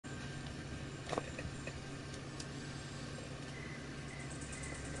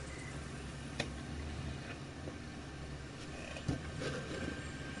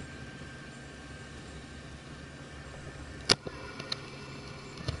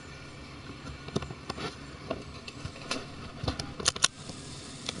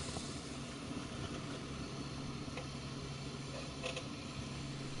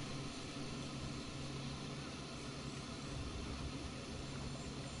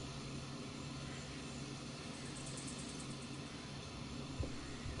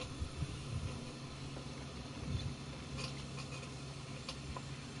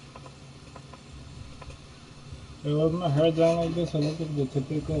with my hair down like this, I look like the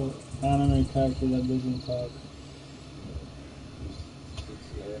typical anime character that doesn't talk.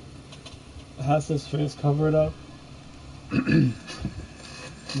 Has his face covered up. He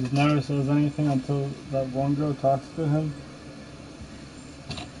never says anything until that one girl talks to him.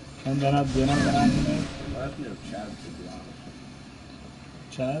 And then at the end of the anime... Reminds me of Chad, to be honest.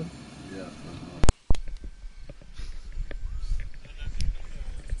 Chad? Yeah.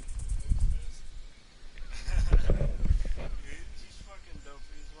 He's fucking dope.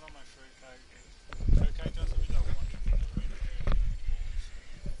 He's one of my favorite characters. Favorite characters will be that one in the red hair.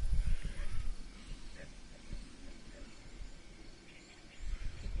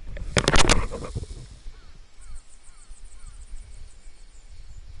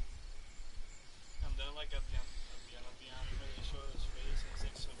 And then like at the end of the anime they show his face and it's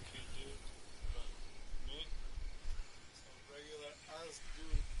like some cute dude. But me, some regular ass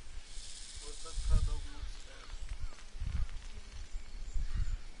dude with a cuddle mustache.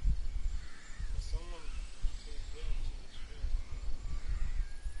 Someone zoomed in to the stream.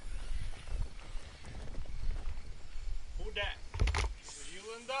 Who that? Is it you,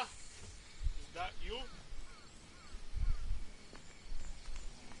 Linda? Is that you?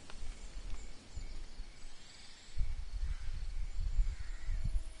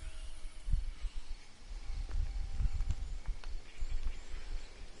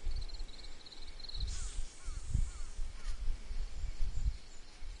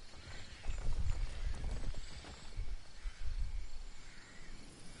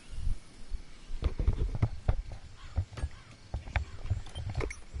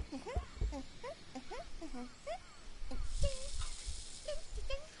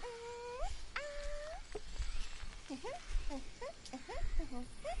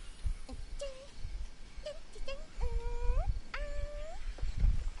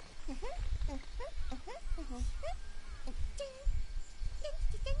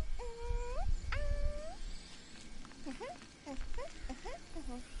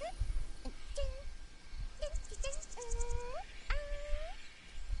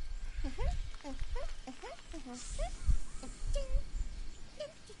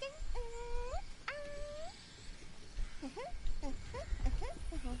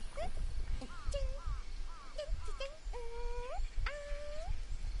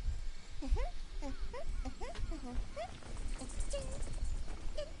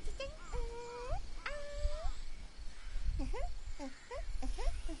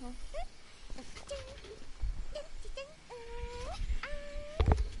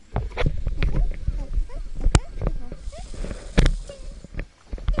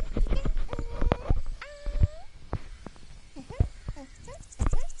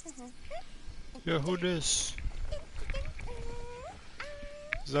 Yo, who this?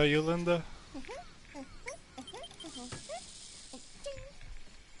 Is that you, Linda?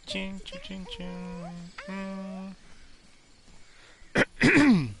 Ching, ching, ching, ching.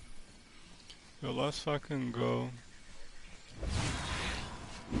 Yo, let's fucking go.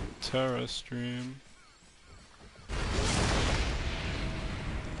 TERA stream.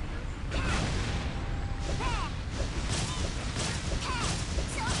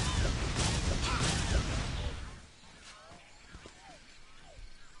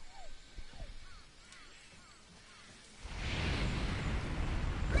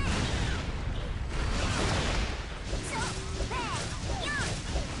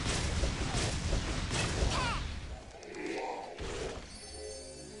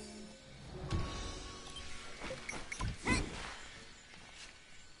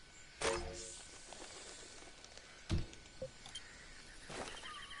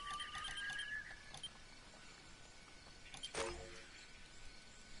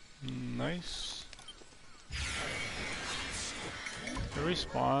 Nice. They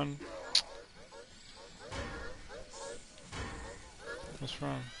respawn. What's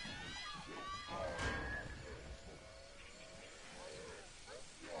wrong?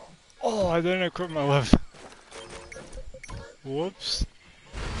 Oh, I didn't equip my left. Whoops.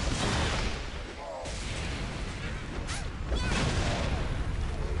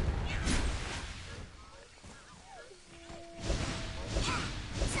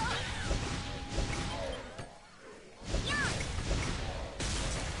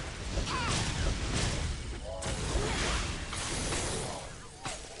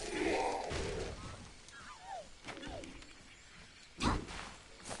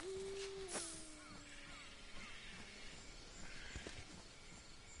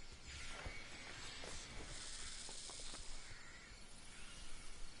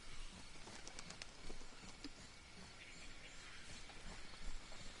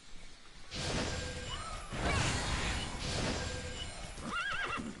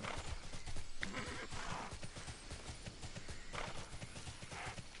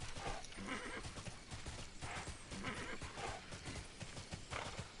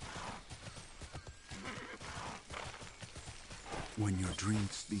 When your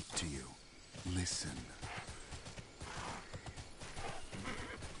dreams speak to you, listen.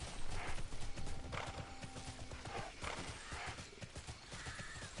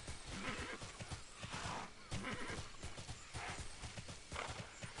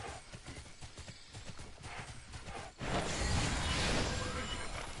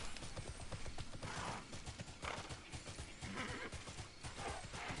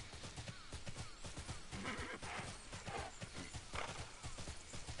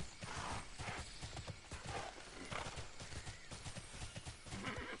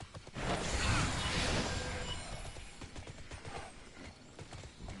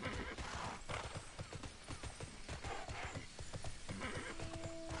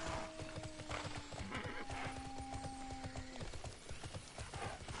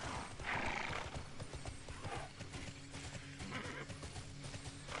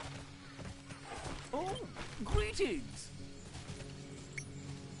 Oh, greetings!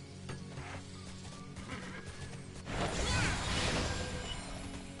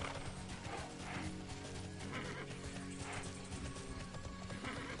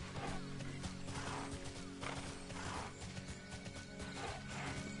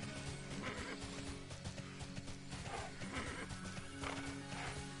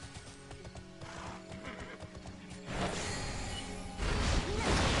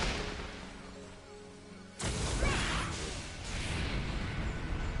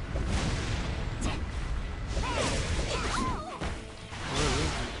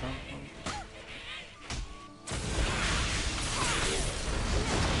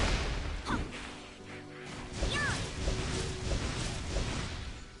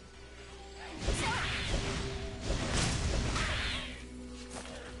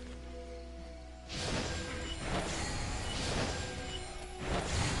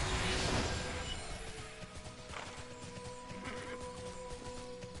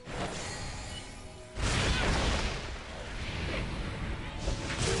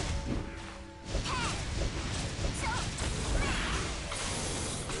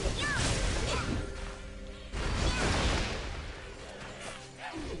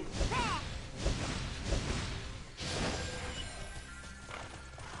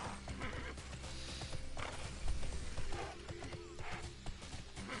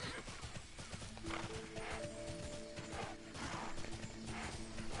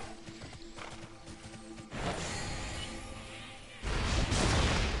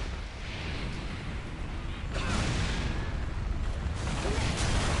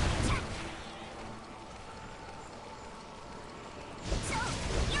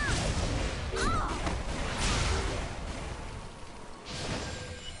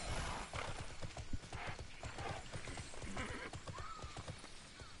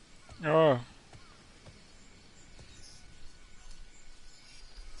 Oh.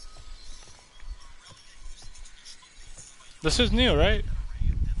 This is new, right?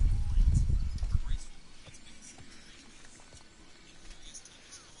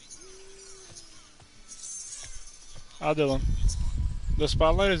 Dylan. The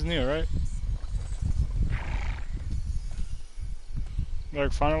spotlight is new, right?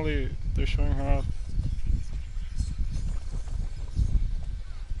 Like, finally, they're showing her off.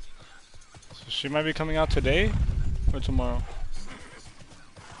 So she might be coming out today or tomorrow.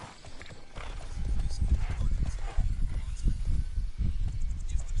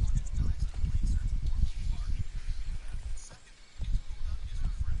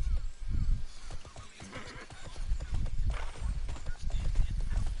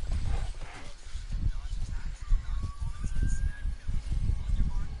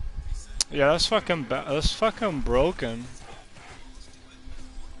 Yeah, that's fucking that's fucking broken.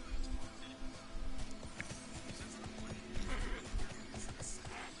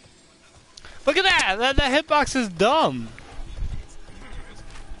 Look at that! That hitbox is dumb.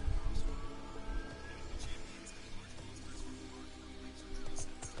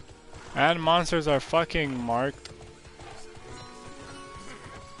 And monsters are fucking marked,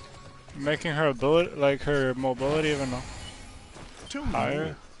 making her ability, like her mobility, even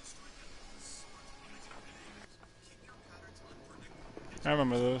higher. I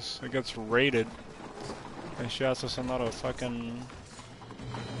remember this. It gets raided, and she has to send out a fucking.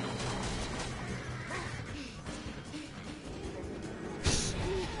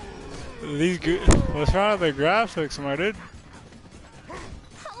 What's wrong with the graphics, my dude?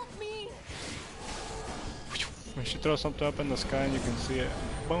 Help me! We should throw something up in the sky and you can see it.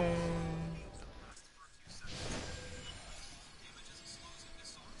 Boom.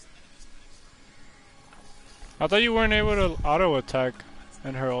 I thought you weren't able to auto attack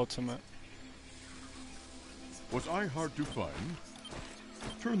in her ultimate. Was I hard to find?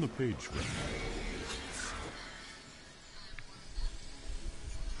 Turn the page, friend.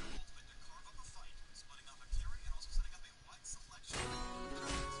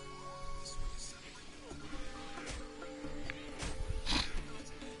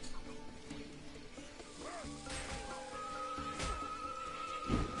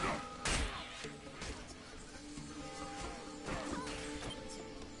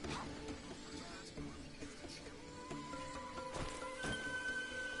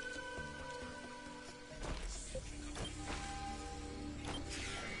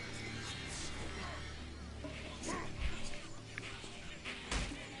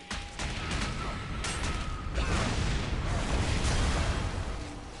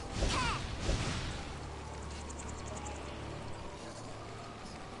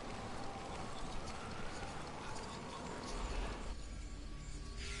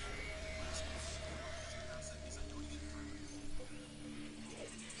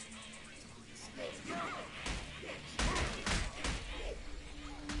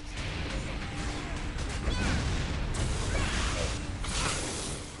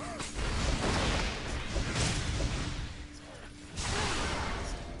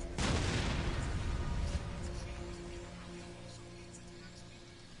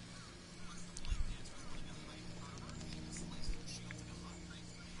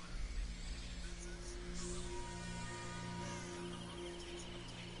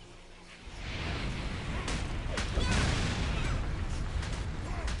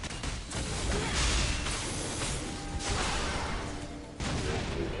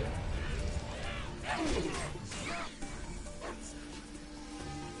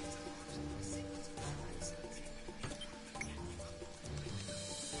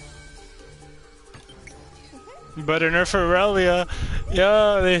 Better nerf Aurelia.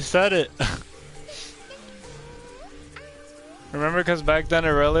 Yeah, they said it. Remember, because back then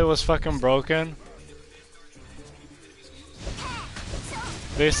Aurelia was fucking broken?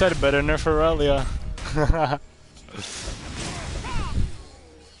 They said better nerf Aurelia.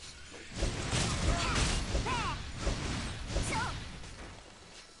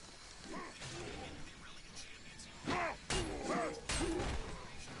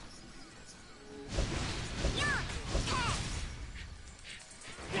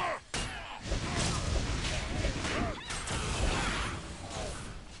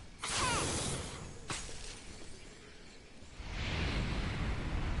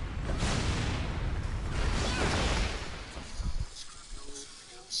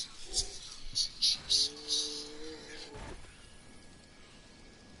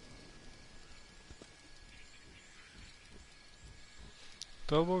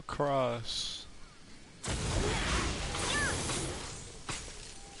 Double cross.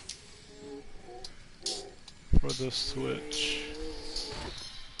 For the Switch.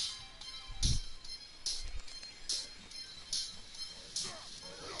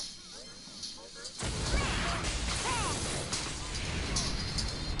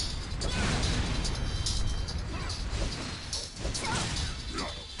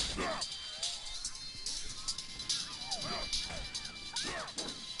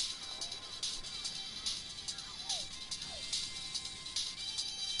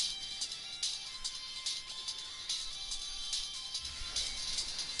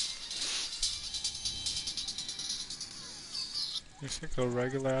 It's like a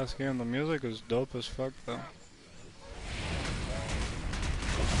regular ass game. The music is dope as fuck though.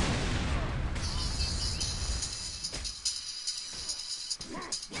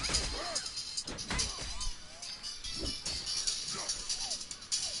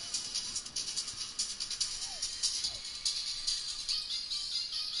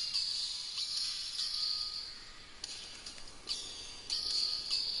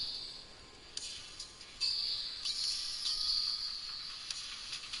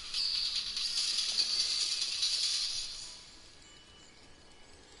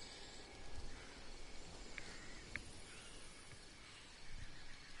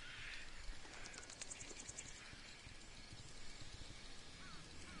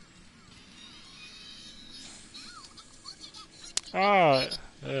 Ah,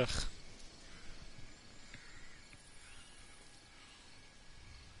 ugh.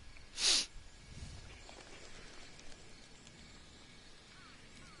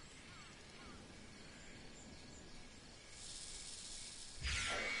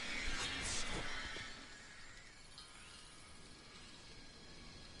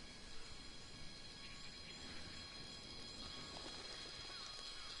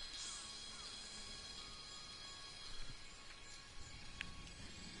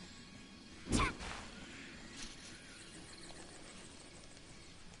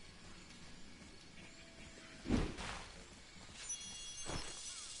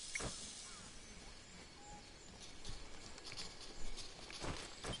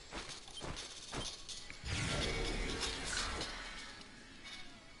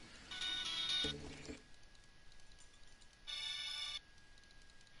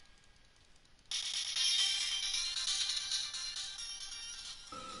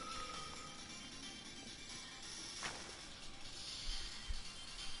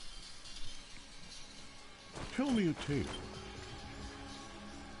 Tell me a tale.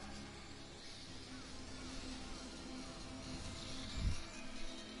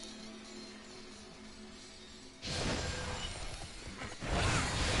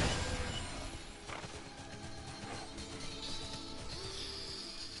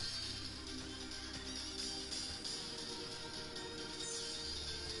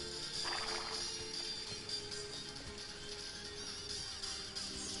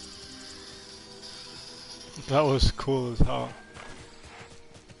 That was cool as hell.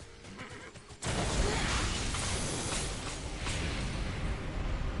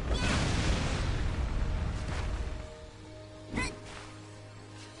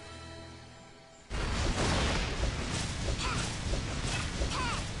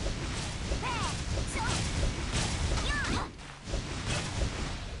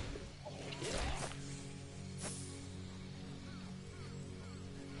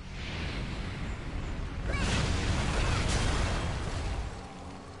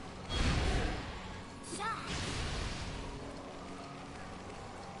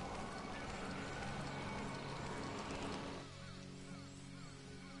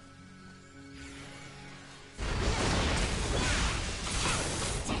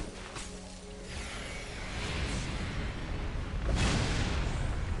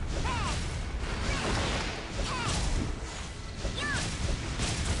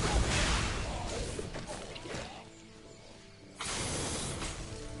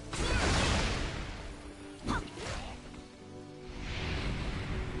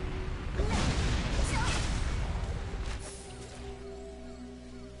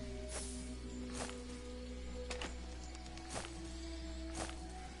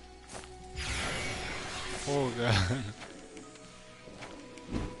 Oh god.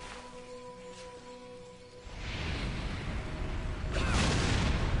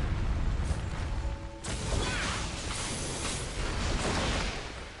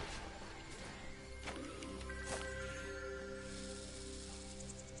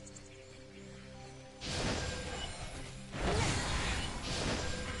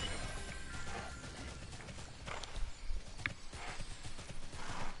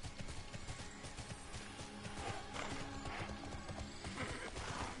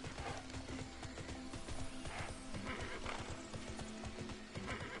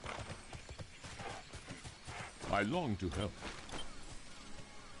 I long to help.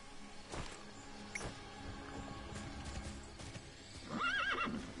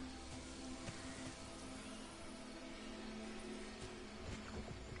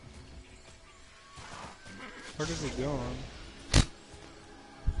 What is he doing?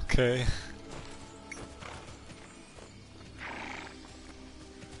 Okay.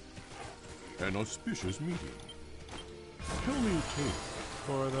 An auspicious meeting. Tell me a tale.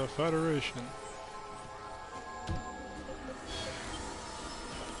 For the Federation.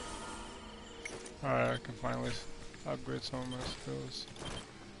 Alright, I can finally upgrade some of my skills.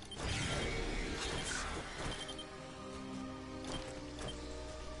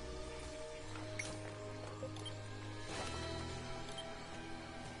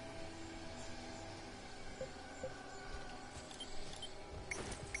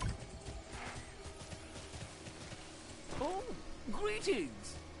 Oh,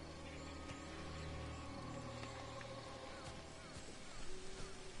 greetings!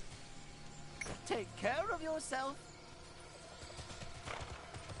 Take care of yourself.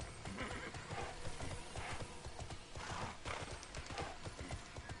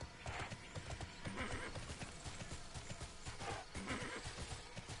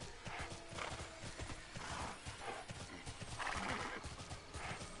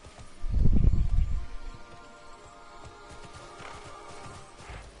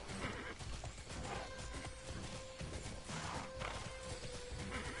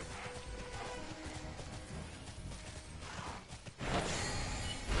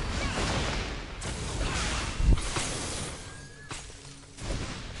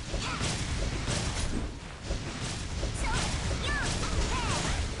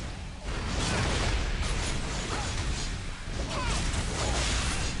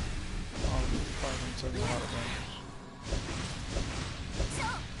 Taking a lot of damage.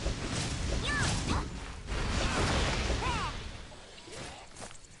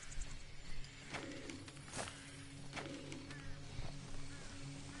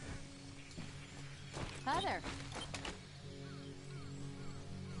 Hi there.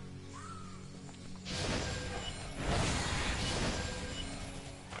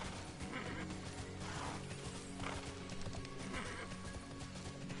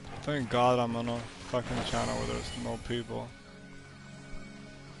 Thank God I'm on a fucking channel where there's no people.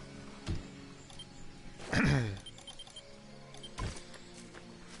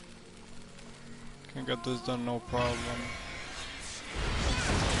 can get this done no problem.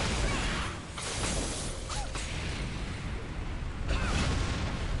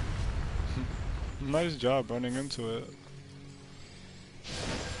 Nice job running into it.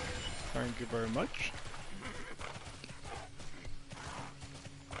 Thank you very much.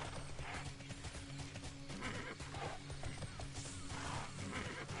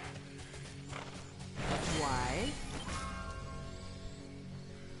 Why?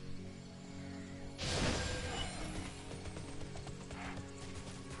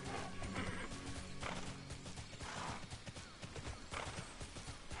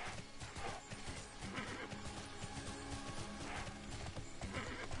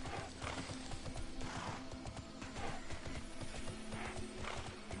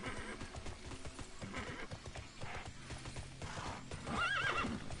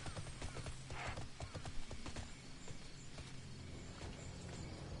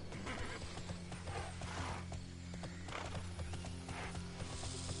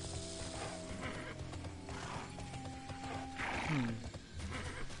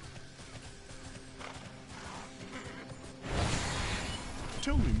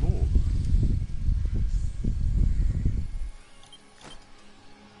 Tell me more.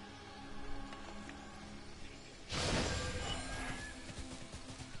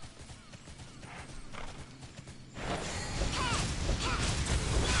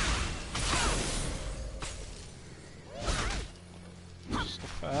 So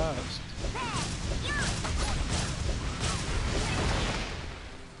fast.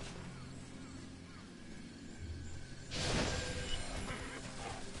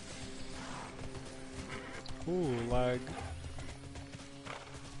 Ooh, lag.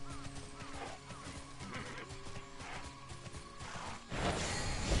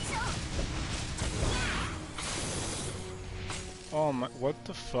 Oh my, what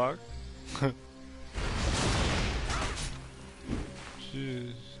the fuck?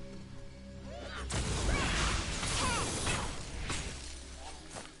 Jeez.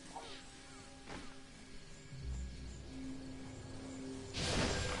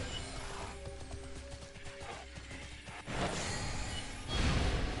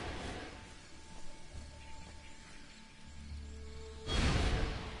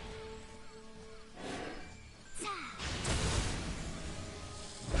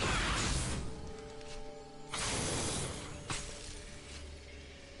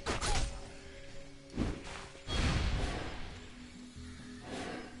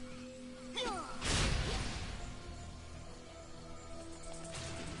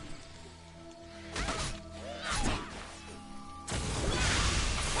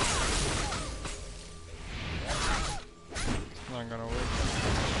 Not gonna work.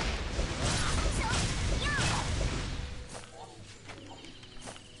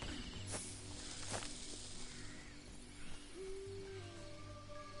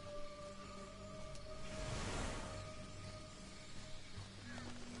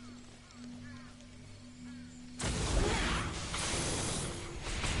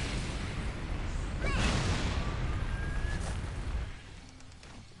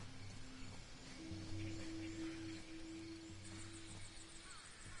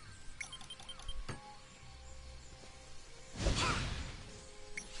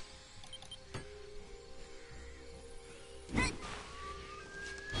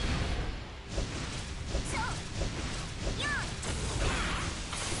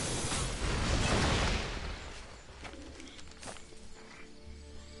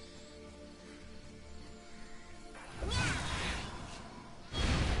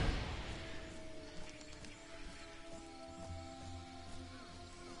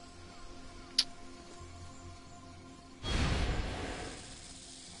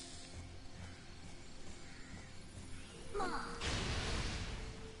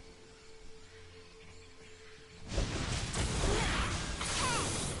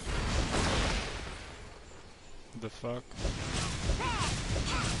 The fuck?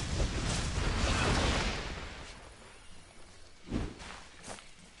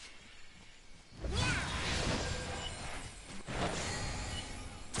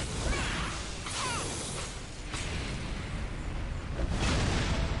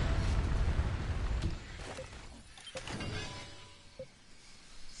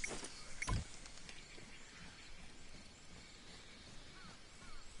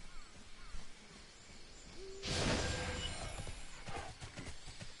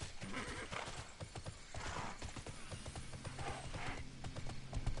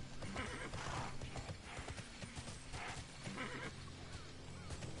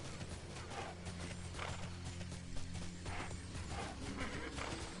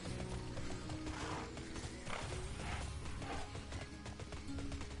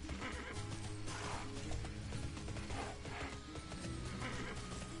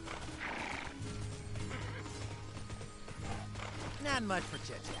 Not much for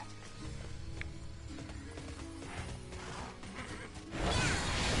chit chat.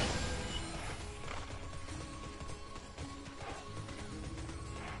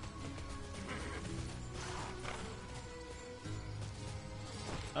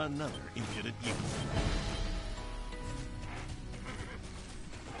 Another impudent youth.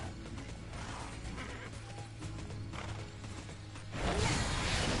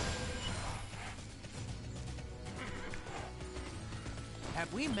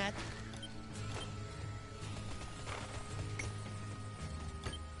 Have we met?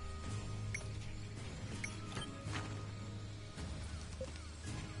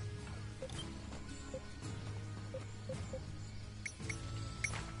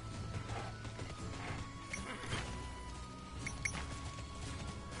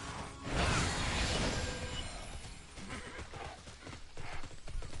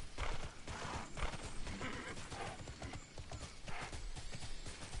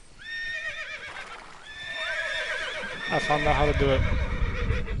 I found out how to do it.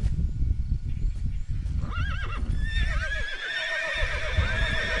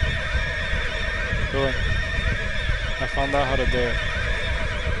 I found out how to do it.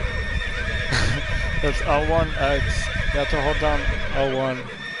 It's L1X. You have to hold down L1.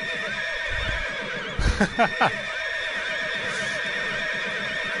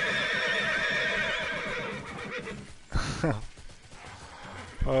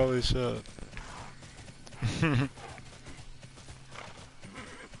 Holy shit.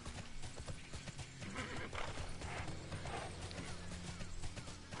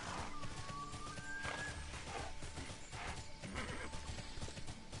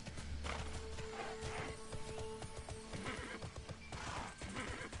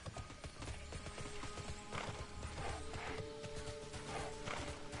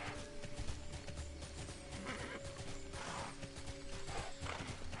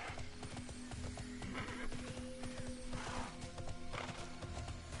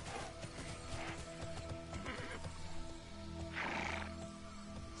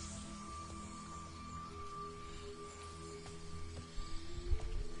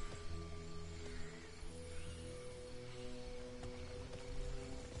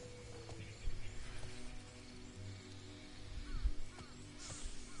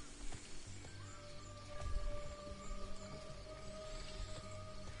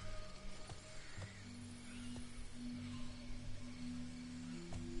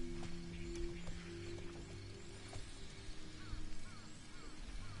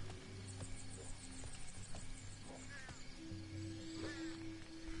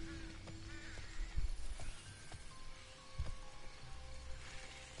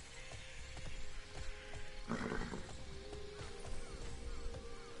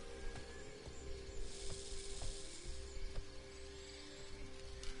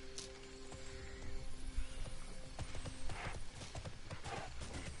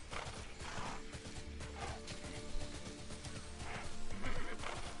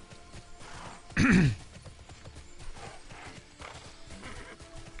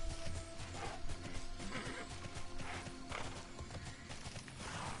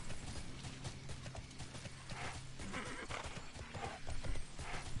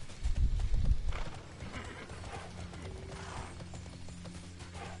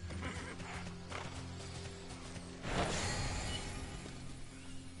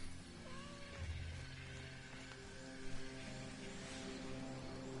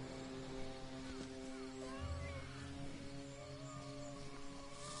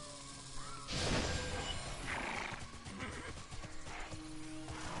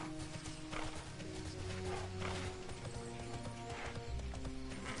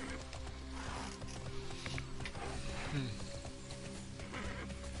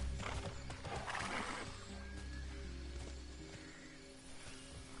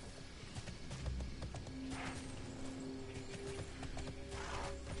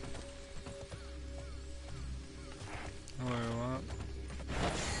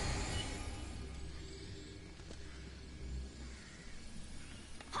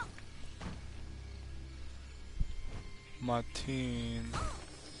 Martin.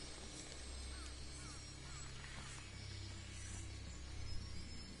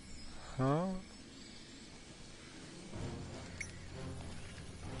 Huh?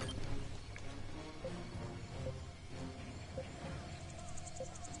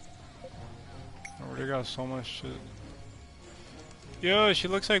 I already got so much shit. Yo, she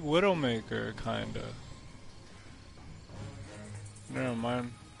looks like Widowmaker, kinda. Never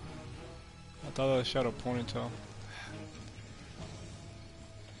mind. I thought that she had a ponytail.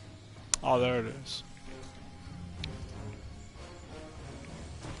 Oh, there it is.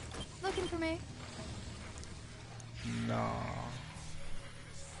 looking for me? No.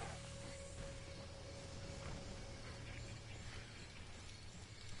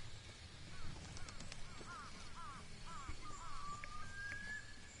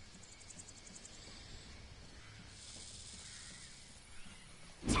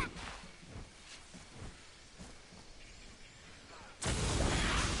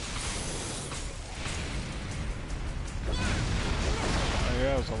 Oh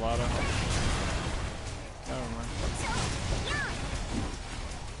yeah, there's a lot of. Never mind.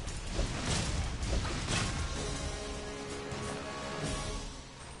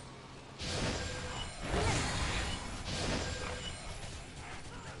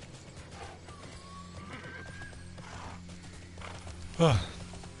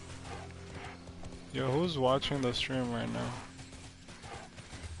 Yo, who's watching the stream right now?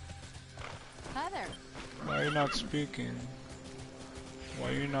 Hi there. Why are you not speaking? Why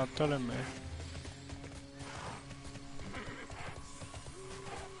are you not telling me?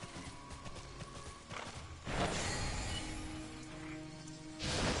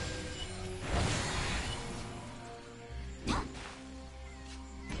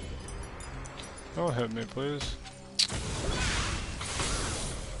 Don't hit me, please.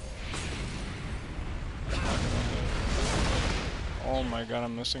 Oh my god,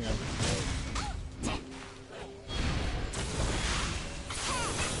 I'm missing everything.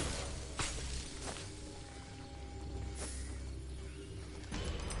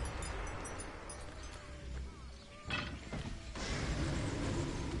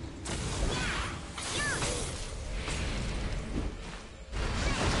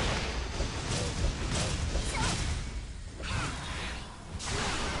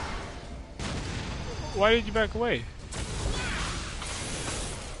 Why did you back away?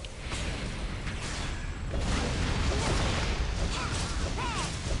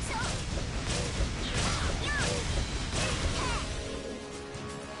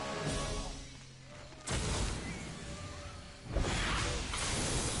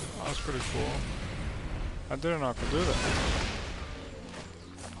 That was pretty cool. I didn't know I could do that.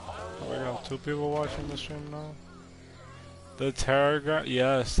 We got 2 people watching the stream now. The TERA Grand?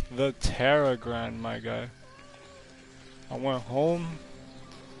 Yes, the TERA Grand, my guy. I went home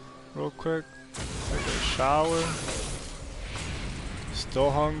real quick, took a shower.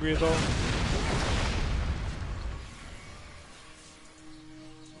 Still hungry though.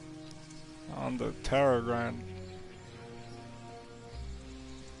 On the TERA Grand.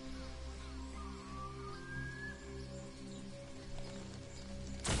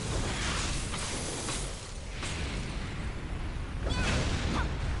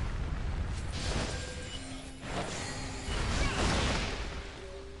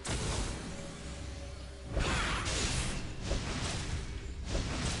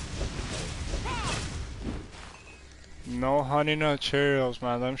 No Honey Nut Cheerios,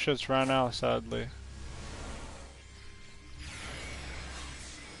 man. Them shits ran out, sadly.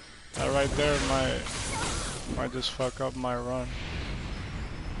 That right there might just fuck up my run.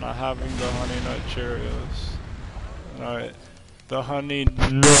 Not having the Honey Nut Cheerios. Alright. The Honey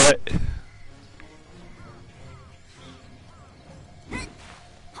Nut.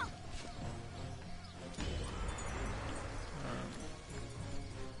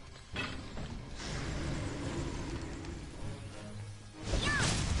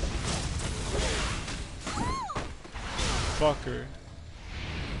 Fucker.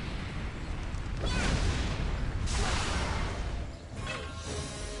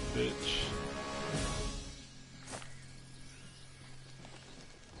 Bitch.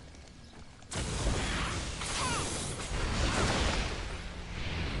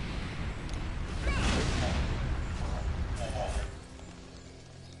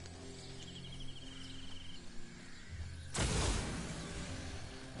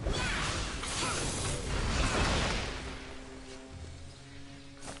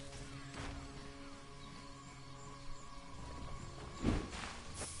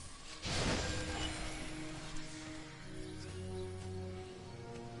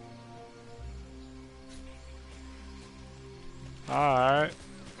 Alright.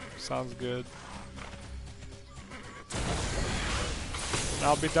 Sounds good.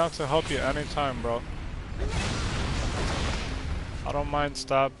 I'll be down to help you anytime, bro. I don't mind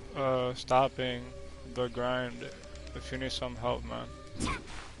stopping the grind if you need some help, man.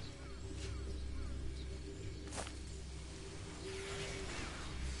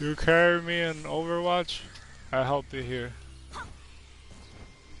 You carry me in Overwatch, I help you here.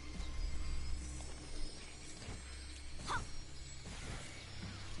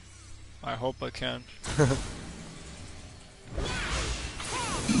 I hope I can.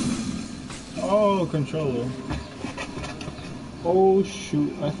 Oh, controller. Oh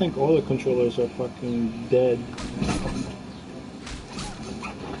shoot, I think all the controllers are fucking dead.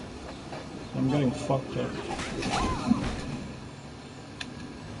 I'm getting fucked up.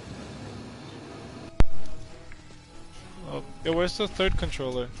 Oh, yeah, where's the third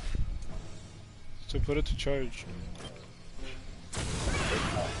controller? To put it to charge.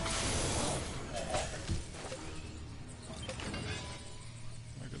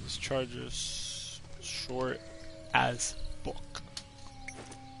 Look at this charger's short as fuck.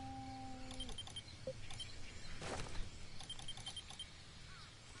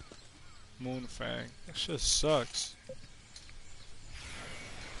 Moonfang. That shit sucks.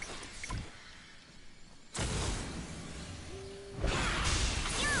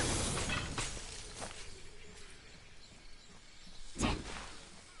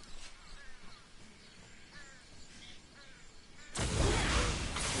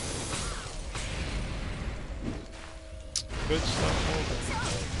 Bitch, stop moving.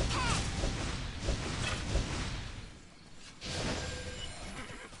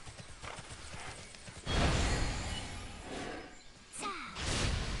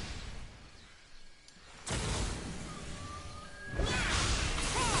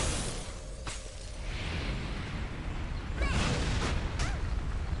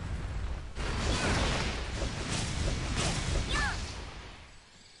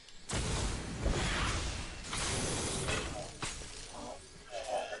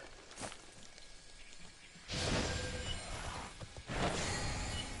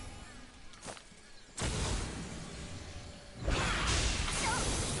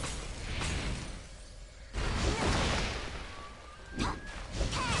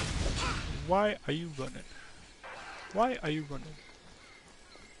 Why are you running? Why are you running?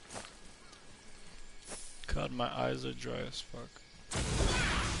 God, my eyes are dry as fuck.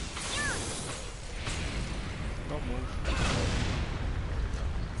 Don't move.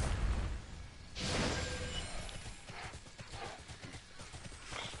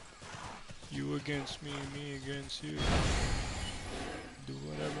 You against me, me against you. Do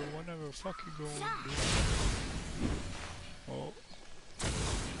whatever, whatever, fuck you going do. Oh.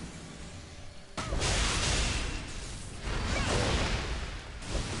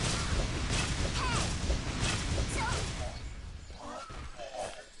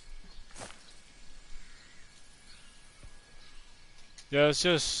 Yeah, it's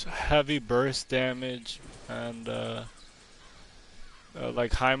just heavy burst damage and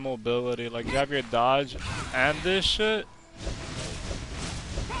like high mobility. Like you have your dodge and this shit.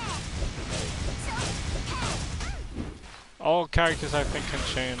 All characters I think can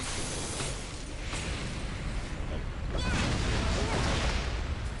chain.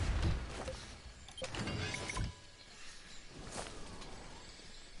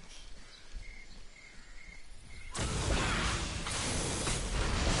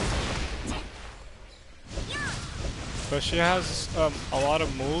 But she has a lot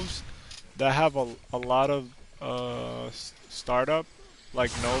of moves that have a lot of startup, like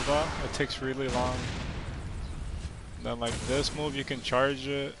Nova. It takes really long. Then like this move, you can charge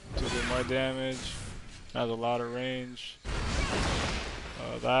it to do more damage. Has a lot of range.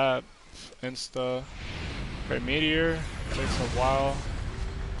 That insta. Okay, Meteor takes a while.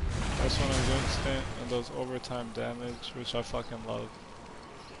 This one is instant and does overtime damage, which I fucking love.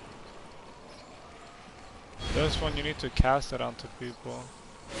 This one you need to cast it onto people.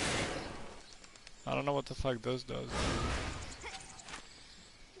 I don't know what the fuck this does.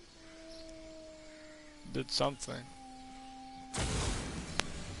 Did something.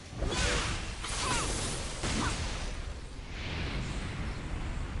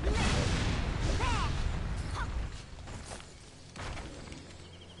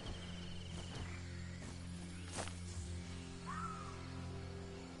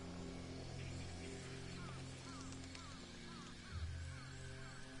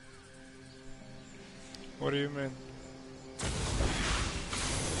 What do you mean?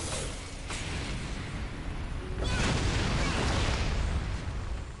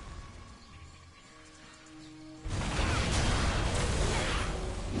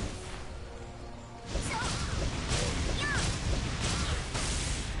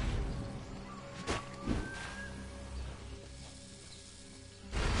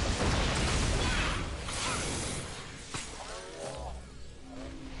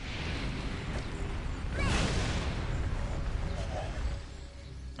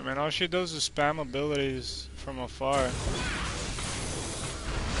 I mean, all she does is spam abilities from afar.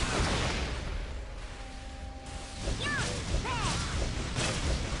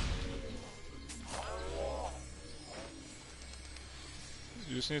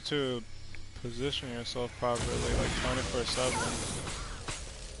 You just need to position yourself properly, like 24/7.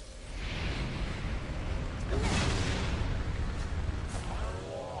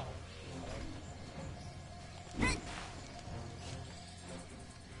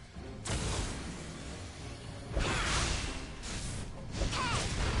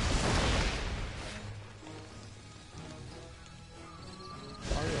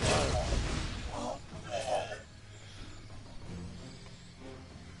 Are you alive?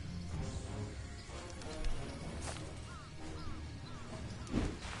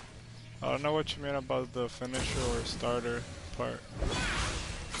 I don't know what you mean about the finisher or starter part.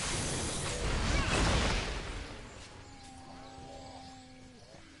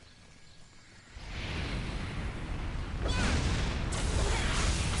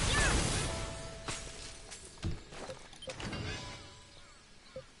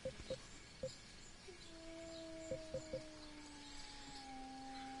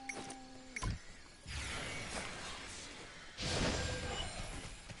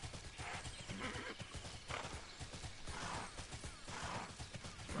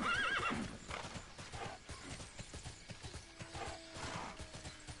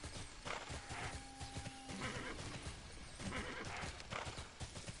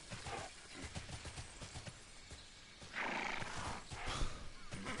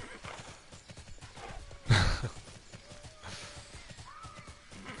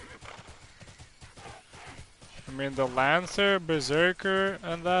 I mean, the Lancer, Berserker,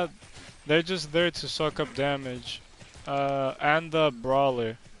 and that, they're just there to suck up damage. And the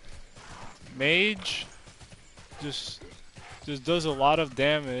Brawler. Mage just does a lot of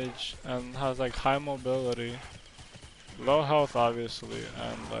damage and has like high mobility. Low health obviously,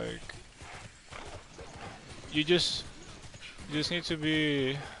 and like you just need to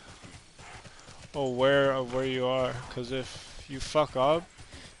be aware of where you are, cause if you fuck up,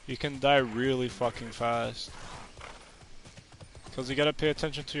 you can die really fucking fast. Cause you gotta pay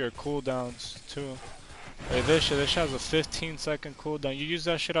attention to your cooldowns too. Like this shit has a 15-second cooldown. You use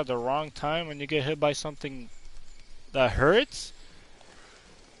that shit at the wrong time when you get hit by something that hurts,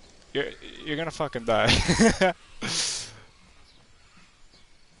 you're gonna fucking die.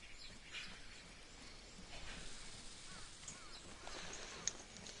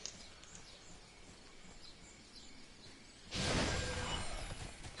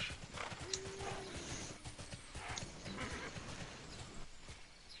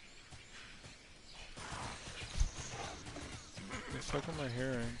 The fuck am I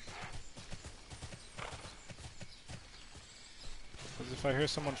hearing? As if I hear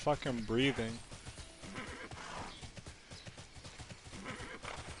someone fucking breathing.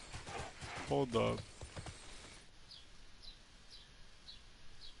 Hold up.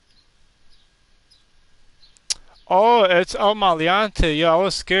 Oh, it's El Maleante. Yeah, I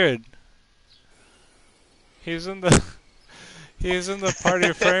was scared. He's in the he's in the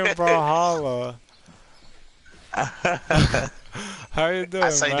party frame Brawlhalla. How you doing, I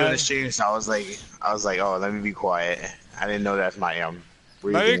saw you man? doing the stream, so I was like, oh, let me be quiet. I didn't know that's my No,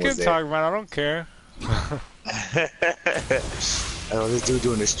 breathing you can was there. talk, man. I don't care. Oh, this dude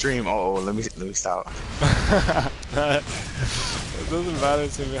doing the stream. Oh, let me stop. It doesn't matter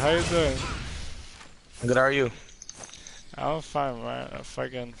to me. How you doing? Good, how are you? I'm fine, man. I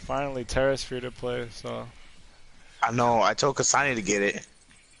fucking finally TERA's free to play, so. I know. I told Kasani to get it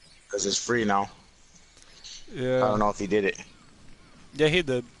because it's free now. Yeah. I don't know if he did it. Yeah, he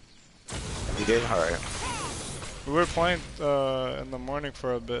did. He did. All right. We were playing in the morning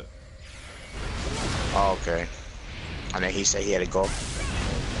for a bit. Oh, okay. And then he said he had to go.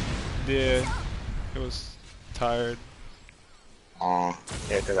 Yeah, he was tired. Yeah,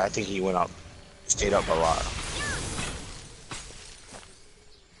 because I think he went up, stayed up a lot.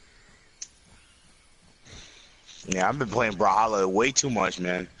 Yeah, I've been playing Brawlhalla way too much,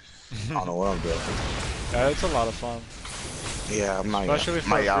 man. I don't know what I'm doing. Yeah, it's a lot of fun. Yeah, I'm not. Especially for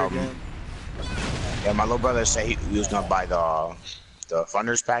my a free game. Yeah, my little brother said he was gonna buy the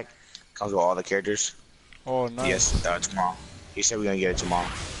Thunders pack. Comes with all the characters. Oh, nice. Yes, tomorrow. He said we're gonna get it tomorrow.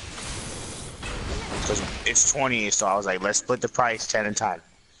 Cause it's 20, so I was like, let's split the price 10 and 10.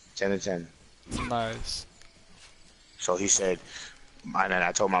 10 and 10. Nice. So he said, and then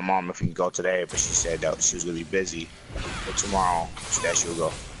I told my mom if we could go today, but she said that she was gonna be busy. But tomorrow, that she'll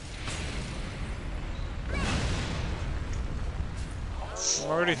go. I'm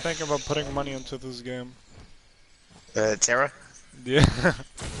already thinking about putting money into this game. TERA? Yeah.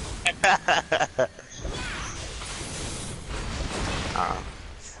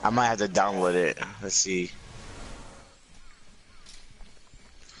 I might have to download it. Let's see.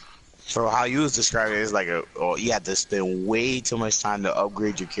 So how you was describing it is like you had to spend way too much time to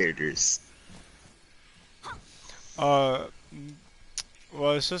upgrade your characters. Uh,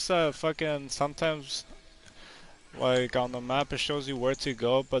 well, it's just that fucking sometimes, like on the map, it shows you where to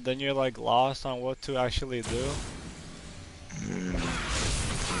go, but then you're like lost on what to actually do.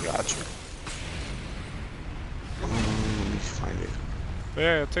 Gotcha. Let me find it. But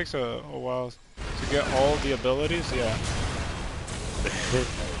yeah, it takes a while to get all the abilities. Yeah.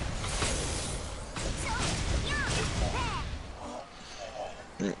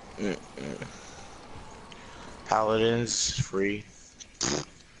 Paladins free.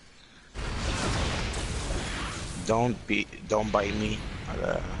 Don't bite me.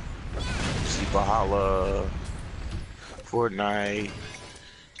 Bahala, Fortnite,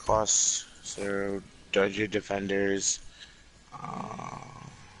 Cross Serve, Dungeon Defenders,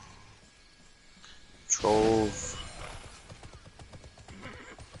 Trove,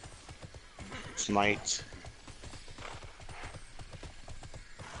 Smite.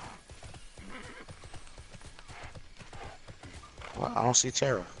 Well, I don't see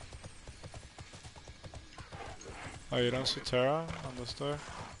TERA. Oh, you don't see TERA on the store?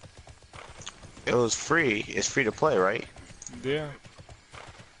 It was free. It's free to play, right? Yeah.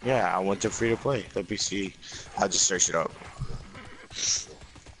 Yeah, I went to free to play. Let me see. I'll just search it up.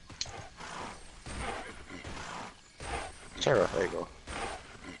 TERA, there you go.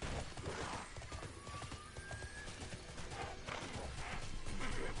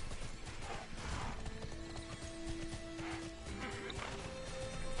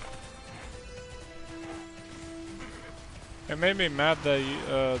 It made me mad that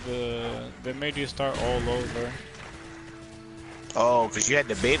they made you start all over. Oh, because you had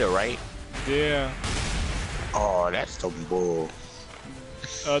the beta, right? Yeah. Oh, that's the bull.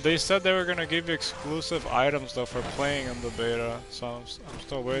 They said they were gonna give you exclusive items though for playing in the beta, so I'm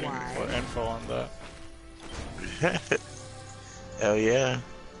still waiting for info on that. Hell yeah.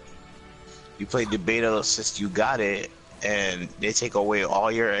 You played the beta since you got it, and they take away all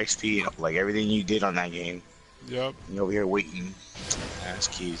your XP, like everything you did on that game. Yep. You're over here waiting. Ass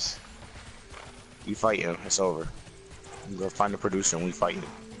keys. You fight him, it's over. You go find the producer and we fight him.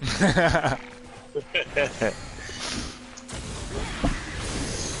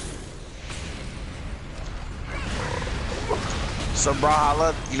 So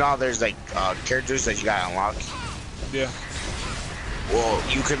Brawlhalla, you know how there's like characters that you gotta unlock? Yeah. Well,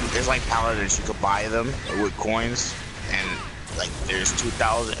 you can, there's like paladins, you could buy them with coins, and like there's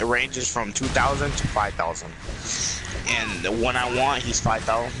 2,000, it ranges from 2,000 to 5,000. And the one I want, he's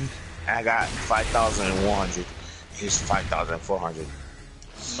 5,000, and I got 5,100. He's 5,400.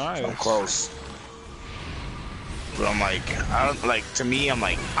 Nice. So I'm close. But I'm like, I don't, like, to me, I'm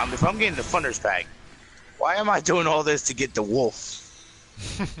like, if I'm getting the Funders pack, why am I doing all this to get the wolf?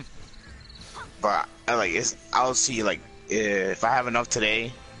 But I like, I'll see, like, if I have enough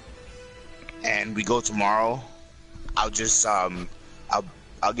today and we go tomorrow, I'll just I'll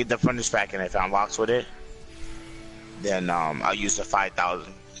get the Funders pack, and if it unlocks with it, then I'll use the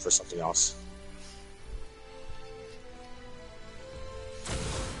 5,000 for something else.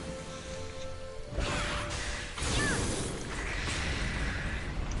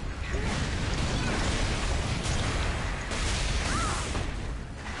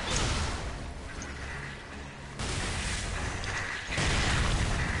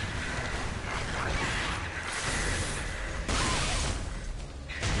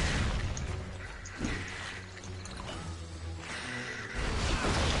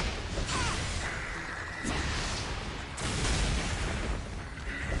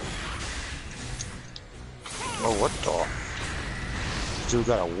 Oh, what the? This dude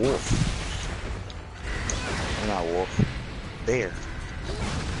got a wolf. Not a wolf. Bear.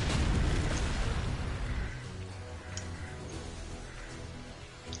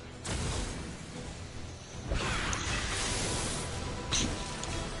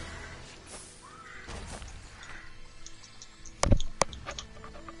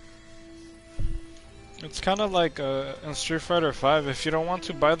 It's kind of like in Street Fighter 5, if you don't want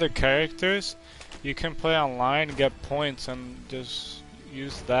to buy the characters, you can play online, get points, and just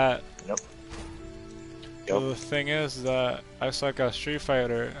use that. Yep. But the thing is that I suck at Street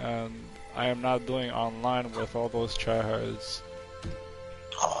Fighter, and I am not doing online with all those tryhards.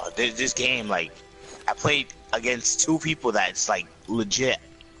 Oh, this game, like, I played against two people that's like legit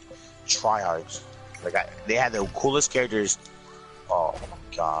tryhards. Like, they had the coolest characters. Oh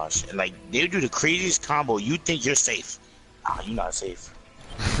my gosh! And like, they do the craziest combo. You think you're safe? Ah, you're not safe.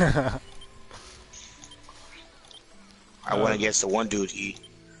 I went against the one dude. He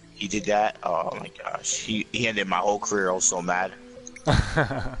did that. Oh my gosh! He ended my whole career. I was so mad.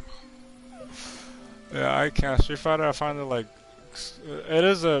 Yeah, I can't. Street Fighter, I find it like it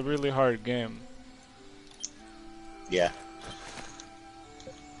is a really hard game. Yeah.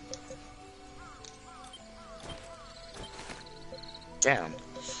 Damn.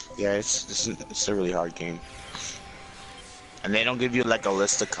 Yeah, it's a really hard game. And they don't give you like a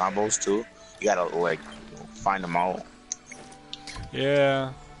list of combos too. You gotta like find them out.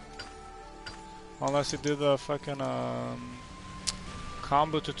 Yeah. Unless you do the fucking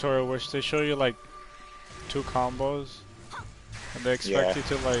combo tutorial, which they show you like 2 combos, and they expect you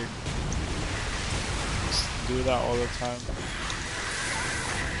to like do that all the time.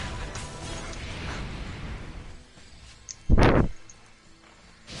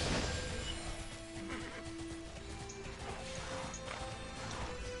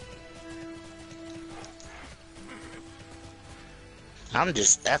 I'm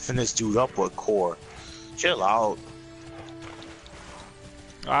just effing this dude up with core. Chill out.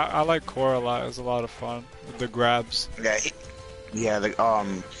 I like Core a lot. It's a lot of fun with the grabs. Yeah,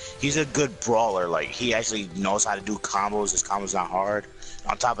 he's a good brawler. Like he actually knows how to do combos. His combos not hard.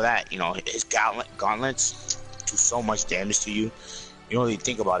 On top of that, you know his gauntlets do so much damage to you. You don't really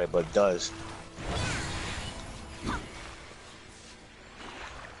think about it, but it does.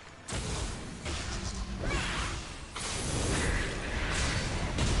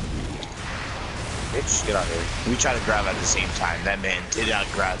 Bitch, get out of here. We tried to grab at the same time. That man did not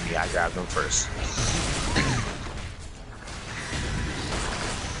grab me. I grabbed him first.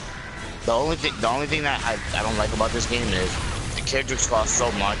 The only thing that I don't like about this game is the characters cost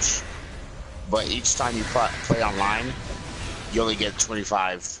so much, but each time you play online, you only get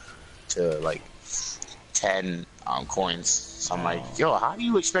 25 to like 10 coins. So I'm like, yo, how do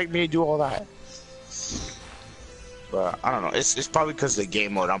you expect me to do all that? But I don't know. It's probably because the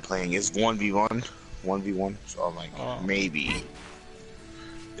game mode I'm playing is 1v1. So I'm like, maybe.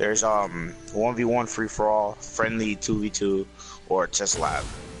 There's 1v1 free for all, friendly 2v2, or test lab.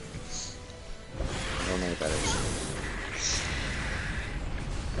 I don't know what that is.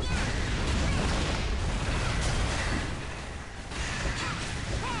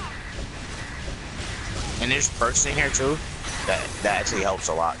 And there's perks in here too. That actually helps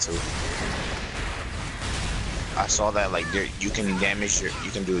a lot too. I saw that like you can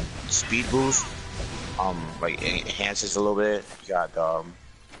do speed boost. Like it enhances a little bit. You got the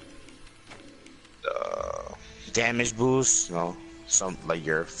damage boost. You know, some like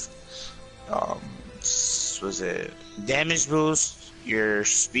your was it damage boost, your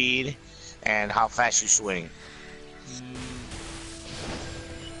speed, and how fast you swing.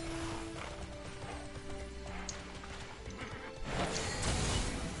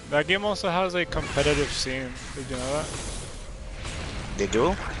 That game also has a competitive scene. Did you know that? They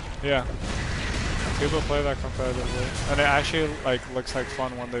do? Yeah. People play that competitively, and it actually like looks like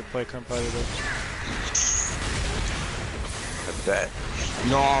fun when they play competitive. Like that. You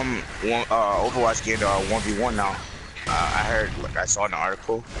know, Overwatch game 1v1 now. I heard, like, I saw an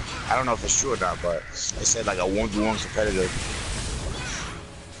article. I don't know if it's true or not, but it said like a 1v1 competitive.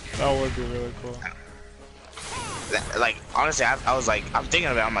 That would be really cool. Like, honestly, I was like, I'm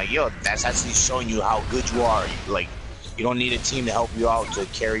thinking of it. I'm like, yo, that's actually showing you how good you are. Like, you don't need a team to help you out to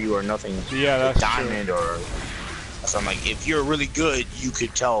carry you or nothing. Yeah, that's diamond true. Or. So I'm like, if you're really good, you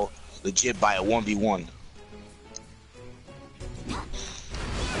could tell legit by a 1v1.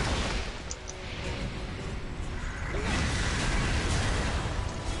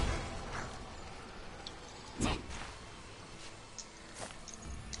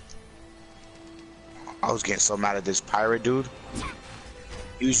 I was getting so mad at this pirate dude.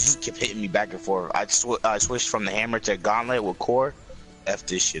 He was just kept hitting me back and forth. I switched from the hammer to gauntlet with core. F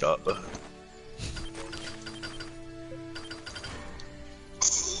this shit up.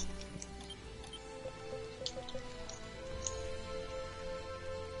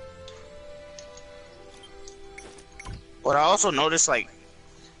 But I also noticed, like,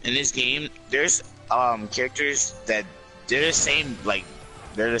 in this game, there's characters that they're the same, like,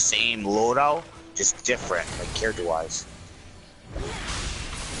 they're the same loadout, just different, like, character-wise.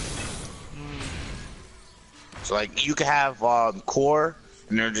 So, like, you could have Core,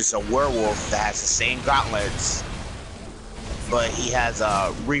 and there's just a werewolf that has the same gauntlets, but he has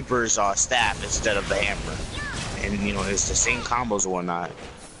Reaper's staff instead of the hammer. And, you know, it's the same combos and whatnot,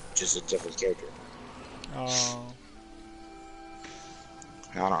 just a different character. Oh.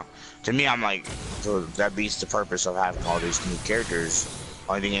 I don't know. To me, I'm like, so that beats the purpose of having all these new characters.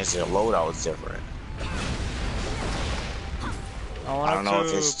 Only thing is, the loadout is different. I don't know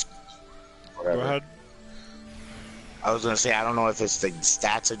if it's... Whatever. Go ahead. I was gonna say, I don't know if it's the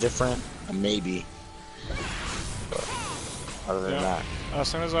stats are different. Maybe. But other than that. As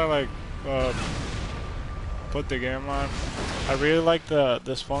soon as I, like, put the game on, I really like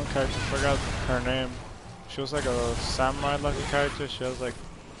this one character. I forgot her name. She was like a samurai-looking character. She has like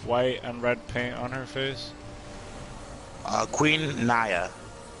white and red paint on her face. Queen Naya.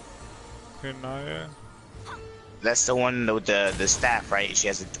 Queen Naya? That's the one with the staff, right? She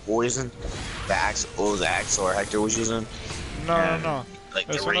has the poison. The axe, the axe or Hector was using. No. Like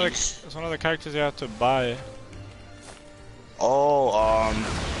It's the one, range. it's one of the characters you have to buy. Oh,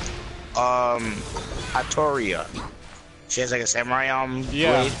 Hatoria. She has like a samurai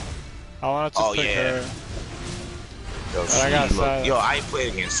Yeah. blade. I wanted to pick her. Yo, I got sad. yo, I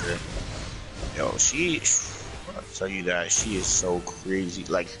played against her. Yo, I'll tell you that she is so crazy.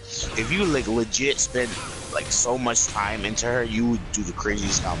 Like, if you like legit spend like so much time into her, you would do the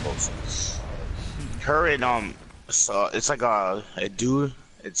craziest combos. Her and so it's like a dude.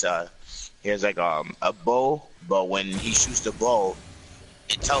 It's he has like a bow, but when he shoots the bow,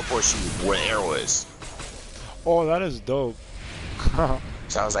 it teleports you where the arrow is. Oh, that is dope.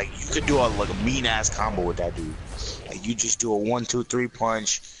 So I was like, you could do a like a mean ass combo with that dude. Like you just do a 1, 2, 3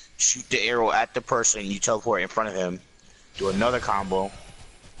 punch, shoot the arrow at the person, you teleport in front of him, do another combo.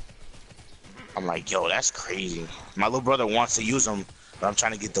 I'm like, yo, that's crazy. My little brother wants to use them, but I'm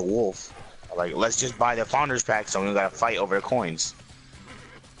trying to get the wolf. I'm like, let's just buy the founders pack, so we don't gotta fight over the coins.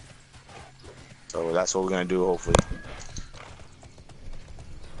 So that's what we're gonna do, hopefully.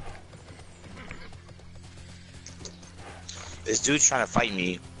 This dude's trying to fight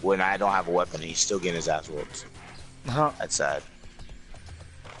me when I don't have a weapon. He's still getting his ass whooped. That's sad.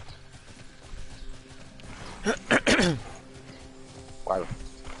 Why?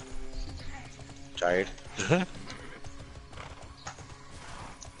 Tired?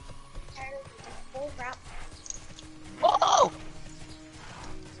 Oh!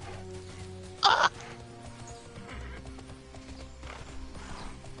 Ah!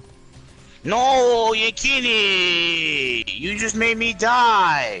 No, Yakini! You just made me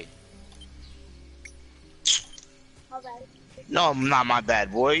die! No, not my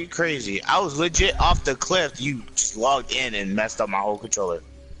bad, boy. You crazy. I was legit off the cliff. You just logged in and messed up my whole controller.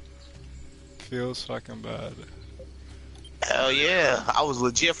 Feels fucking bad. Hell yeah. I was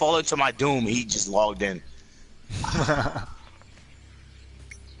legit falling to my doom. He just logged in. Yeah,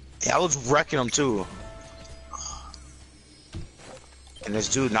 I was wrecking him too. And this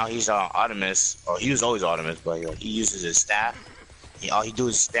dude, now he's Artemis. Oh, he was always Artemis, but he uses his staff. All he do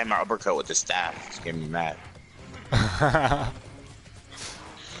is spam my uppercut with the staff. It's getting me mad.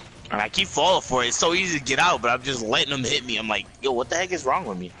 And I keep falling for it. It's so easy to get out, but I'm just letting him hit me. I'm like, yo, what the heck is wrong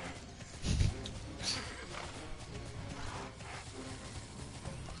with me?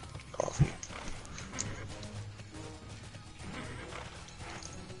 Coffee.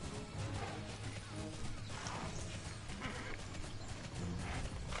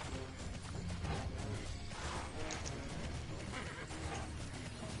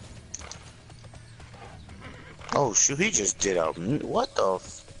 Oh shoot, he just did a what the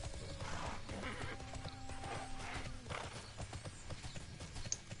f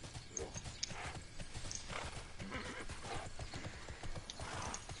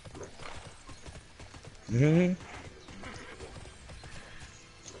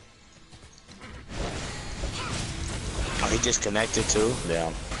Oh, he disconnected too?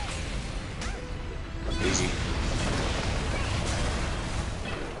 Damn. Easy.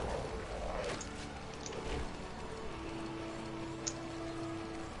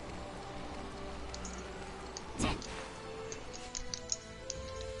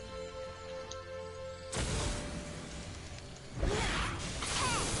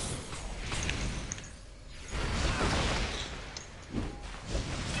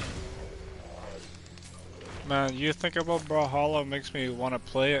 Man, you think about Brawlhalla makes me want to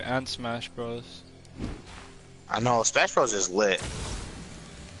play it and Smash Bros. I know, Smash Bros is lit.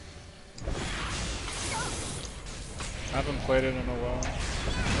 I haven't played it in a while.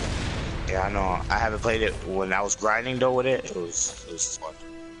 Yeah, I know. I haven't played it when I was grinding though with it. It was fun.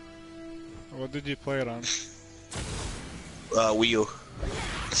 What did you play it on? Wii U.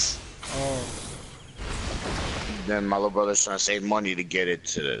 Oh. Then my little brother's trying to save money to get it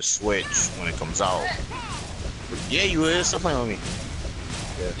to the Switch when it comes out. Yeah, you is. Stop playing with me.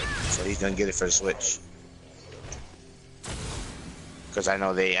 Yeah. So he's gonna get it for the Switch. Because I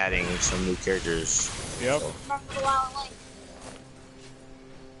know they adding some new characters. Yep. So.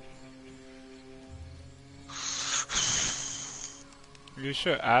 You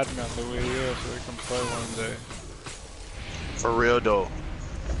should add me on the Wii U so we can play one day. For real though.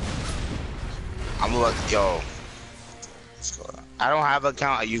 I'm like, yo. I don't have an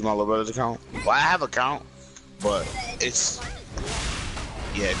account. I use my little brother's account. Well, I have an account, but it's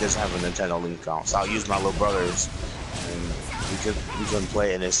it doesn't have a Nintendo Link account. So I'll use my little brother's, and we can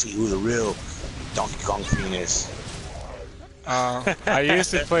play and then see who the real Donkey Kong Phoenix. I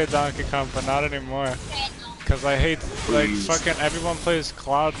used to play Donkey Kong, but not anymore. Cause I hate, like, Please. fucking everyone plays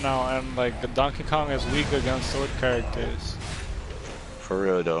Cloud now, and like the Donkey Kong is weak against sword characters. For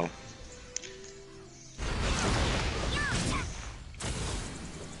real though.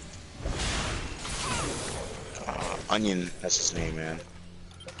 Onion, that's his name, man.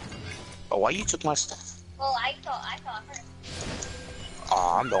 Oh, why you took my stuff? Well, I thought her.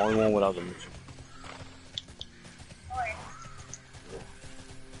 Oh, I'm the only one without them.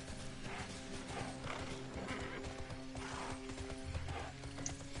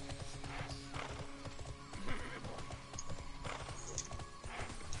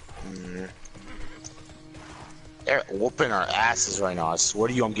 They're whooping our asses right now. I swear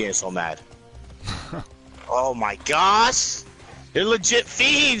to you, I'm getting so mad. Oh my gosh! They're legit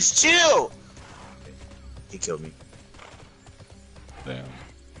fiends. Chill. He killed me. Damn.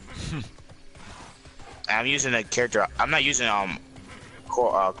 I'm using a character. I'm not using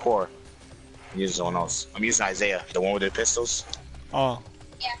core. I'm using someone else. I'm using Isaiah, the one with the pistols. Oh.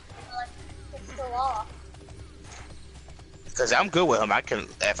 Yeah, it's still off. Cause I'm good with him. I can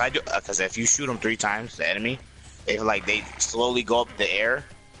if I do. Cause if you shoot him 3 times, the enemy, they slowly go up the air,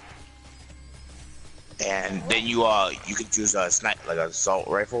 and then you can choose a snipe like an assault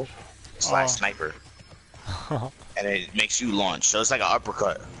rifle / sniper, and it makes you launch. So it's like an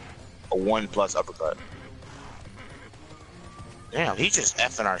uppercut, a 1+ uppercut. Damn, he just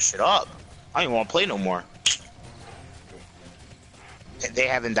effing our shit up. I don't even want to play no more. They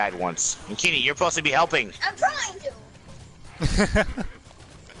haven't died once. And Kenny, you're supposed to be helping. I'm trying to.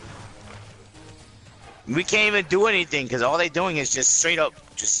 We can't even do anything because all they're doing is just straight up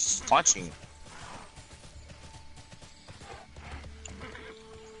just punching.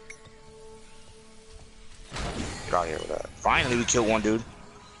 Get out of here with that. Finally, we killed one dude.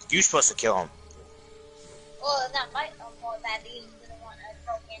 You're supposed to kill him. Well, not my fault that he didn't want to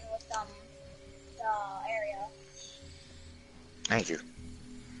broke in with the area. Thank you.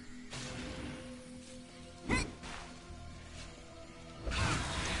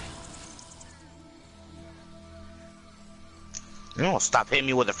 You don't stop hitting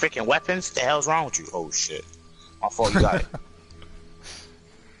me with the freaking weapons. The hell's wrong with you? Oh shit. My fault, you got it.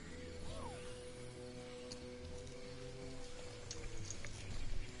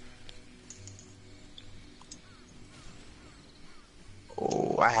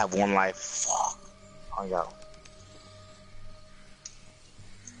 Oh, I have 1 life. Fuck. Oh yeah.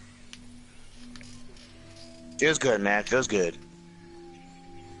 Feels good, man. Feels good.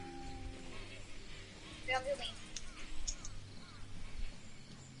 Don't do me.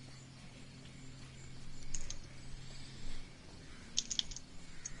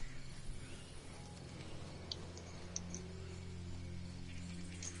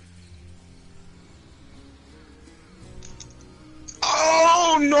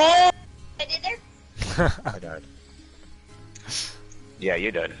 Oh no! I did there? I died. Yeah,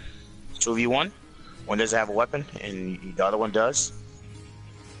 you're dead. 2v1. One doesn't have a weapon, and the other one does.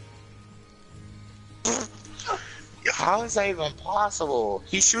 How is that even possible?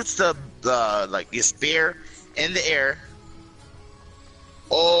 He shoots the like the spear in the air.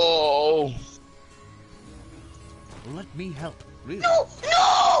 Oh! Let me help. Really? No!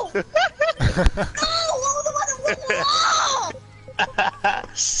 No! No!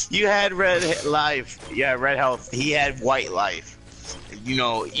 You had red life. Yeah, red health. He had white life. You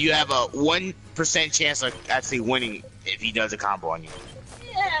know, you have a 1% chance of actually winning if he does a combo on you.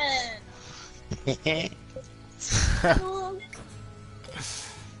 Yeah.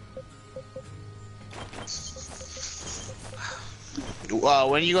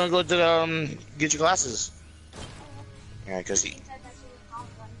 When are you gonna go to get your glasses? Yeah, cause he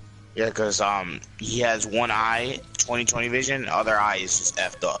has one eye, 20/20 vision, other eye is just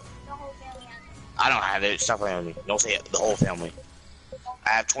effed up. I don't have it. Stop playing with me. Don't say it. The whole family. I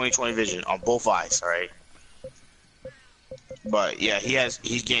have 20/20 vision on both eyes. All right. But yeah,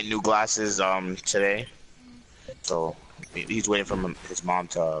 he's getting new glasses today, so he's waiting for his mom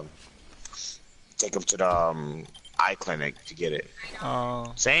to take him to the eye clinic to get it.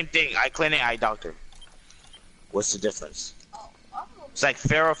 Same thing, eye clinic, eye doctor. What's the difference? It's like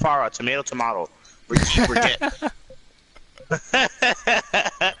Farrah Farah, tomato tomato. Forget. That's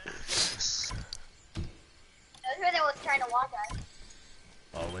where they was trying to watch us.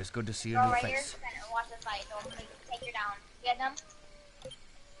 Always good to see a Go new right here face. and watch the fight. Don't take you down. Get them?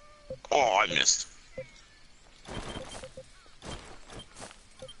 Oh, I missed.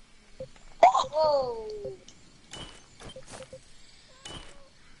 Whoa.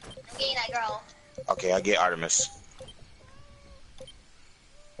 I'm getting that girl. Okay, I get Artemis.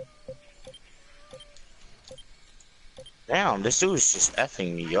 Damn, this dude's just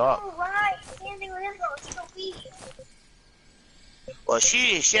effing me up. Oh, right. Standing with him, though. It's so weird. Well,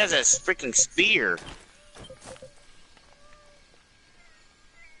 she has a freaking spear.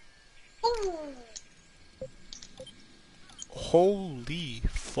 Ooh. Holy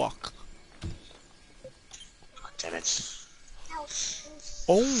fuck. God damn it.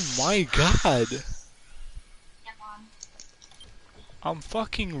 Oh my god. Come on. I'm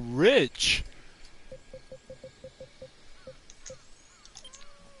fucking rich.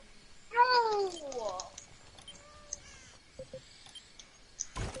 No.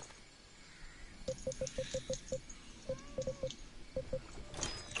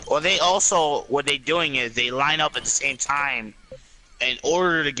 Well, they also, what they doing is they line up at the same time in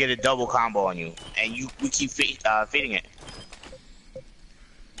order to get a double combo on you, and we keep feeding it.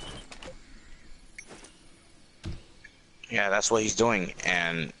 Yeah, that's what he's doing,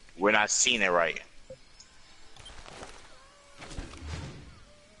 and we're not seeing it right.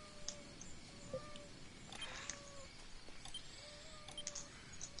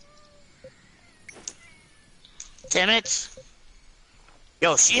 Damn it!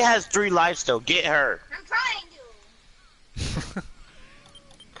 Yo, she has 3 lives still. Get her. I'm trying to.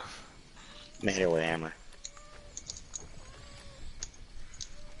 I'm gonna hit her with a hammer.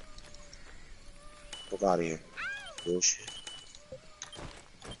 Get out of here. Bullshit.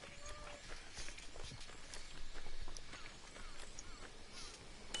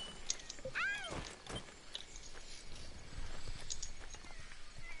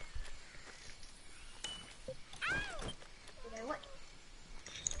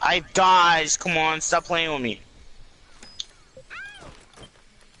 I died. Come on, stop playing with me.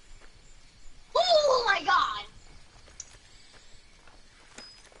 Oh my god.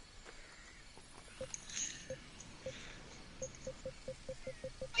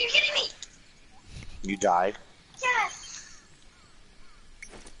 Are you kidding me? You died. Yes.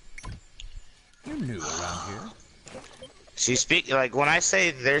 You're new around here. See, like when I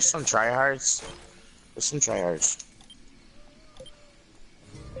say there's some tryhards, there's some tryhards.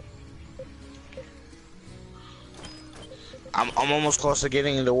 I'm almost close to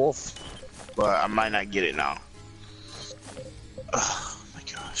getting the wolf, but I might not get it now. Oh my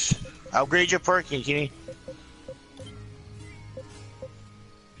gosh. Upgrade your perk, Kenny.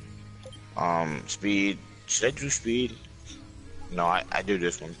 Speed. Should I do speed? No, I do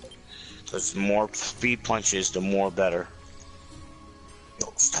this one. Because the more speed punches, the more better.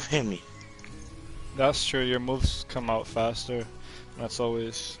 Yo, stop hitting me. That's true, your moves come out faster. That's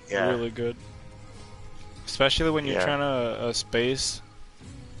always really good. Especially when you're trying to space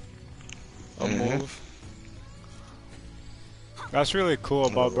a move. That's really cool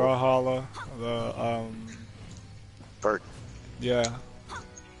about Brawlhalla. The perk. Yeah.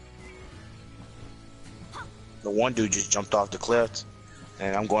 The one dude just jumped off the cliff,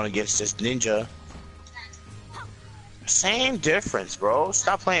 and I'm going against this ninja. Same difference, bro.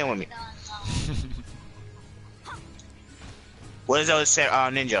 Stop playing with me. What is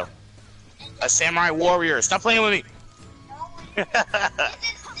that ninja? A samurai warrior. Stop playing with me. No,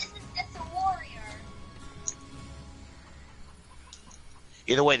 it's a warrior.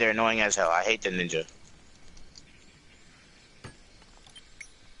 Either way, they're annoying as hell. I hate the ninja.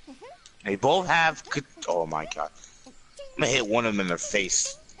 They both have good. Oh my god. I'm gonna hit one of them in the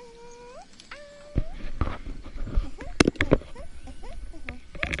face.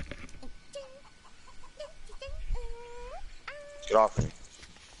 Get off me.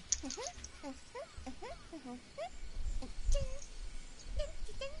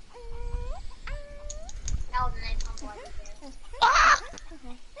 That was a nice combo right there. Ah!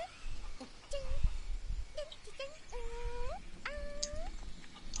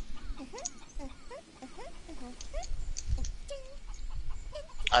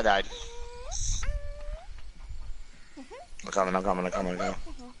 I died. I'm coming.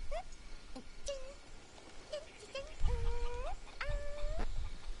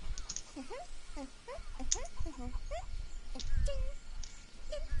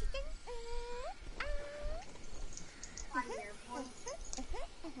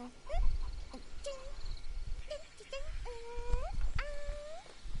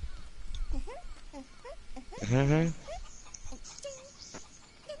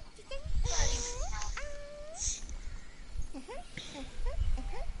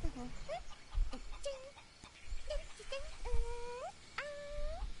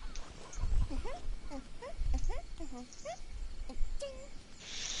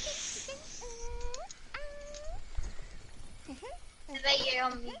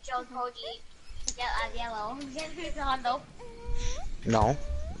 You chose Koji. Yellow. Hondo. No.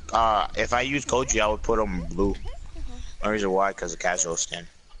 If I use Goji, I would put him blue. No reason why, because of casual skin.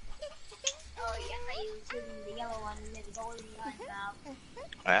 Oh, yeah, I use the yellow one with the golden one now.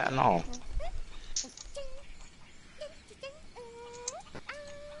 I don't know.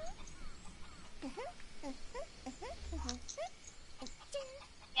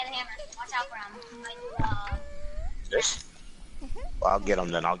 Get a hammer. Watch out for him. He might do the... This? Well, I'll get him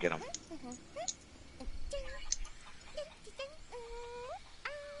then. I'll get him.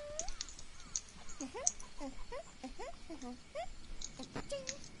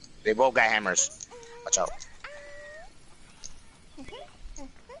 They both got hammers. Watch out.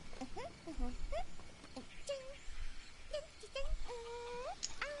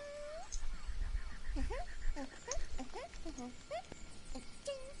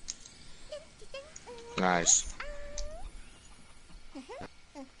 Nice.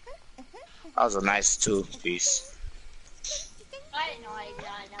 That was a nice two-piece. I didn't know I did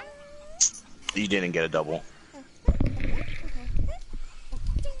that. You didn't get a double.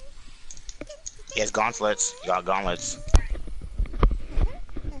 He has gauntlets. You got gauntlets.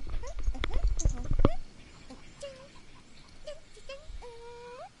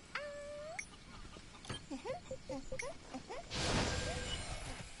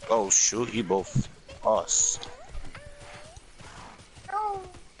 Oh shoot, you both us. Oh.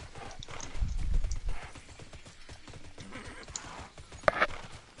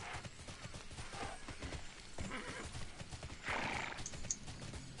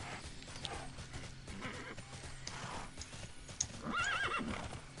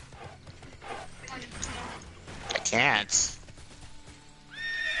 I can't.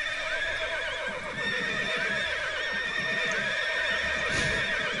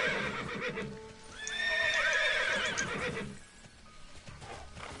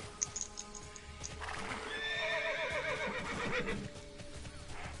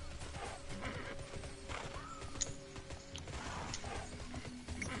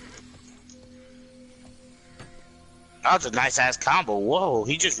 That was a nice ass combo. Whoa,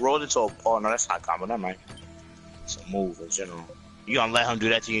 he just rolled into a. Oh no, that's not a combo. Never mind. It's a move in general. You gonna let him do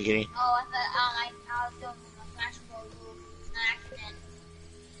that to you, Kenny? Oh, I thought, I was doing a smash roll move, an accident.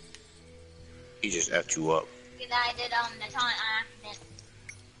 He just effed you up. Because I did, the taunt on accident.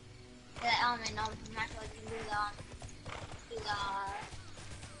 The smash roll, you can do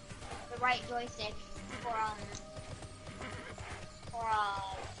the right joystick for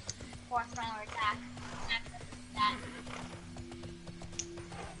a stronger attack. That.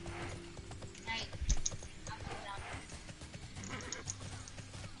 Right.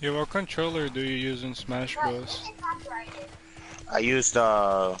 Yeah, what controller do you use in Smash Bros? I used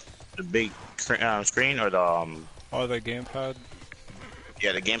the big screen or the Oh, the gamepad?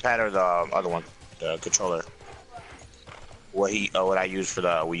 yeah, the gamepad or the other one, the controller. What I use for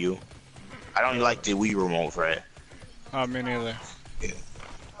the Wii U. I don't like the Wii remote for it. Oh, me neither.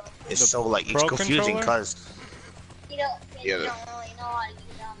 It's The so like it's Pro confusing controller? because You don't really know how to use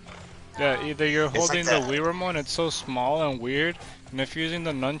Yeah, either you're like holding the that. Wii remote, it's so small and weird, and if you're using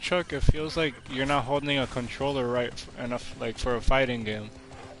the nunchuck, it feels like you're not holding a controller right enough, like for a fighting game.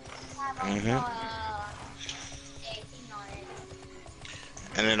 Mhm.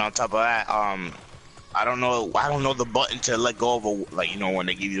 And then on top of that, I don't know the button to let go of a, like, you know, when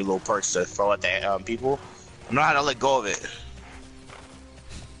they give you little perks to throw at the people. I don't know how to let go of it.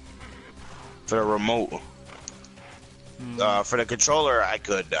 For the remote. For the controller, I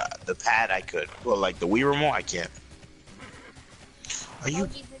could. The pad, I could. Well, like the Wii remote, I can't. Are you?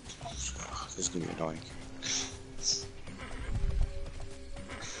 This is gonna be annoying.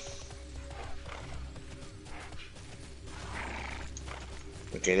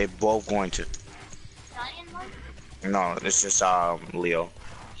 Okay, they're both going to. No, it's just Leo.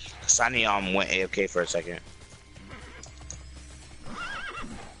 Sunny went AFK for a second.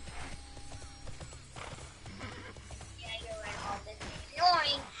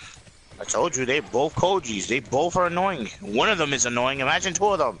 I told you, they both Kojis. They both are annoying. One of them is annoying. Imagine two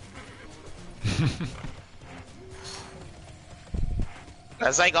of them.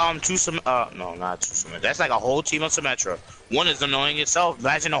 That's like no, not two Symmetra. That's like a whole team of Symmetra. One is annoying itself.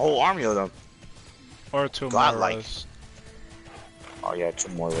 Imagine a whole army of them. Or two Godlike. Moras. Oh yeah,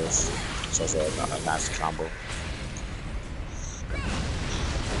 two more of this. So it's a nasty combo.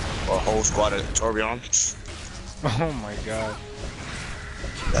 Or a whole squad of Torbjorn. Oh my god.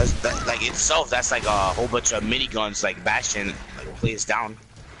 That, like itself, that's like a whole bunch of miniguns like Bastion, like plays down.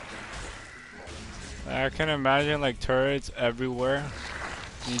 I can imagine like turrets everywhere.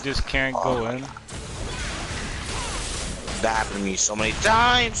 You just can't go in. That happened to me so many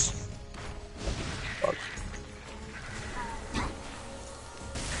times. Fuck.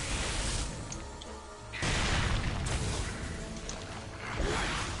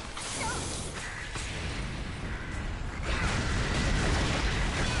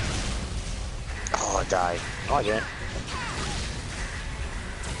 I died. No, I didn't.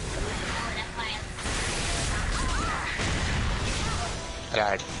 I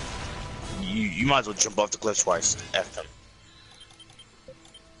died. You might as well jump off the cliff twice. F them.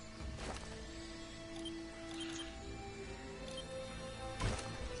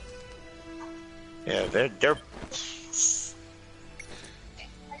 Yeah, they're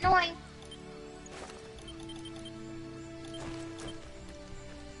Annoying.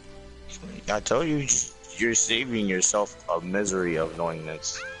 I told you, you're saving yourself a misery of knowing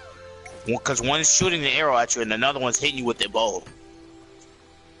this. Because one's shooting the arrow at you and another one's hitting you with the bow.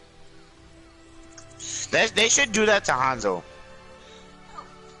 They should do that to Hanzo.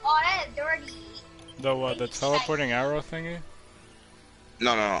 Oh, that is dirty. The what? The teleporting arrow thingy?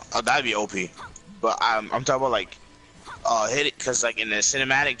 No. Oh, that'd be OP. But I'm talking about like, hit it, cause like in the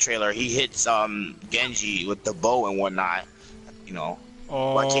cinematic trailer he hits Genji with the bow and whatnot. You know.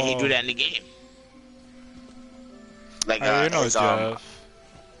 Oh. Why can't he do that in the game? Like You know, his Jeff.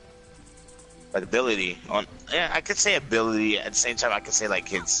 like ability on. Yeah, I could say ability at the same time. I could say like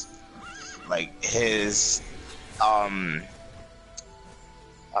his I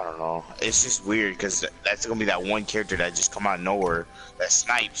don't know. It's just weird because that's gonna be that one character that just come out of nowhere that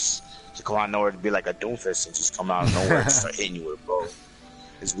snipes to come out of nowhere to be like a Doomfist and just come out of nowhere and start hitting you with a bow.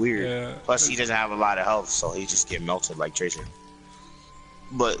 It's weird. Yeah. Plus he doesn't have a lot of health, so he just get melted like Tracer.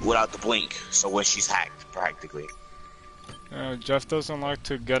 But without the blink, so when she's hacked practically. Jeff doesn't like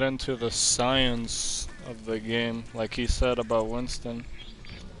to get into the science of the game, like he said about Winston.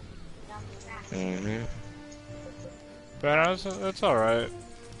 Mhm. But it's alright.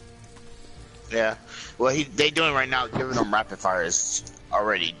 Yeah. Well, they doing right now, giving them rapid fire is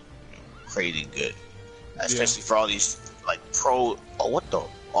already crazy good, especially for all these like pro. Oh, what the?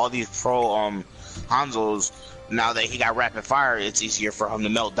 All these pro Hanzos. Now that he got rapid fire, it's easier for him to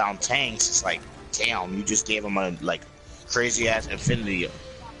melt down tanks. It's like, damn, you just gave him a like crazy ass infinity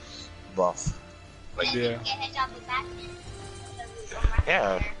buff. Like, Yeah.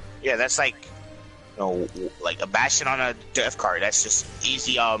 yeah, that's like, you know, like a Bastion on a death card. That's just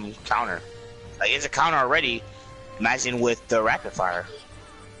easy counter. Like it's a counter already. Imagine with the rapid fire.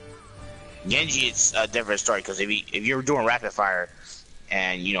 Genji, it's a different story because if you're doing rapid fire,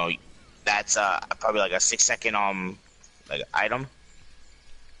 and you know, that's probably like a 6-second like item.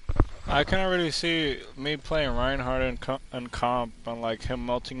 I can already see me playing Reinhardt in comp and like him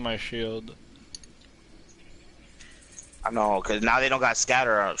melting my shield. I know, because now they don't got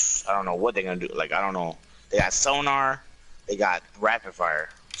scatter. I don't know what they're gonna do. Like I don't know. They got sonar. They got rapid fire.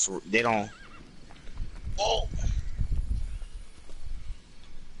 So they don't. Oh.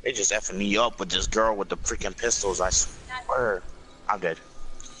 They just effing me up with this girl with the freaking pistols. I swear. I'm dead.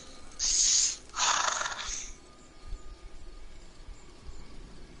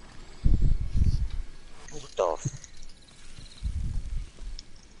 What the f-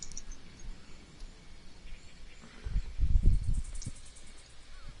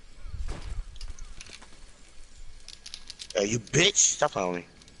 you bitch! Stop playing with me.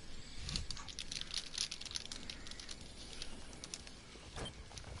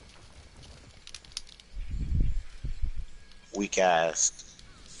 Weak ass.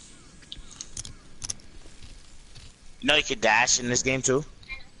 You know you can dash in this game too?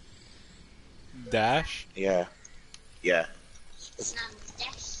 Dash? Yeah. Yeah.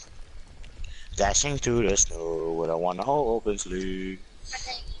 Dashing through the snow with a one-hole open sleeve.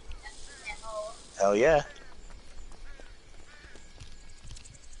 Hell yeah.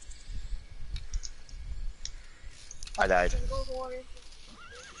 I died.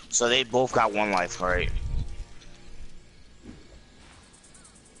 So they both got one life, right?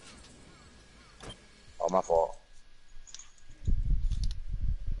 Oh, my fault.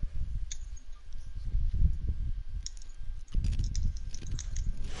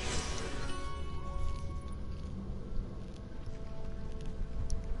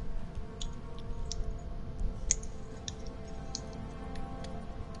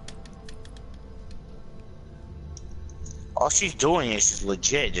 All she's doing is just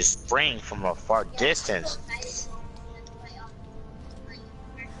legit, just spraying from a far distance.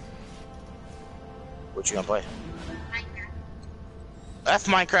 What you gonna play? F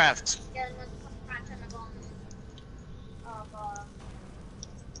Minecraft.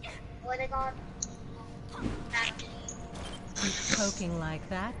 What they called? Poking like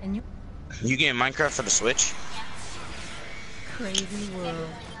that, and you You getting Minecraft for the Switch? crazy world,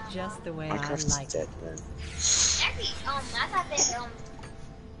 just the way I Minecraft is like it. dead, man. Actually, I thought they were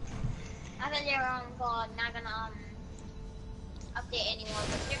not gonna update anymore,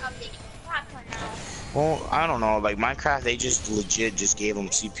 but they're updating Minecraft now. Well, I don't know. Like Minecraft, they just legit just gave him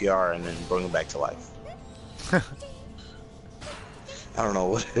CPR and then bring him back to life. I don't know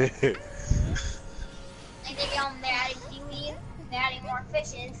what. Like they're adding seaweed, they're adding more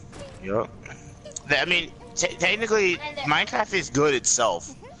fishes. Yup. I mean, technically, Minecraft is good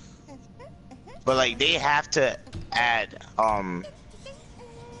itself, but like they have to add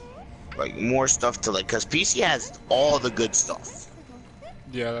like more stuff to like, cause PC has all the good stuff.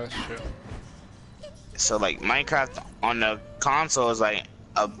 Yeah, that's true. So like Minecraft on the console is like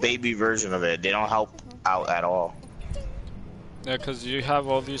a baby version of it. They don't help out at all. Yeah, cause you have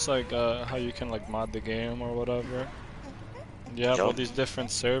all these like how you can like mod the game or whatever. You have all these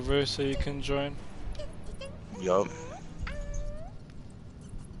different servers that you can join. Yup.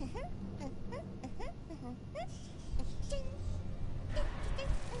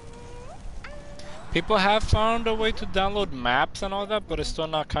 People have found a way to download maps and all that, but it's still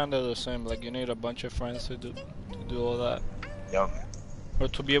not kind of the same. Like you need a bunch of friends to do all that. Yup. Or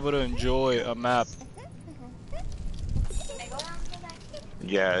to be able to enjoy a map.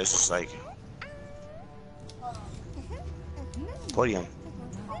 Yeah, it's just like podium.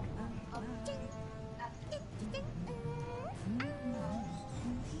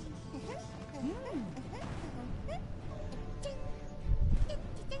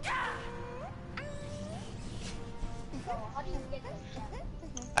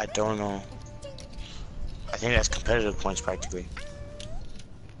 I don't know. I think that's competitive points practically.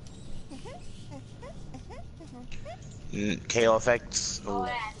 KO effects. Oh,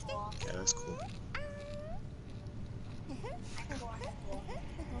 yeah, that's cool.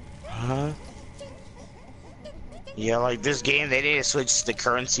 Huh? Yeah, like this game, they need to switch the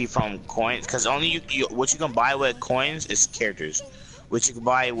currency from coins, because only what you can buy with coins is characters. What you can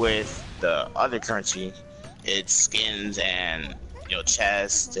buy with the other currency, it's skins and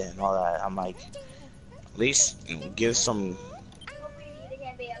chests and all that. I'm like, at least give some.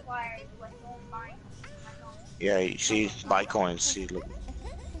 Yeah, you see, buy coins. See, look,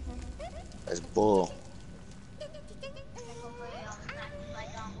 that's bull.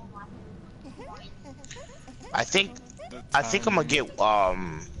 I think I'm gonna get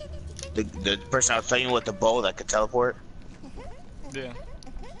the person I was playing with the bow that could teleport. Yeah.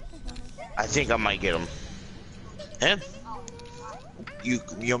 I think I might get him. Him?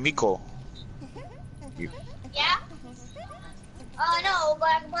 Miko. Yeah? No, but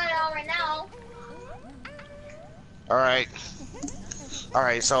I can put it on right now.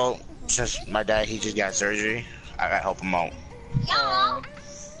 Alright, so since my dad, he just got surgery, I gotta help him out. Yeah.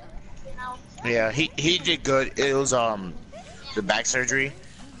 Yeah, he did good. It was the back surgery.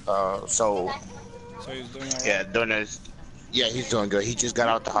 So he's doing alright? Yeah, doing this. Yeah, he's doing good. He just got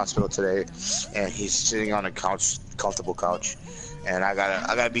out the hospital today, and he's sitting on a couch, comfortable couch, and I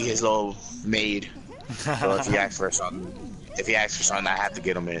gotta be his little maid. So if he asks for something, I have to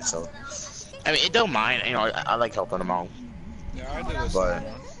get him in. So I mean, it don't mind. I like helping him out. Yeah, I do this. But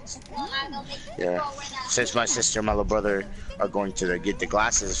yeah, since my sister and my little brother are going to get the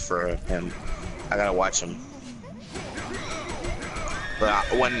glasses for him, I gotta watch him. But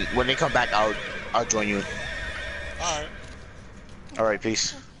when they come back, I'll join you. Alright. Alright,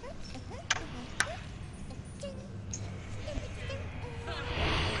 peace.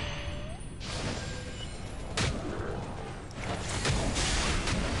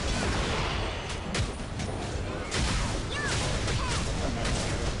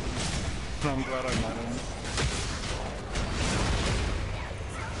 I'm glad I met him.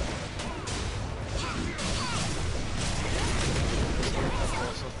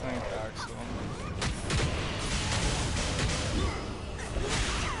 Also, thank Axel.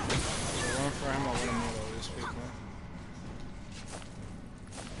 Going for him, I want to meet all these people.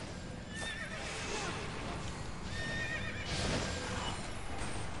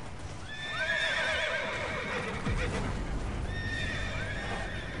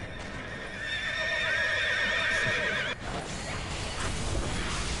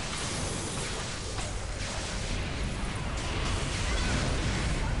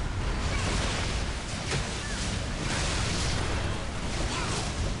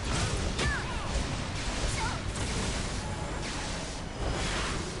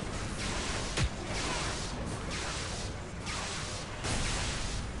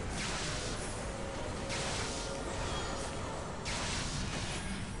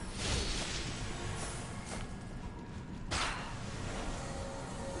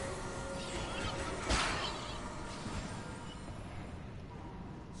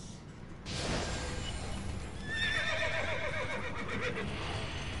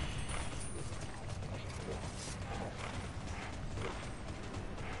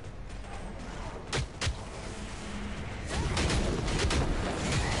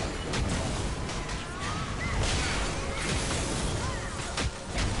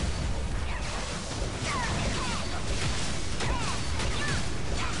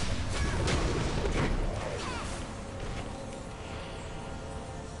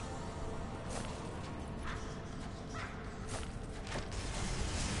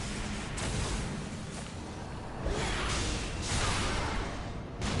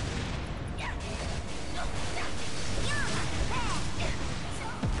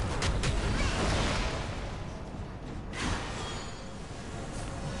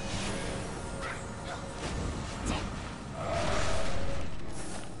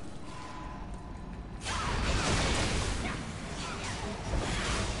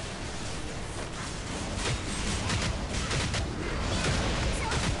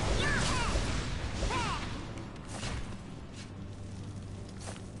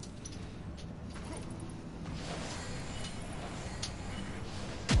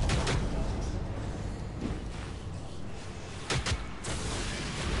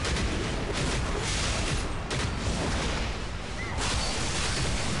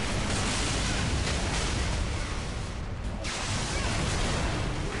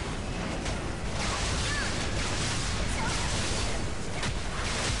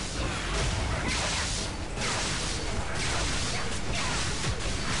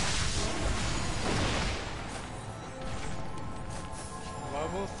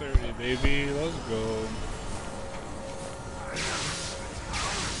 Level 30, baby. Let's go.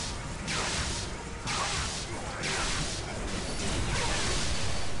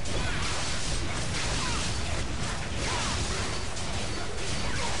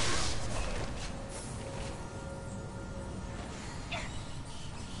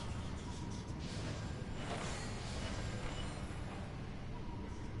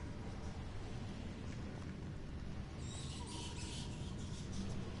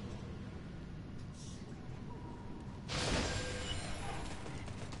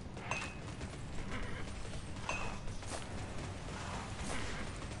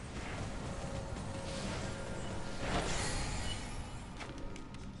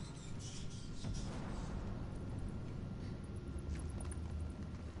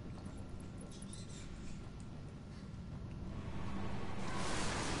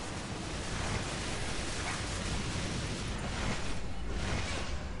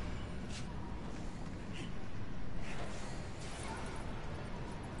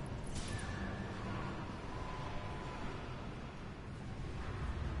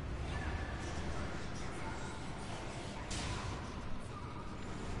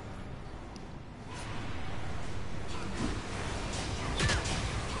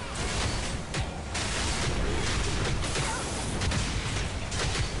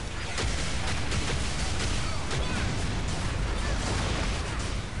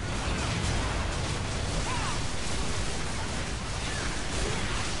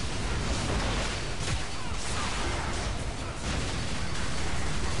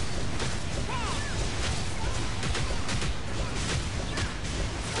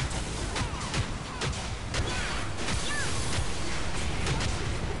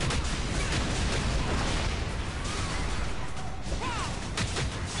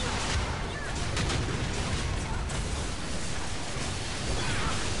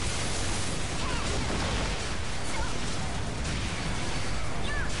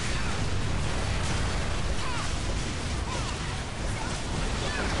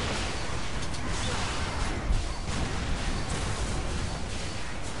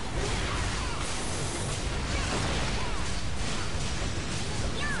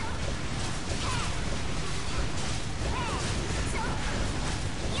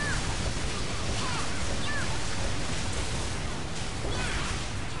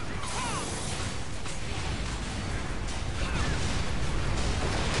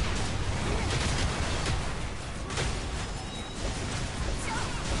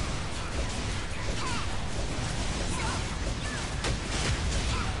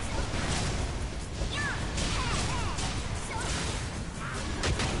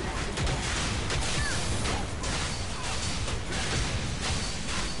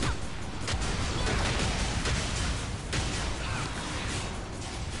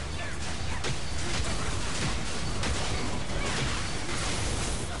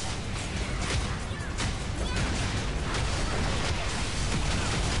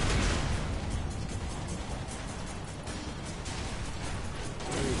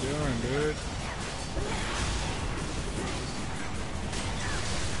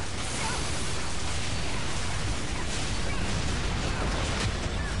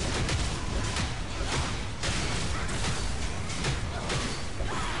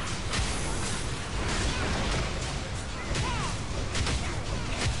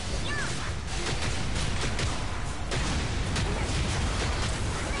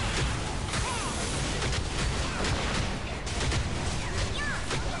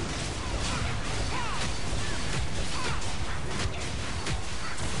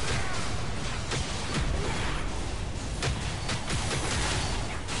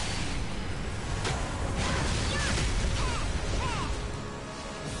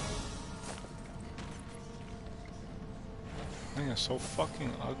 Thing is so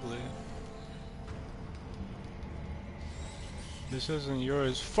fucking ugly. This isn't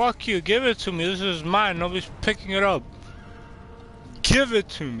yours. Fuck you, give it to me. This is mine. Nobody's picking it up. Give it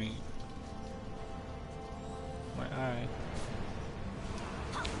to me. My eye.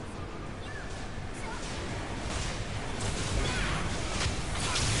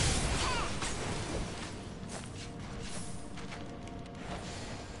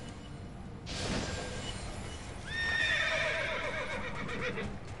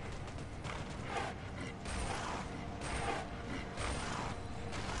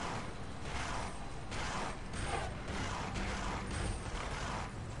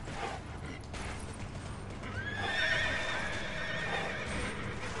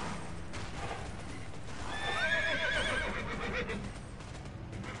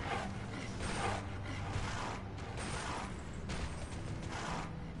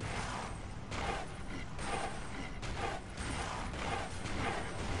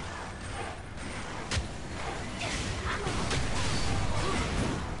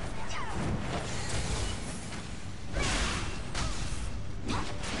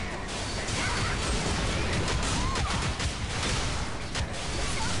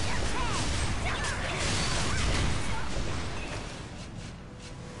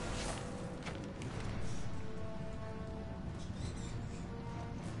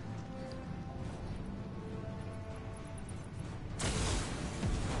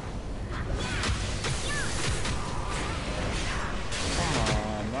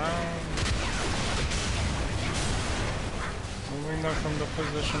 from the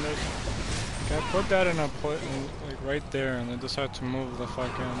position. Can I put that in a like right there, and then decide to move the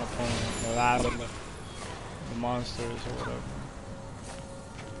fucking opponent, the monsters or whatever.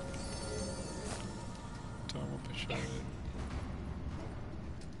 Double push it.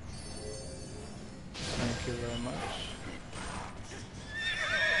 Thank you very much.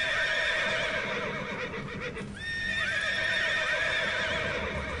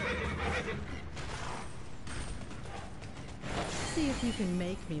 See if you can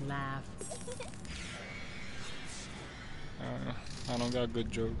make me laugh. I don't got good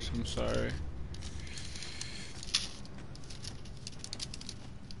jokes, I'm sorry.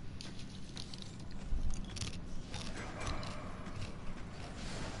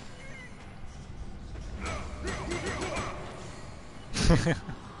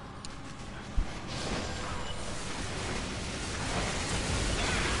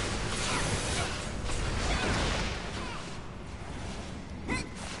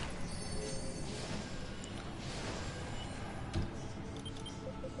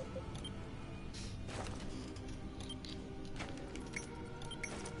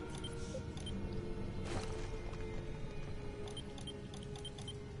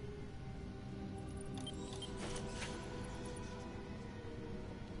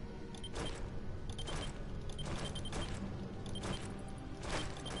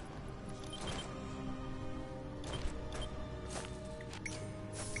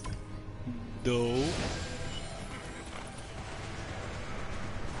 Though.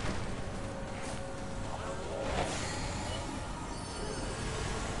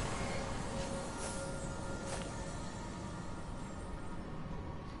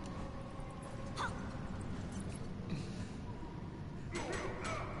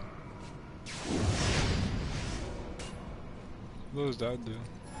 What does that do?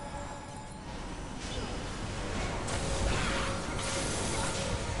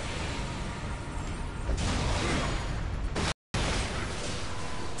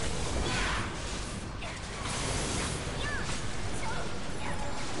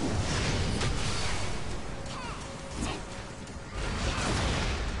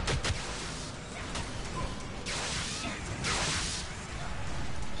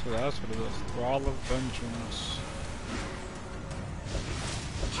 So that's what it is. Brawl of Vengeance.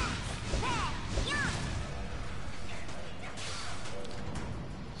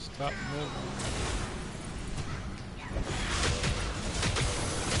 Stop moving.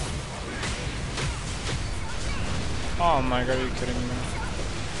 Oh my god, are you kidding me?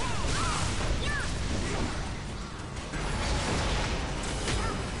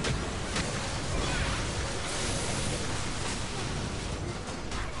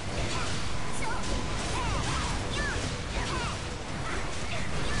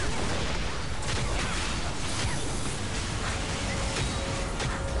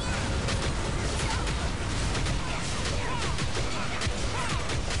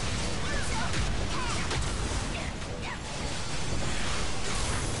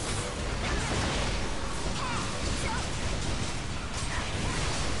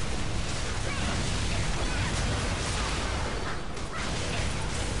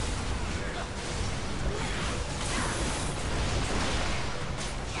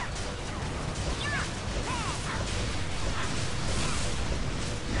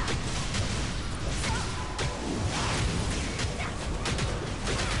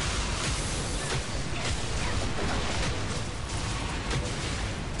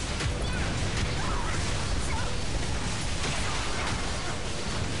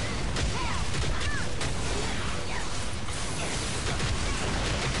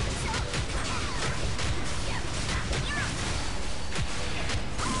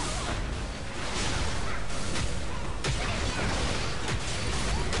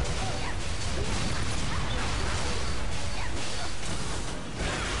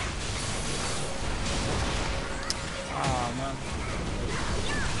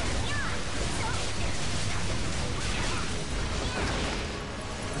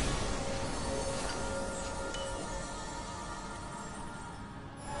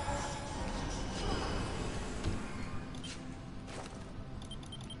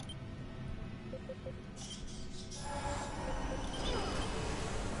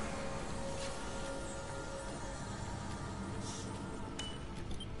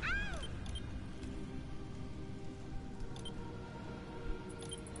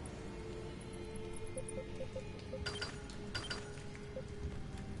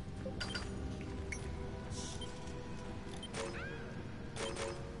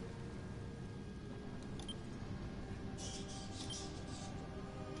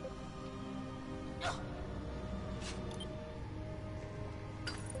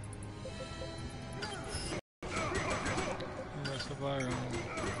 flag on.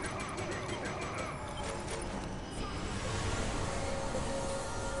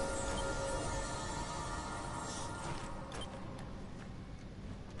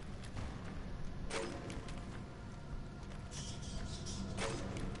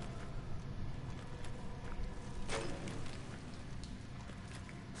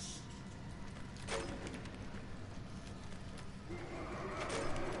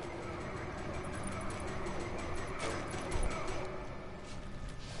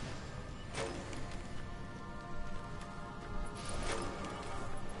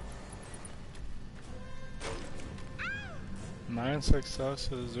 9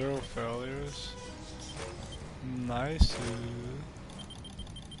 successes, 0 failures. Nice.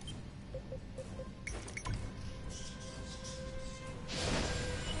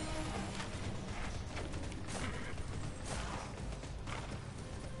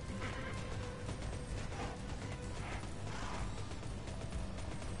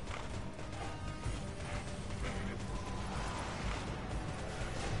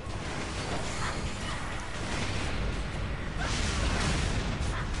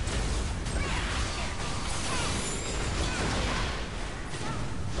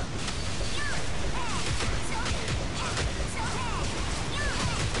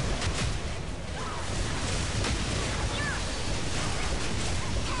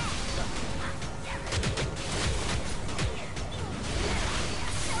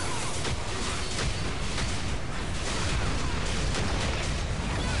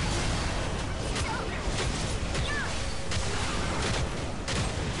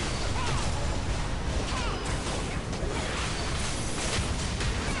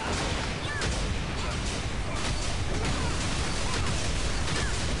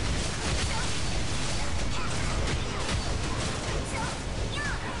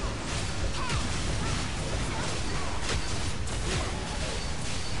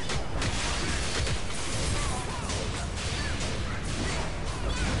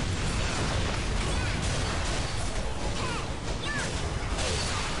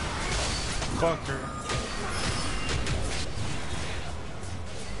 Fucker.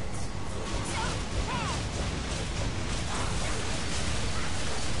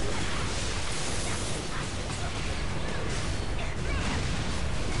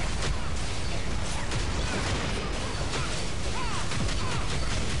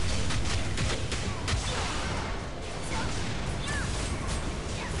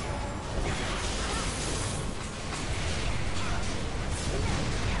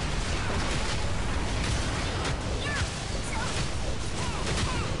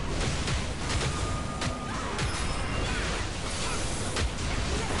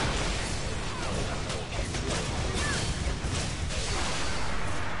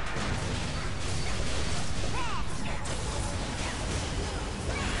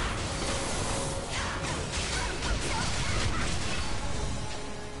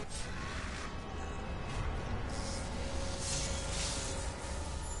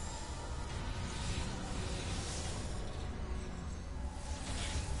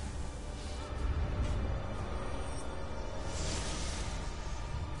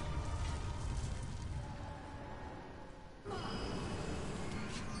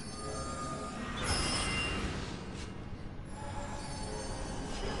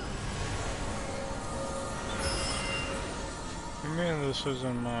 Man, this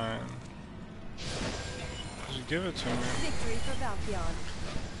isn't mine. Just give it to me. Victory for Valkion.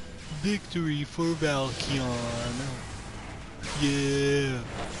 Victory for Valkion. Yeah,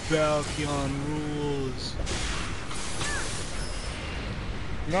 Valkion rules.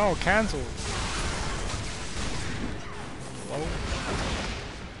 No, cancel. Hello?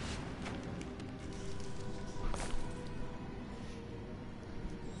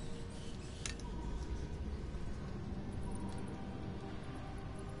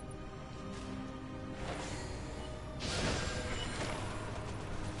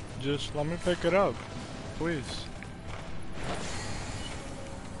 Just let me pick it up, please.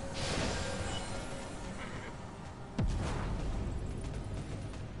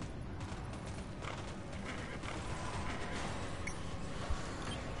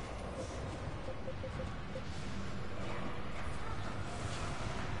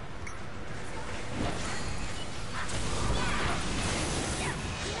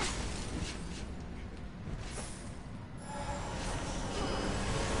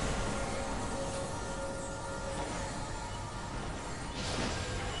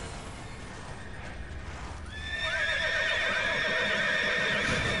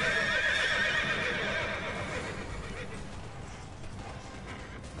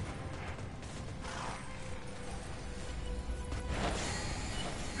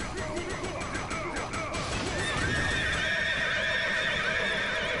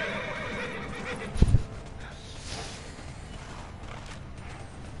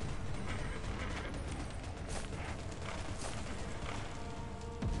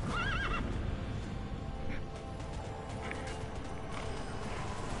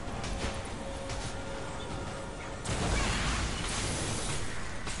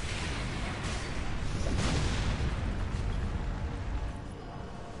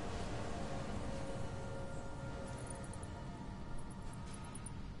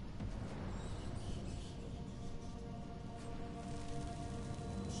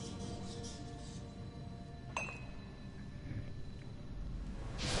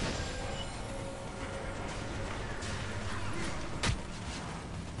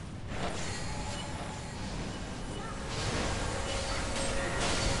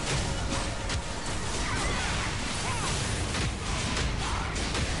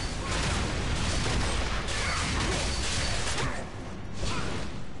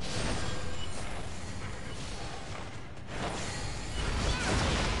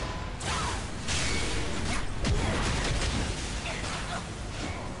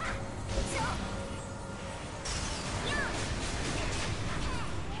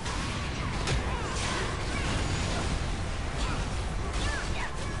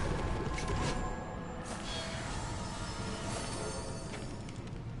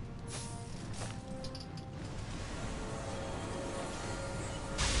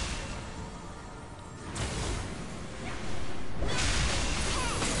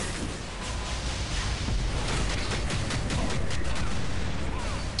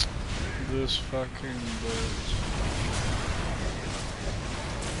 this fucking bitch.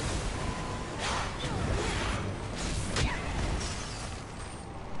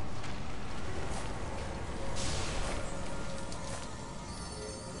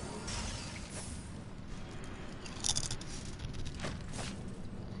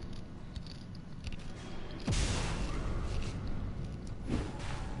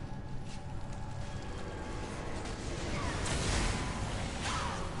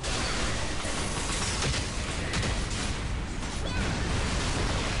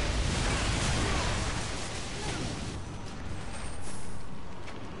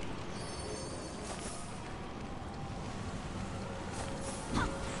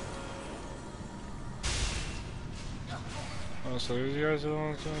 Oh, so these guys are the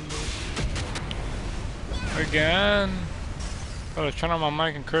ones doing this? Again? I was turn on my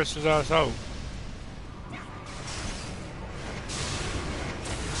mic and curse his ass out.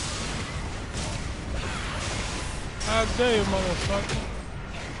 I dare you, motherfucker.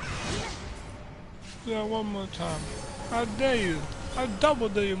 Yeah, one more time. I dare you. I double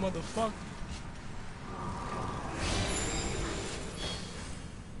dare you, motherfucker.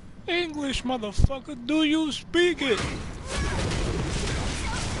 English, motherfucker. Do you speak it?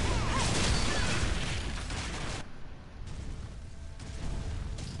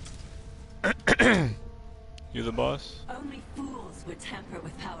 You the boss? Only fools would tamper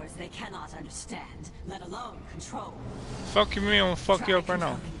with powers they cannot understand, let alone control. Fuck you, me, I'm gonna fuck you up right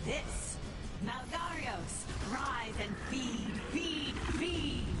now. Controlling this. Malgarios, rise and feed, feed,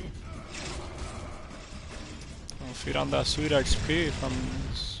 feed. I'll feed on that sweet XP if I'm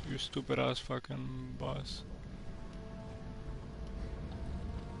your stupid ass fucking boss.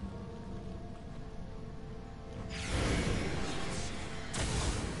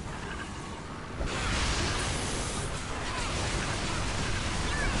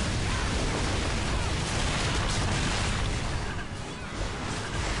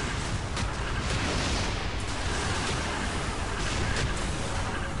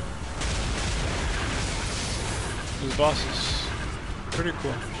 This boss is pretty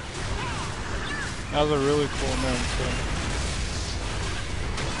cool. That was a really cool name too.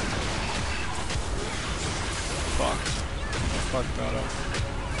 Fuck. Fuck that up.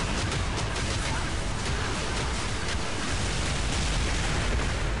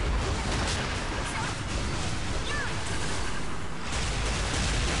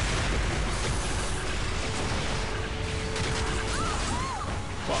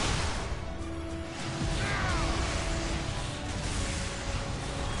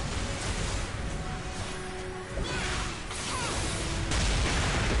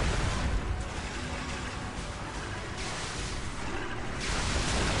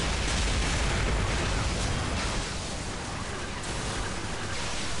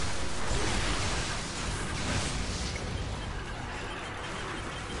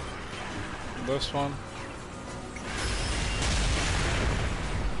 This one.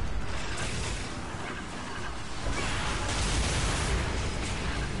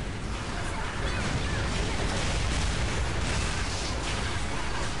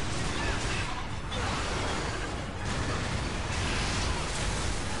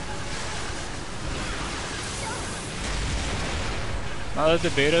 Now that the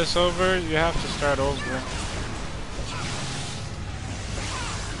beta's over, you have to start over.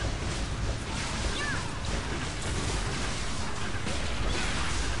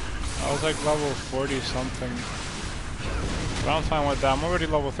 I was like level 40 something. But I'm fine with that. I'm already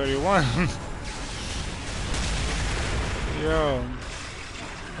level 31. Yo.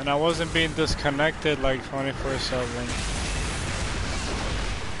 And I wasn't being disconnected like 24/7.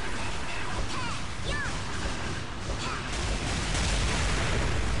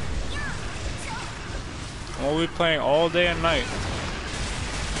 We'll be playing all day and night.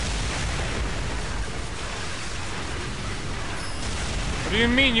 What do you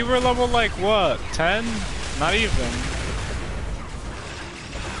mean? You were level like what? 10? Not even.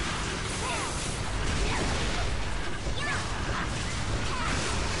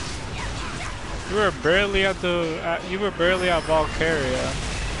 You were barely at Valkyria.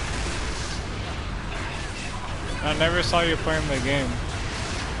 I never saw you playing the game.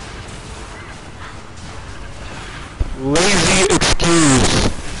 Lazy excuse.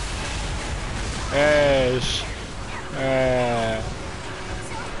 Ash.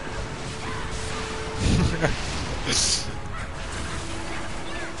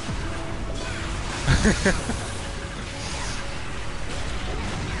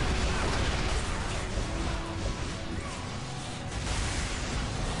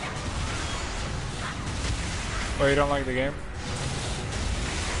 Oh, you don't like the game?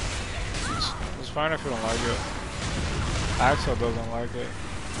 fine if you don't like it. Axel doesn't like it.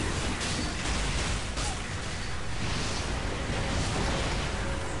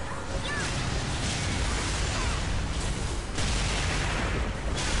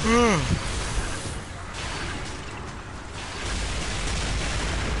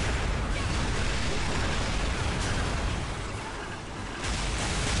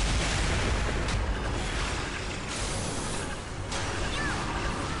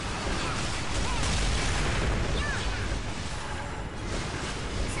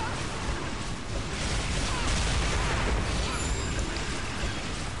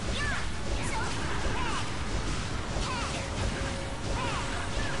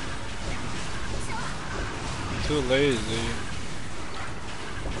 Too lazy.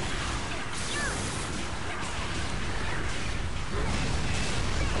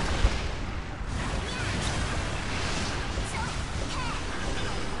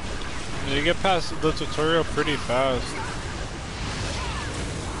 You get past the tutorial pretty fast.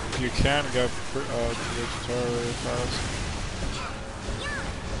 You can get to the tutorial really fast.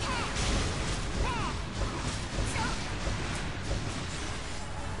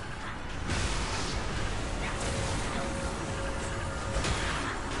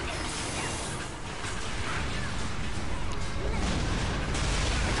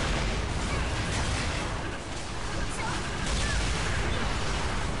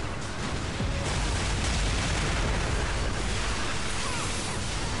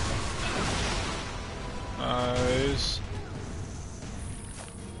 Nice.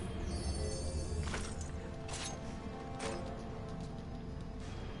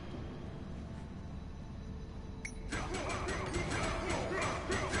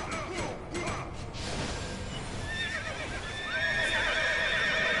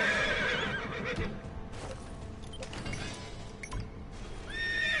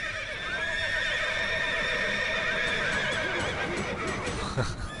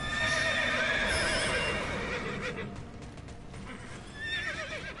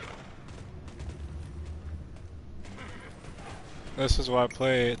 This is why I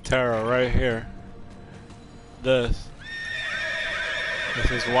play TERA right here. This. This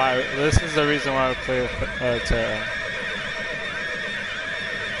is the reason why I play TERA.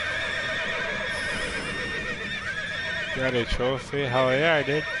 Got a trophy? Hell yeah, I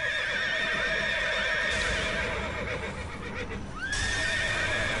did.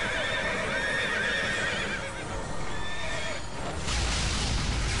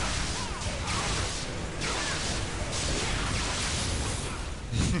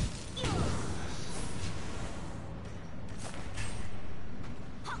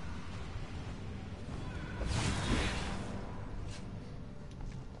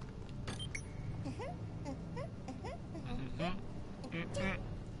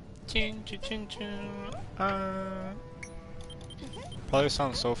 Chin, chin, chin, chin. Probably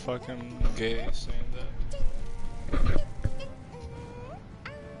sounds so fucking gay saying that.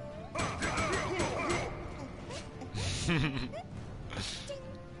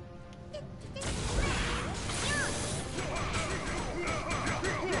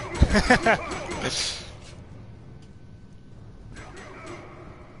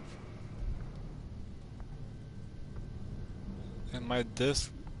 And my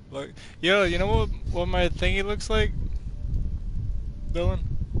disc, like, yo, you know what my thingy looks like, Dylan?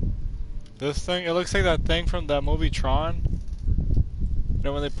 This thing, it looks like that thing from that movie Tron. You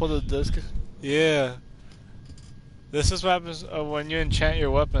know when they pull the disc? Yeah. This is what happens when you enchant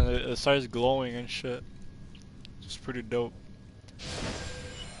your weapon. It starts glowing and shit. It's pretty dope.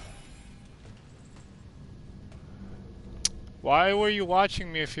 Why were you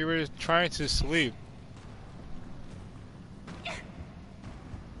watching me if you were trying to sleep?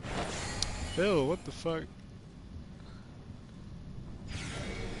 Ew, what the fuck?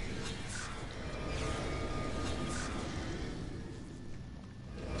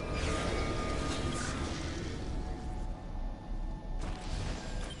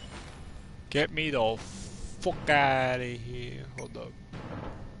 Get me the fuck out of here. Hold up.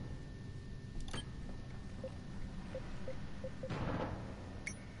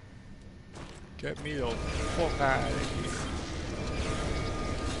 Get me the fuck out of here.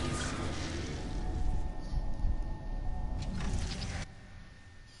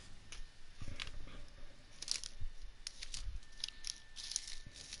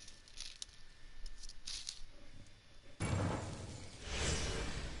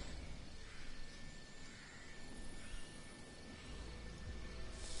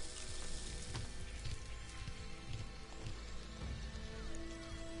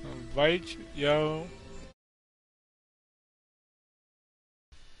 Invite you, yo.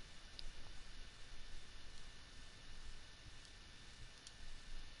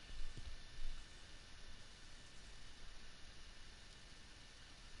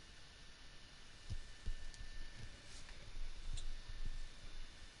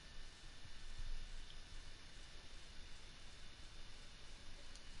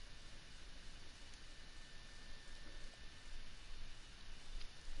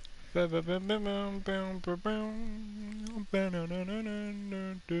 My mic.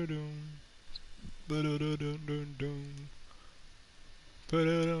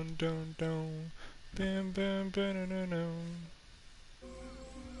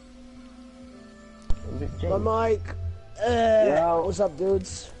 Yo. What's up,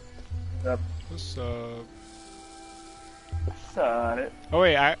 dudes? What's up? What's up? Oh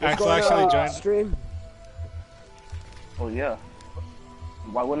wait, Axel actually joined. Stream. Oh yeah.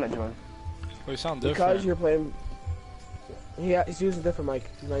 Why wouldn't I join? Oh, you sound Because different. you're playing. He's using a different mic.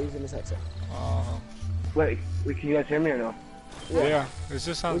 He's not using his headset. Wait, can you guys hear me or no? Yeah, this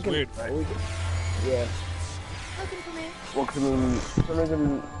just sounds weird. Yeah. Well, 'cause I mean, for some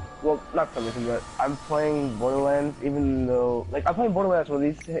reason, well, not for some reason, but I'm playing Borderlands, even though, like, I'm playing Borderlands with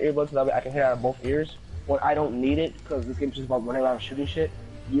these earbuds so that way I can hear out of both ears. When I don't need it, because this game's just about running around shooting shit.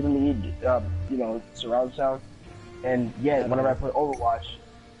 You don't need, you know, surround sound. And yet, whenever I play Overwatch,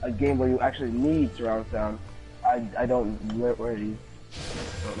 a game where you actually need surround sound, I don't wear these. I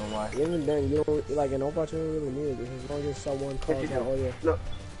don't know why. Even then, you don't like an Overwatch. You don't really need it as long as someone calls out audio.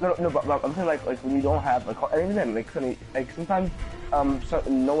 No, but I'm saying like when you don't have and even then like sometimes so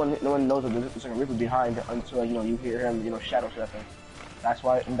no one knows that there's a second Reaper behind until you know you hear him shadow stepping. That's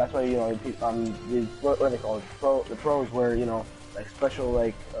why you know these what are they called the pros wear like special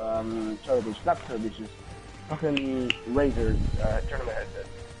like turtle beaches, not turtle beaches, fucking Razer tournament headset.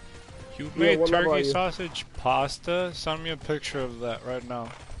 You made turkey sausage pasta? Send me a picture of that right now.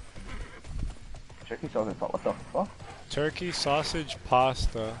 Turkey sausage pasta? What the fuck? Turkey sausage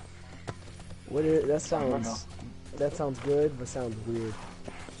pasta. That sounds good, but sounds weird.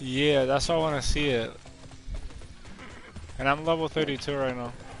 Yeah, that's why I want to see it. And I'm level 32 right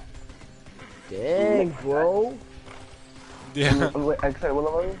now. Dang, bro. Yeah. Wait, what level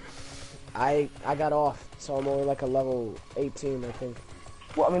are you? I got off, so I'm only like a level 18, I think.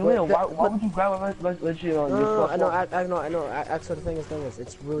 Well, I mean, Leo, why would you grab let you No, I know. Actually, the thing is,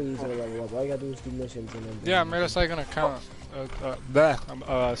 it's really easy to level up. All you gotta do is do missions and then. Yeah, I made a second account.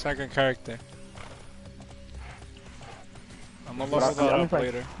 Second character. I'm gonna level that up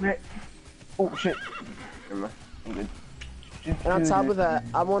later. Oh shit. Never mind. I'm good. And on top of that,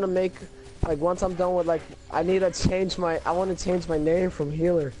 I want to make like once I'm done with like I want to change my name from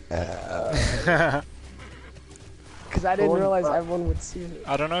healer. Because I didn't realize everyone would see it.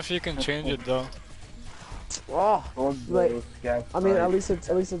 I don't know if you can change it though. Oh, like, I mean, at least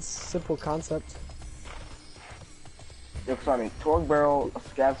it's simple concept. Yo, sorry, Torque Barrel,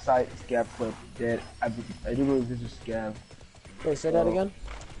 Scav Sight, Scav Clip, dead. I do believe this is Scav. Wait, say that again?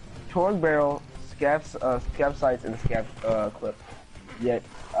 Torque Barrel, Scav Sights, and Scav Clip. Yet,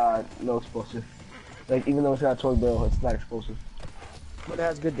 no explosive. Like, even though it's got a Torque Barrel, it's not explosive. But it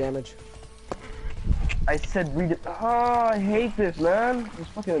has good damage. I said read it. Oh, I hate this, man. This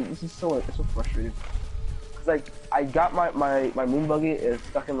is so frustrating. Cause like I got my moon buggy is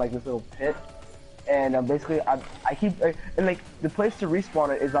stuck in like this little pit, and basically I keep and like the place to respawn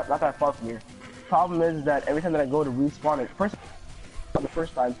it is not that far from here. Problem is that every time that I go to respawn it, the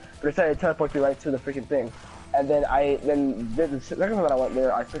first time, but it said it teleports me right to the freaking thing, and then the second time that I went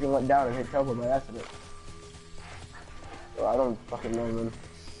there, I freaking went down and hit teleport by accident. So I don't fucking know, man.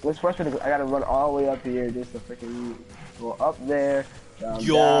 It's frustrating because I gotta run all the way up here just to freaking go up there, down,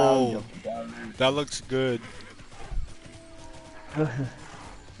 Yo, down, that looks good.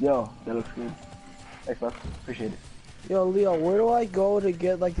 Yo, that looks good. Thanks, man. Appreciate it. Yo, Leo, where do I go to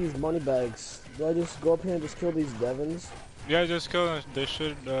get like these money bags? Do I just go up here and just kill these Devons? Yeah, just kill them. They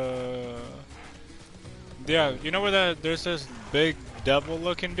should, yeah, you know where there's this big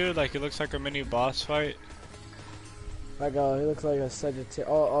devil-looking dude? Like, he looks like a mini boss fight. Like, he looks like a Sagittarius.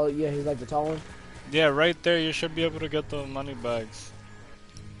 Oh, yeah, he's like the tall one? Yeah, right there, you should be able to get the money bags.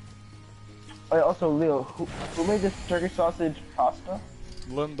 Oh, yeah, also, Leo, who made this turkey sausage pasta?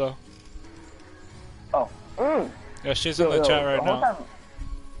 Linda. Oh. Yeah, she's in the chat right now.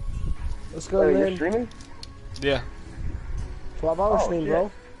 Let's go, Lynn. Lynn. You're streaming? Yeah. 12-hour stream, shit.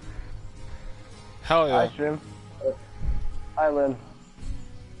 bro. Hell yeah. Hi, stream. Hi, Lynn.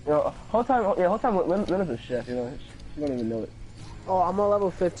 You know, whole time, Lynn is a chef, you know, she don't even know it. Oh, I'm on level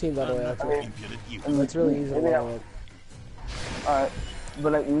 15, by the way, actually. It's really easy to level up. Alright.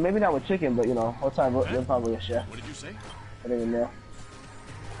 But like, maybe not with chicken, but you know, whole time, Lynn's probably a chef. What did you say? I don't even know.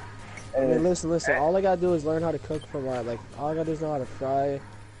 I mean, listen, all I gotta do is learn how to cook for my, like, all I gotta do is know how to fry,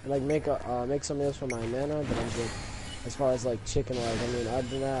 and like make some meals for my nana, but I'm good. As far as like chicken wise, I mean, other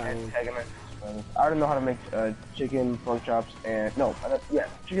than that, I already know how to make chicken, pork chops, and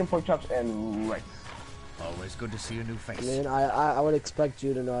chicken, pork chops, and rice. Always good to see a new face. I mean, I would expect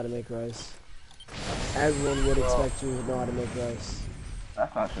you to know how to make rice. Everyone would expect you to know how to make rice.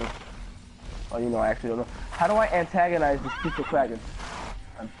 That's not true. Oh, you know, I actually don't know. How do I antagonize this pizza kraken?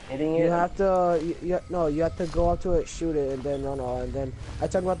 I'm hitting it. You have to, no, you have to go up to it, shoot it, and then run on. And then I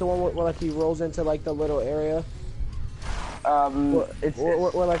talk about the one where like he rolls into like the little area.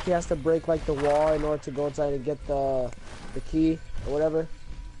 Where like he has to break like the wall in order to go inside and get the key or whatever.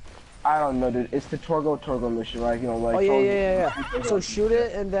 I don't know, dude. It's the Torgo mission, right? You know, like. Oh yeah. So shoot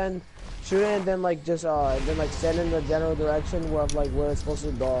it and then like just and then like stand in the general direction where it's supposed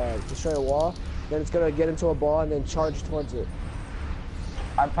to destroy a wall. Then it's gonna get into a ball and then charge towards it.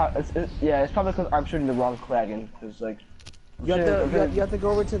 It's probably because I'm shooting the wrong kraken. Cause like. You have to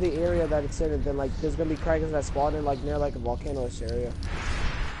go over to the area that it's in, and then like there's gonna be krakens that spawn in like near like a volcano-ish area.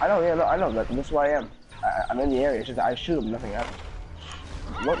 I know, yeah, no, I know. That's where I am. I'm in the area. It's just I shoot them, nothing happens.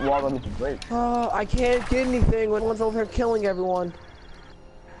 What wall do I need to break? I can't get anything when one's over here killing everyone.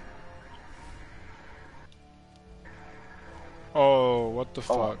 Oh, what the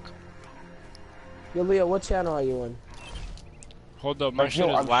fuck? Yo, Leo, what channel are you in? Hold up, my shit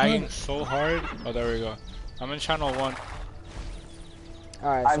is lagging so hard. Oh, there we go. I'm in channel 1.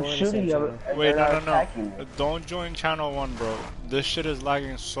 Alright, I'm shooting them. Wait, no. Don't join channel 1, bro. This shit is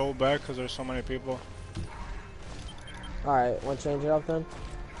lagging so bad because there's so many people. Alright, want to change it up then?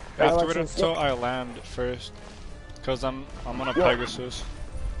 You have to wait until I land first. Because I'm on a Pegasus.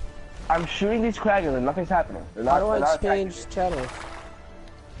 I'm shooting these krakens and nothing's happening. How do I change channels?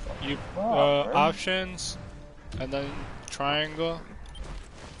 You, options, and then triangle.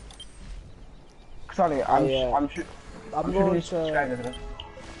 Sonny, I'm going to, I'm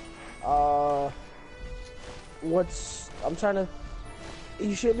trying to,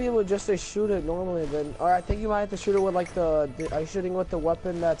 you should be able just to shoot it normally then, or I think you might have to shoot it with like are you shooting with the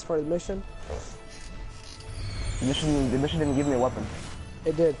weapon that's for the mission? The mission didn't give me a weapon.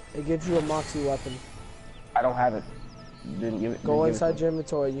 It did. It gives you a Moxie weapon. I don't have it. Didn't give it. Go inside your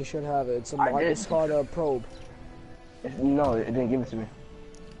inventory, you should have it. It's called a probe. No, it didn't give it to me.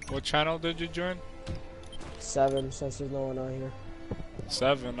 What channel did you join? 7, since there's no one out here.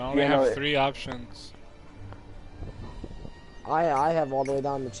 7? I only have 3 options. I have all the way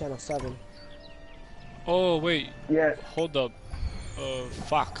down to channel 7. Oh, wait. Yeah. Hold up.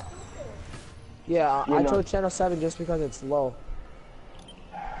 Fuck. Yeah, I chose channel 7 just because it's low.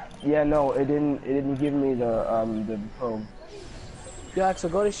 Yeah, no, it didn't give me the probe. Yeah, so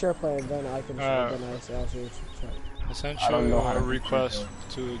go to SharePlay and then I can I'll see what you try. I sent you a request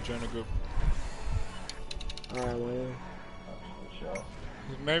to join a group. Alright, well,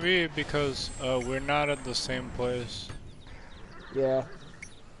 maybe because we're not at the same place. Yeah.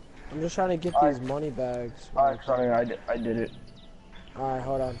 I'm just trying to get these money bags. Alright, sorry, I did it. Alright,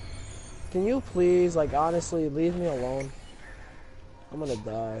 hold on. Can you please, like, honestly, leave me alone? I'm gonna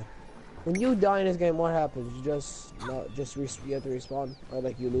die. When you die in this game, what happens? You just you have to respawn, or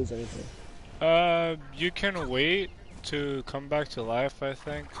like you lose anything? You can wait to come back to life, I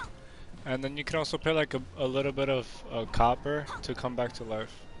think, and then you can also pay like a little bit of copper to come back to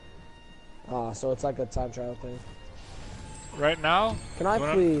life. Ah, so it's like a time trial thing. Right now? Can I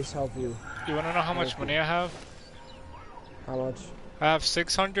please help you? You wanna know how much money I have? How much? I have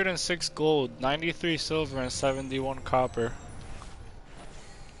 606 gold, 93 silver, and 71 copper.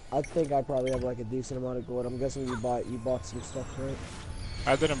 I think I probably have like a decent amount of gold. I'm guessing you bought some stuff, right?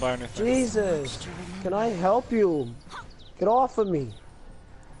 I didn't buy anything. Jesus! Can I help you? Get off of me!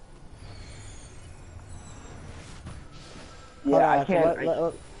 Yeah, I can't.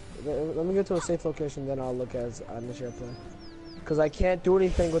 Let me get to a safe location, then I'll look at on the SharePlay. Because I can't do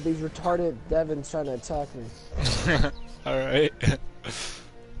anything with these retarded Devons trying to attack me. Alright.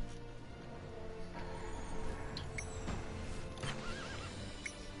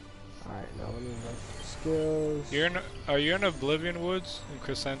 Alright, now let me look. Skills. Are you in Oblivion Woods in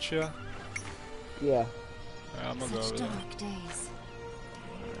Crescentia? Yeah. I'm gonna go over there.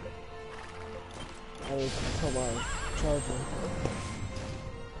 I need to put my charger.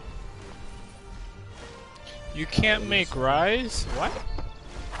 You can't make rice? What?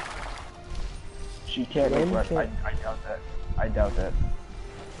 She can't make rice. I doubt that. I doubt that.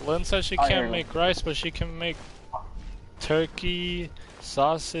 Lynn says she can't make rice, but she can make turkey,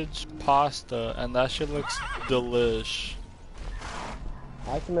 sausage, pasta, and that shit looks delish.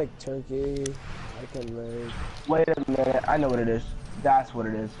 I can make turkey. I can make... Wait a minute. I know what it is. That's what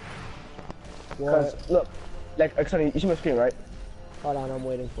it is. Because, look, like, Sonny, you see my screen, right? Hold on, I'm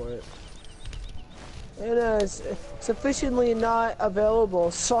waiting for it. It is sufficiently not available.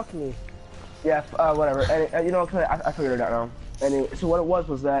 Suck me. Yeah, whatever. And, you know, I figured it out now. Anyway, so what it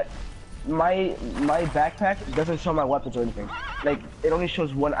was that my backpack doesn't show my weapons or anything. Like, it only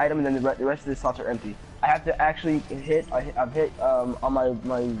shows one item and then the rest of the slots are empty. I have to actually hit. I've hit on my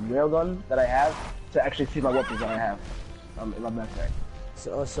railgun that I have to actually see my weapons that I have in my backpack.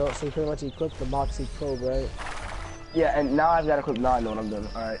 So you pretty much equipped the Moxie probe, right? Yeah, and now I've got to equip 9 though. What I'm doing.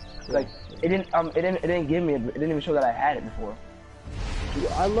 All right. Like it didn't give me it. It didn't even show that I had it before.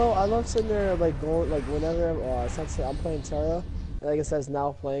 I love sitting there like going like whenever I'm playing TERA, and like it says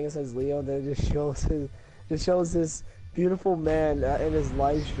now playing, it says Leo, then it just shows this beautiful man in his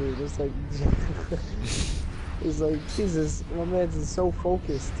live stream, just like he's like, Jesus, my man's is so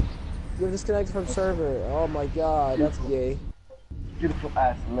focused. You're disconnected from server. Oh my God, that's gay. Beautiful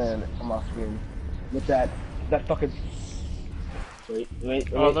ass man on my screen with that fucking.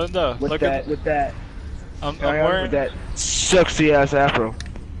 Wait. Oh, Linda, with look that, at with that. I'm wearing with that sexy ass afro.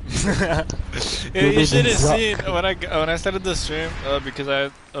 You should have seen when I started the stream because I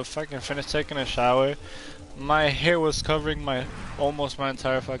fucking finished taking a shower. My hair was covering almost my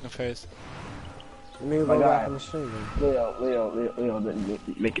entire fucking face. Maybe go back on the stream. Leo,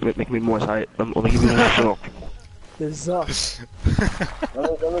 make me more excited. Let me give you the zuck. The zuck.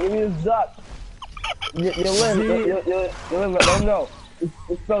 Let me give you the zuck. Lynn, let him know.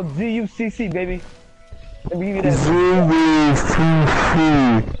 It's spelled Z-U-C-C, baby. Let me give you that. Z-U-C-C.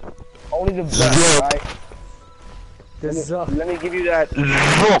 Only the best, alright? The zuck. Let me give you that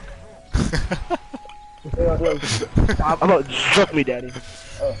zuck. How about zuck me, daddy?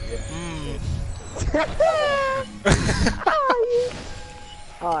 Oh, yeah.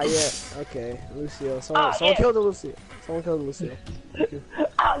 Ah, yeah. Okay, Lucio. Someone killed the Lucio. Someone killed the Lucio.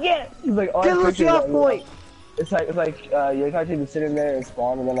 Oh yeah! He's like, get Lucio off point! It's like your character is sitting there and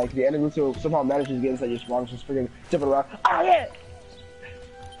spawn, and then like the enemy Lucio somehow manages to get inside your spawn, just freaking jumping around. Oh yeah!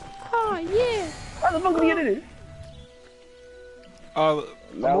 Oh yeah! How the fuck did he get in it? I'm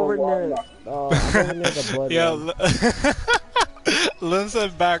over near the blood. Yeah, Lynn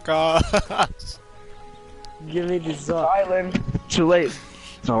said back off. Give me the zuck. Island. Too late.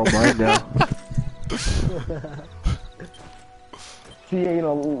 It's all mine now. See, you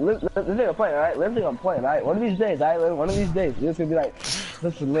know, the thing I'm playing, alright? Lynn think I'm playing, alright? One of these days, alright, Lynn? One of these days, you're just gonna be like,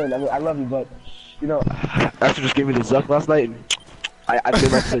 listen, Lynn, I love you, but, you know, after just gave me the zuck last night, and I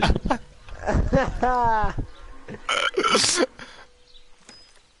made my decision.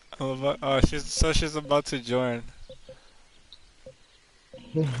 She's about to join.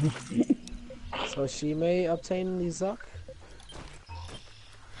 So she may obtain the zuck?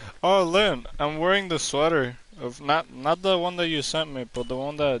 Oh, Lynn, I'm wearing the sweater of not the one that you sent me, but the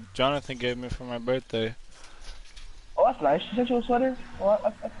one that Jonathan gave me for my birthday. Oh, that's nice. She sent you a sweater? Oh,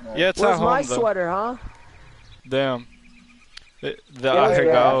 that's nice. Yeah, it's Where's at home, my though. sweater, huh? Damn. The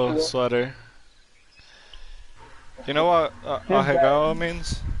Ahegao sweater. You know what Ahegao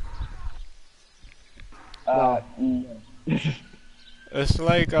means? It's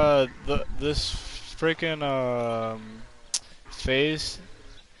like this freaking face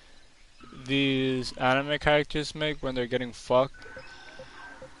these anime characters make when they're getting fucked.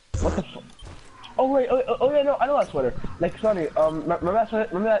 What the fuck? Oh wait, oh yeah, no, I know that sweater. Like, Sonny, remember that sweater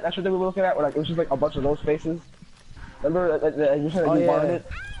that we were looking at, where like it was just like a bunch of those faces? Remember that you said you wanted it?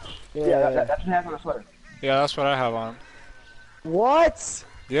 Yeah, that's what I have on the sweater. Yeah, that's what I have on. What?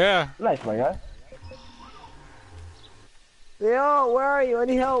 Yeah. Nice, my guy. Yo, where are you? I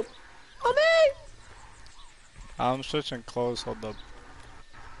need help. Oh, me! I'm switching clothes, hold up.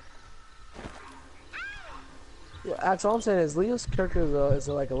 Yeah, that's all I'm saying is Leo's character is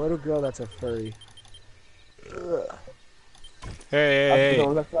like a little girl that's a furry. Ugh. Hey,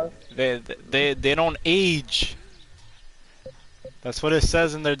 they don't age. That's what it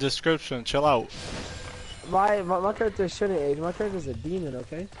says in their description. Chill out. My character shouldn't age. My character's a demon,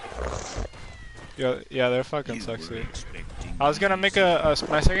 okay? Yeah, they're fucking sexy. I was gonna make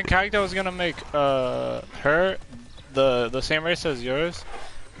my second character. I was gonna make her the same race as yours,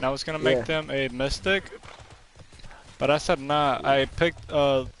 and I was gonna make them a mystic. But I said nah. I picked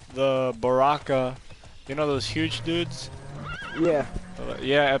the Baraka. You know those huge dudes? Yeah.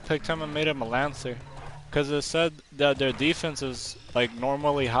 Yeah, I picked him and made him a Lancer. Cause it said that their defense is like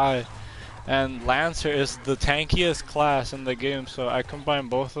normally high, and Lancer is the tankiest class in the game. So I combined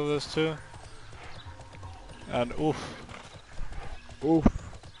both of those two, and oof.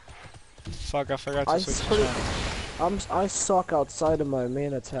 Fuck! I forgot to switch the channel. I suck outside of my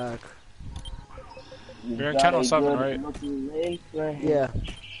main attack. You're in channel 7, right? Yeah.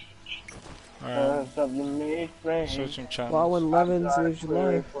 Alright. Switching channels. Well, when Levins leaves your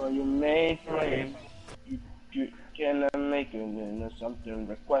life. You can make it something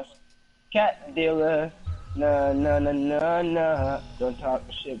request. Cat dealer. Nah. Don't talk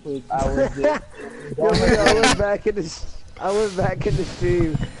shit, please. I was there. I was back in the. I went back in the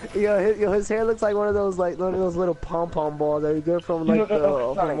stream. His hair looks like one of those little pom pom balls that you get from like from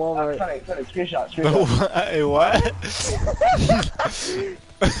Walmart. Screenshot. Hey, what?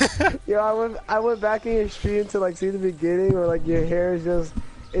 I went back in your stream to like see the beginning where like your hair is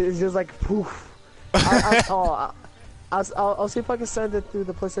just like poof. I'll see if I can send it through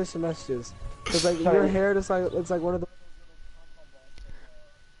the PlayStation messages. Cause like your hair just like looks like one of the.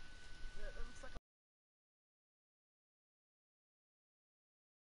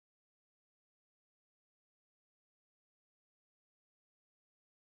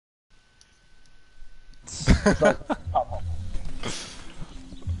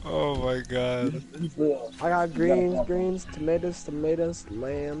 Oh my god. I got greens, tomatoes,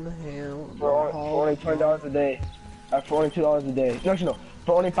 lamb, ham. For only $20 a day. For only $2 a day. No.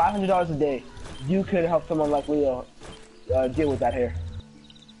 For only $500 a day, you could help someone like Leo deal with that hair.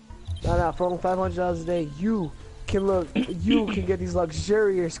 No, for only $500 a day, you can get these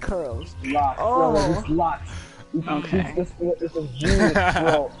luxurious curls. Locks. Oh, No, these locks. Okay. This is genius,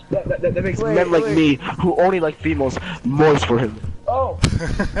 bro. That makes men like me, who only like females, moist for him. Oh!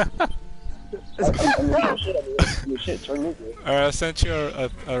 Shit, turn me, dude. Alright, I sent you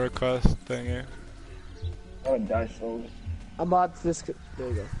a request thing here. I'm gonna die slowly. I'm about to just. There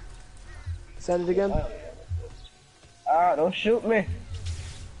you go. Send it again. Don't shoot me.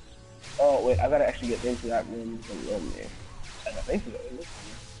 Oh, wait, I gotta actually get into that room.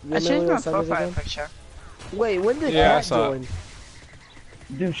 I changed my profile picture. Wait, when did Yeah, Kat join?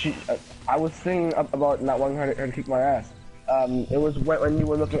 Dude, I was singing about not wanting her to kick my ass. It was when you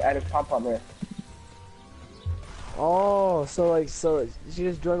were looking at his pom-pom hair. Oh, so she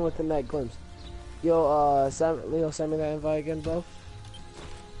just joined within that glimpse. Yo, Leo, send me that invite again, bro.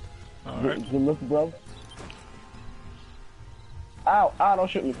 Alright. Good look, bro. Ow, don't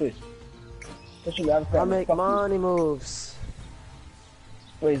shoot me, please. Don't shoot me, I make money moves.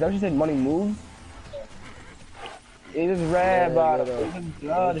 Wait, is that what you said, money moves? It is red bottom.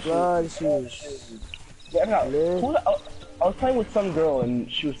 Blood shoes. Yeah, I was playing with some girl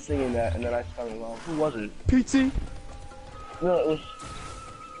and she was singing that, and then I started along. Who was it? PT? No, it was.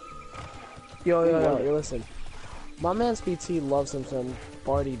 Yo, listen. My man's PT loves him some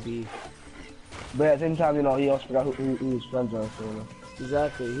Barty B. But at the same time, he also forgot who his friends are, so,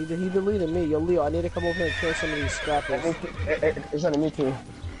 Exactly. He deleted me. Yo, Leo, I need to come over here and kill some of these scrappers. It's not me too.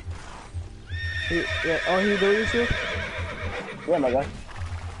 He deleted you? Yeah, my guy.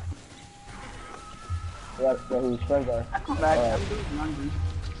 Yeah, who his friends are. I come back. I'm doing laundry.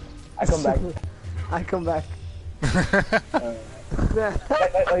 I come back. I come back.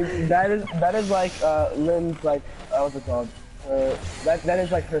 That is like Lynn's like what's it called? That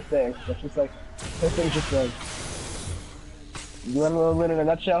is like her thing. That's just like her thing. Just like you want to know Lynn in a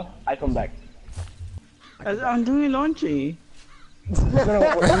nutshell? I come back. I'm doing laundry.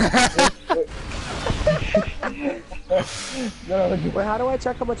 No, Wait, how do I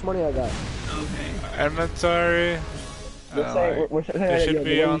check how much money I got? Okay. Inventory. There should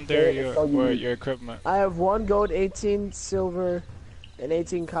be on there your equipment. I have 1 gold, 18 silver, and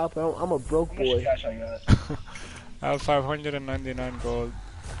 18 copper. I'm a broke boy. I have 599 gold.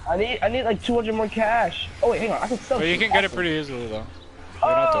 I need like 200 more cash. Oh wait, hang on. I can sell. But you can get it pretty easily though. You don't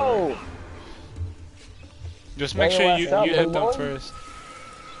have to worry. Just make sure you hit them first.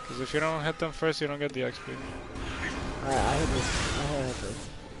 Because if you don't hit them first, you don't get the XP. Alright, I hit this. I hit this.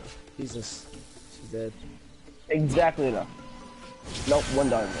 Jesus. She's dead. Exactly enough. Nope, $1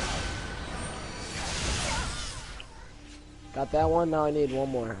 more. Got that one, now I need one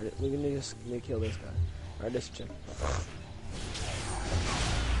more. We're gonna just kill this guy. Or this chick.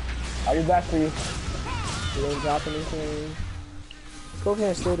 I'll be back for you. You didn't drop anything. Let's go over here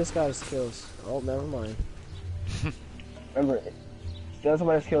and steal this guy's kills. Oh, never mind. Remember, stealing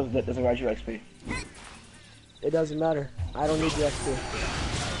somebody's kills doesn't grant you XP. It doesn't matter. I don't need the XP.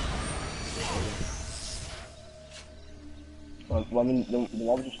 Well, I mean, then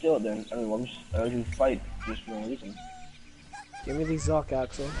why would you steal it then? I mean, why would you fight just for no reason? Give me these Zoc,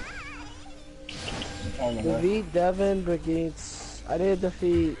 Axel. Oh my God. Defeat Devin Brigade's. I did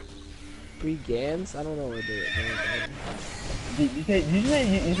defeat Brigands? I don't know what I did. Did you say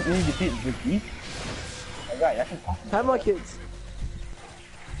you defeat Brigitte? Alright, that's impossible. Have my kids.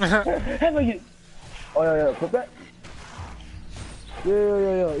 Have my kids. Oh yeah, put that.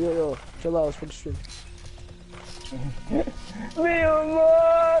 Yo. Chill out, let's put the stream. Mi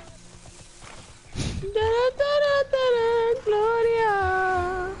amor. Gloria.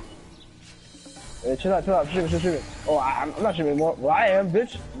 Hey, chill out, streaming. Oh, I'm not streaming anymore. Well, I am,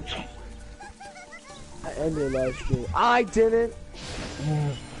 bitch. I ended live stream. I didn't.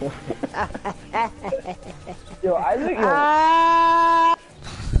 Yo, Isaac, yo.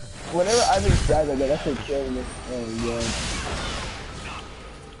 Whenever Isaac dies like that shit kills me. Oh, yeah.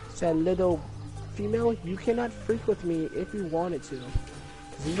 Said little female, you cannot freak with me if you wanted to.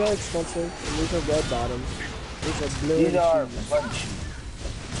 Cause these are expensive, and these are red bottoms. These are blue These are shoes. blood shoes.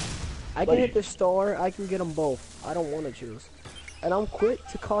 I can hit the store, I can get them both. I don't want to choose. And I'm quick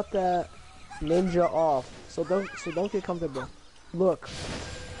to cut that ninja off. So don't get comfortable. Look,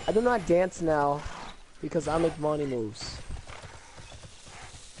 I do not dance now because I make money moves.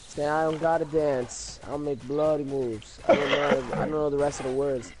 Say I don't gotta dance. I'll make bloody moves. I don't know the rest of the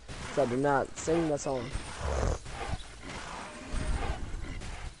words. So I do not sing that song.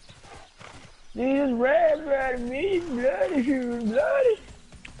 Jesus red, bloody me, bloody shoes, bloody.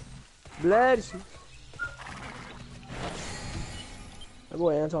 Bloody shoes. That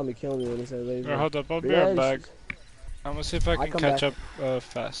boy Anton be killing me when he says lazy. Here, hold up, I'll be right back. I'm gonna see if I can catch up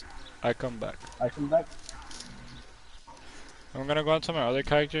fast. I come back. I come back. I'm gonna go into my other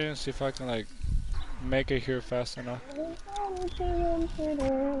character and see if I can like make it here fast enough.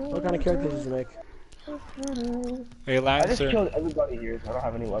 What kind of characters did you make? A Lancer. I just killed everybody here, so I don't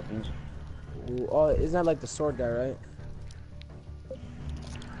have any weapons. Ooh, oh, isn't that like the sword guy, right?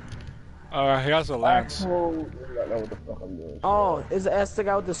 He has a lance. I don't know what the fuck I'm doing. Oh, is that's the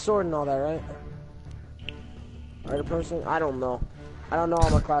guy with the sword and all that, right? Right, person? I don't know. I don't know all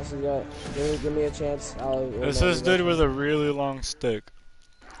my classes yet. Give me a chance. It's this dude with a really long stick.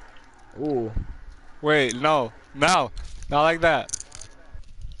 Ooh. Wait, no. No. Not like that.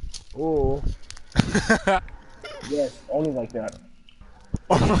 Ooh. Yes, only like that.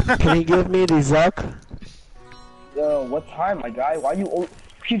 Can you give me the Zuck? Yo, what time, my guy? Why you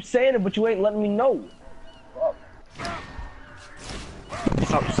keep saying it, but you ain't letting me know?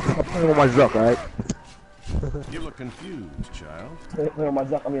 Stop playing with my Zuck, alright? You look confused, child. Playing with my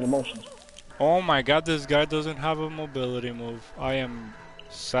Zuck, I mean emotions. Oh my god, this guy doesn't have a mobility move. I am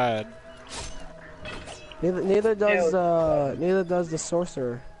sad. Neither does the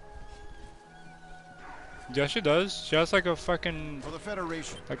sorcerer. Yeah, she does. She has like a fucking For the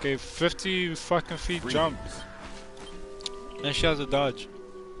Federation. like a 50 fucking feet jump. And she has a dodge.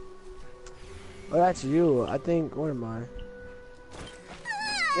 Oh, that's you. I think. Where am I?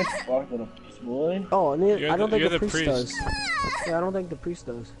 Get fucked with a boy. Oh, I don't think the priest does. priest. Yeah, I don't think the priest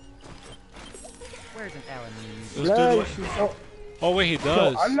does. Where's an Alan? This Bloody dude, shoes. oh wait, he So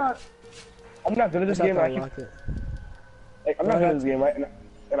does. I'm not good at this I game. thought I I keep, locked it. like, I'm not good at this game, right?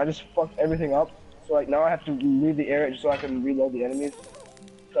 And I just fucked everything up. So like now I have to leave the area just so I can reload the enemies.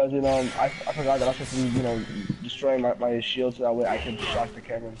 Because I forgot that I was supposed to be destroying my shield so that way I can shock the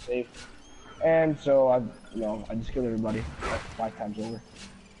camera and save. And so I just killed everybody like 5 times over.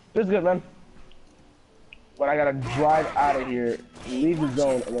 It's good, man. But I gotta drive out of here, leave the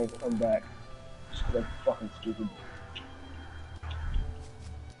zone, and then come back. Just 'cause I'm fucking stupid.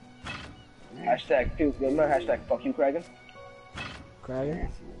 Hashtag feels good, man. Hashtag fuck you, Kragan. Kragan?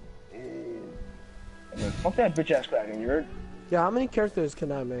 And then fuck that bitch ass Kragan, you heard? Yeah, how many characters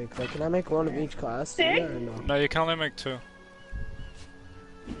can I make? Like, can I make one of each class? Yeah, or no? No, you can only make 2.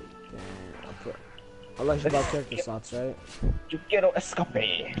 Unless you buy character slots, right? You quiero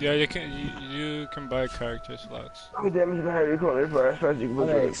escape. Yeah, you can buy character slots. How many damage behind your corner first? You can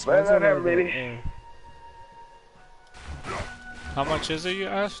Okay, put it. expensive Baby. How much is it, you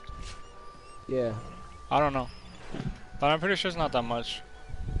asked? Yeah. I don't know. But I'm pretty sure it's not that much.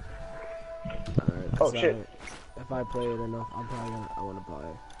 Alright, Oh shit. If I play it enough, I want to buy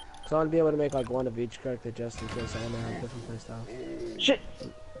it. So I want to be able to make like one of each character just in case I want to have different playstyles. Shit.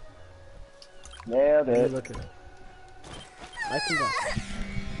 Nailed Let me it. look at it. I can back.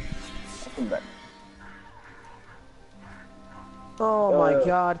 I'll come back. Oh my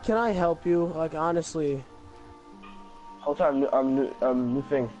god, can I help you? Like, honestly. Whole time, new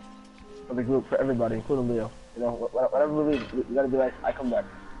thing for the group, for everybody, including Leo. You know, whatever we leave, you gotta be like, I come back.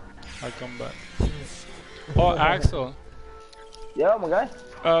 I come back. Oh, Axel. Yeah, my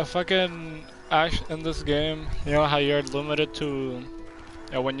guy. Fucking Ash in this game, you know how you're limited to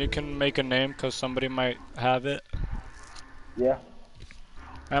when you can make a name because somebody might have it? Yeah.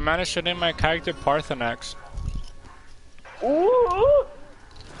 I managed to name my character Parthenax. Ooh!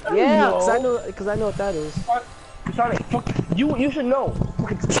 Yeah, because I know what that is. Sonic, fuck, you should know.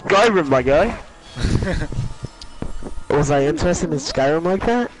 Fucking Skyrim, my guy. Was I interested in Skyrim like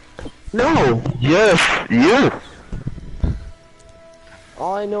that? No! Yes, you.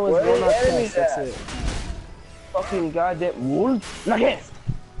 All I know is Where one the not enemies test, that's at? it. Fucking goddamn wolf. Like it.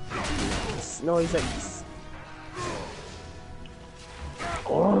 No, he's like...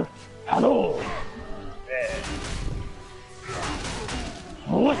 Oh, hello.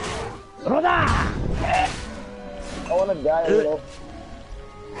 I wanna die a little.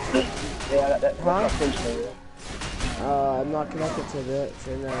 Yeah, that's my pinch name. I'm not connected to that.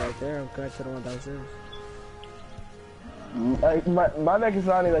 Saying that right there. I'm connected to the one downstairs. Like, my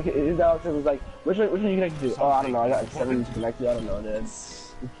Mekisani, like, his downstairs was like, which one you connected to? Oh, I don't know. I got like 7 connected. I don't know, dude.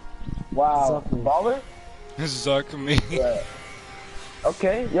 Wow. Baller? Zuck me. Yeah.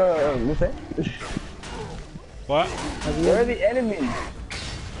 Okay. Yo, you say? What? Where are the enemies?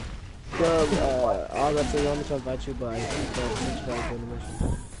 I'll let you know to invite you, but I think the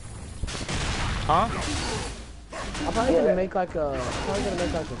mission. Huh? I'm probably gonna make like a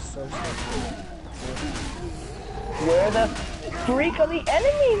social. Where the freak are the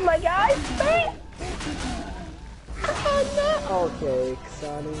enemies, my guys? Okay,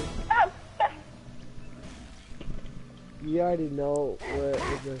 Kasani. You already know where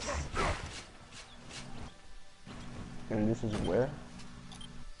is this. And this is where?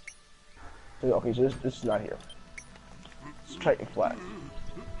 Okay, so this is not here. It's Triton Flat.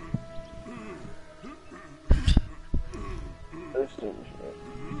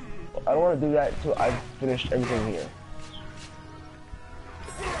 I don't want to do that until I've finished everything here.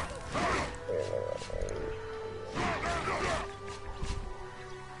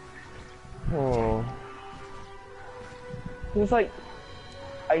 Oh. It's like,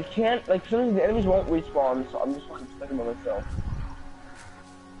 I can't, like, sometimes the enemies won't respawn, so I'm just fucking stuck by myself.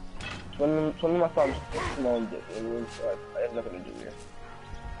 One of my thumbs small and dick, and I have nothing to do here.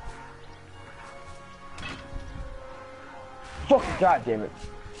 Fuck, god damn it.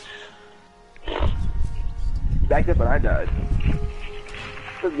 Back up when I died.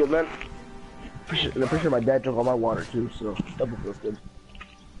 Feels good, man. I'm pretty sure my dad drank all my water too, so double feels good.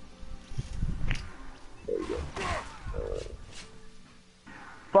 There you go.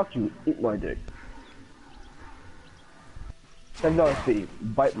 Fuck you, eat my dick. $10 fee,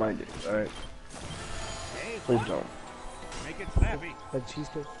 bite my dick, alright? Please don't. Make it snappy. Like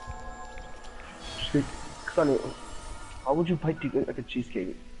cheesecake. Cheesecake? Sonny, how would you bite dick like a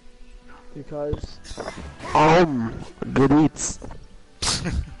cheesecake? Because good eats.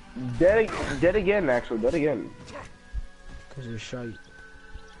 Dead again, Axel, dead again. Cause you're shy.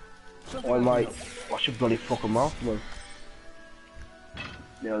 Oh, I might. Watch your bloody fucking mouth, man.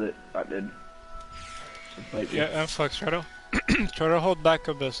 Nailed it. I did. Yeah, Influx, try to hold back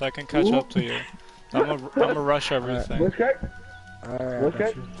a bit so I can catch up to you. I'm gonna rush everything. What's that? Alright, What's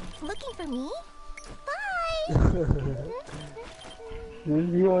that? Looking for me? Bye!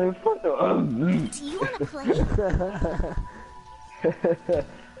 You ain't fuck Do you wanna play?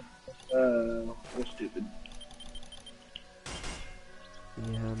 You're stupid.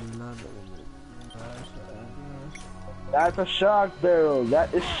 That's a shark barrel.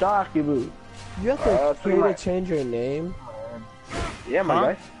 That is sharky boo. You have to pay to change your name. Yeah,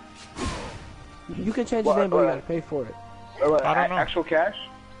 my guy. You can change your name, but you gotta pay for it. I don't know. Actual cash?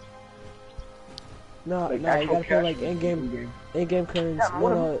 No, Like no, you actual gotta pay cash like in-game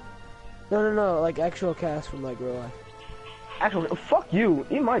currency. No, like actual cash from like real life. Actual, fuck you.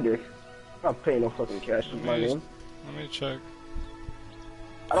 Eat my dick. I'm not paying no fucking cash with my name. Let me check.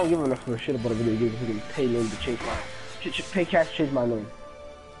 I don't give enough for a shit about a video game. You can pay name to change my, pay cash to change my name.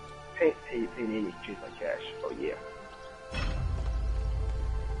 Pay name to change my cash. Oh yeah.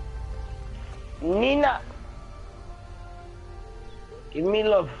 Nina, give me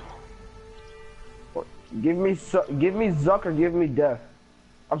love. Give me Zuck or give me death.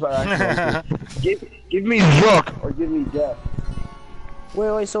 I'm sorry. Actually, give me Zuck or give me death.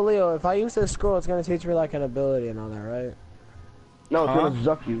 Wait, so Leo, if I use this scroll, it's gonna teach me like an ability and all that, right? No, it's gonna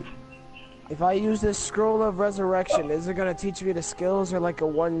Zuck you. If I use this scroll of resurrection, is it gonna teach me the skills or like a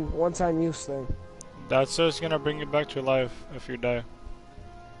one-time use thing? That's just gonna bring you back to life if you die.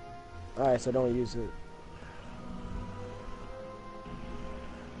 Alright, so don't use it.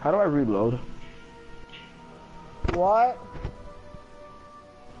 How do I reload? What?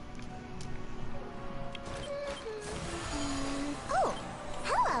 Oh,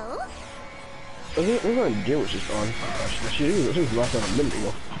 hello. We're gonna deal with this on. She was locked on a minute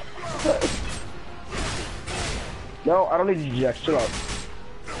ago. No, I don't need you, Jax. Chill out.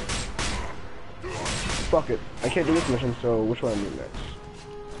 Fuck it. I can't do this mission, so which one I need next?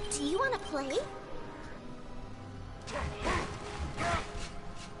 Do you want to play?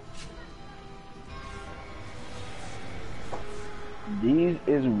 These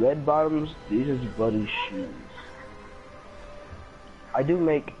is red bottoms, these is buddy shoes. I do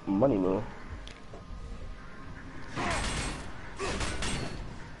make money, Moo.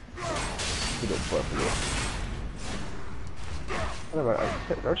 You don't fuck with me. What am I?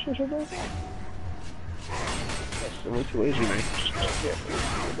 Are you sure this? Yes. I'm way too lazy, man. Yeah.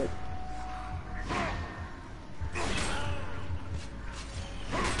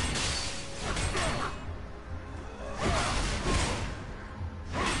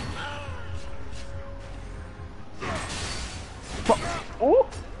 Ooh,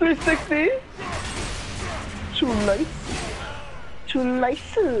 360. Too nice. Too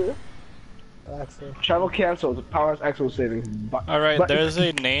nice. Axel. Travel canceled. Powers Axel saving. Alright, there's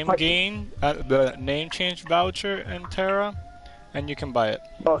a name gain, the name change voucher in TERA, and you can buy it.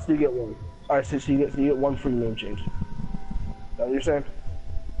 Oh, so you get one. Alright, so you get one free name change. Is that what you're saying?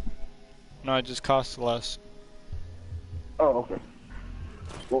 No, it just costs less. Oh, okay.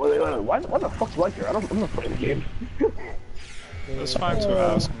 Well, why the fuck do I care? I'm not playing the game. It's fine to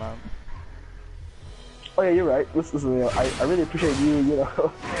ask, man. Oh yeah, you're right. Listen, I really appreciate you,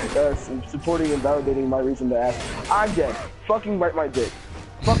 supporting and validating my reason to ask. I'm dead. Fucking bite my dick.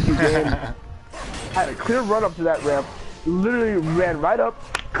 Fuck you, game. Had a clear run up to that ramp. Literally ran right up.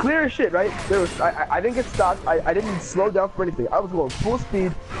 Clear as shit, right? There was, I didn't get stopped. I didn't slow down for anything. I was going full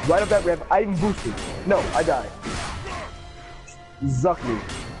speed right up that ramp. I even boosted. No, I died. Zuck me.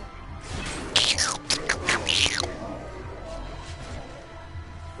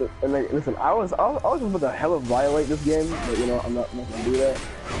 And like, listen, I was just about to hella violate this game, but you know, I'm not gonna do that. I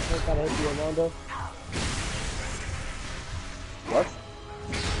hit you, Armando. What?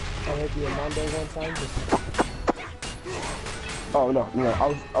 I hit you, Armando one time. Oh no, I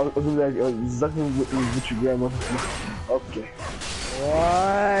was over there zucking with your grandmother. Okay.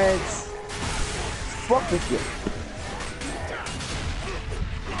 What? Fuck this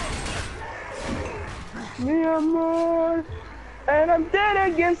game. Me amor. And I'm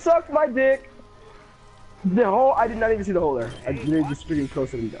dead again, suck my dick! The hole, I did not even see the hole there. I literally just freaking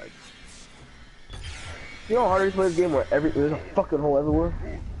close and died. You know how hard it is to play this game where there's a fucking hole everywhere?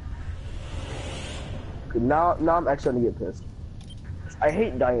 Okay, now I'm actually starting to get pissed. I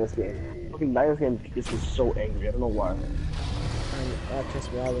hate dying in this game. Fucking dying in this game gets me so angry, I don't know why. That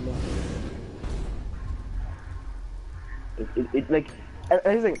pissed me out enough. Like, and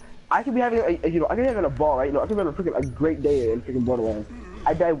here's the thing. I could be having I could be having a ball, right? I could be having a great day in freaking Borderlands.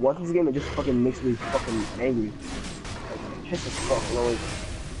 I die once in this game, it just fucking makes me fucking angry. Like, piss as fuck, you know?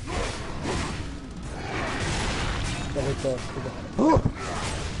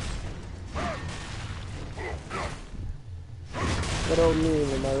 Good old meme,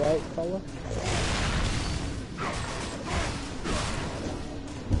 am I right, fella?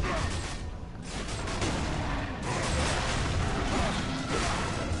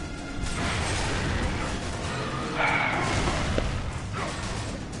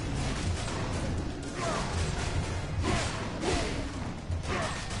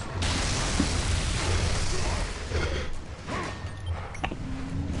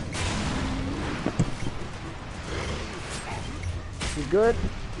 You good?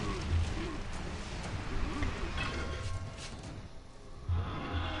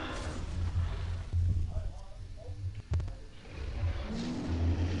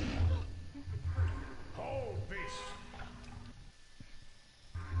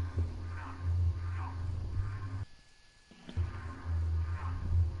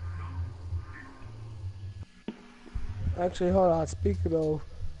 Actually, hold on. Speaking of,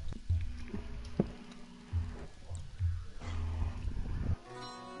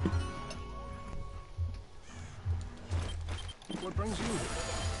 What brings you?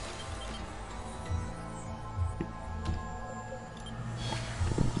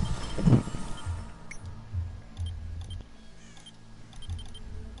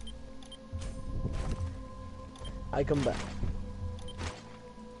 I come back.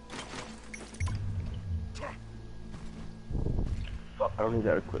 Fuck, I don't need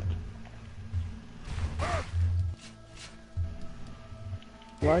that equipped.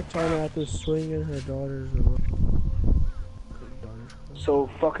 Why China had to swing in her daughter's So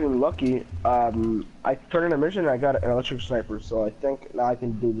fucking lucky, I turned in a mission and I got an electric sniper, so I think now I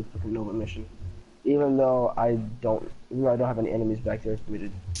can do the fucking Nova mission. Even though I don't have any enemies back there for me to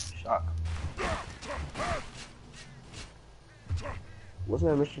shock. Wasn't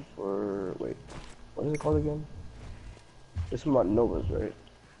that a mission for, wait, what is it called again? It's about Novas, right?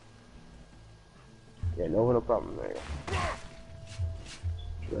 Yeah, Nova, no problem, there you go.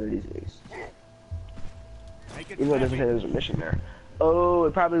 Where are these ace? Even though it doesn't say there's a mission there. Oh,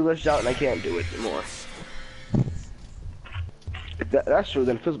 it probably glitched out and I can't do it anymore. If that's true,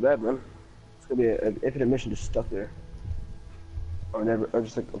 then it feels bad, man. It's gonna be an infinite mission just stuck there. Or never, or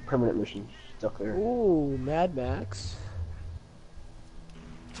just like a permanent mission stuck there. Ooh, Mad Max.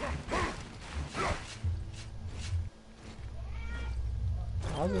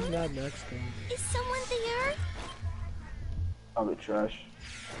 How's this Mad Max thing? Is someone there? Probably trash.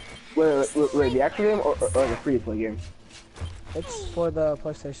 Wait, the actual game or the free-to-play game? It's for the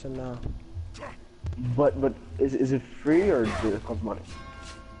PlayStation now. But is it free or does it cost money?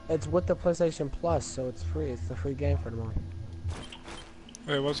 It's with the PlayStation Plus, so it's free. It's the free game for the month.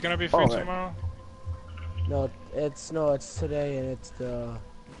 Wait, what's gonna be free tomorrow? No, it's today, and it's the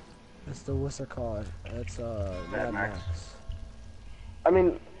what's it called? It's Mad Max. I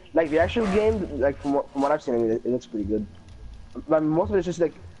mean, like the actual game, like from what I've seen, I mean, it looks pretty good. But most of it's just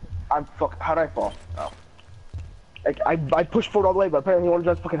like, how did I fall? Oh. Like I pushed forward all the way, but apparently he only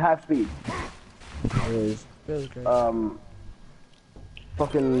does fucking half speed. Anyways, great.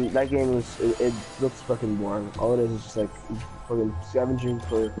 Fucking that game it looks fucking boring. All it is just like fucking scavenging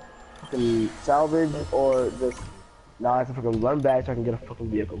for fucking salvage or just I have to fucking run back so I can get a fucking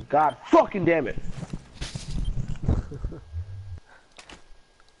vehicle. God fucking damn it!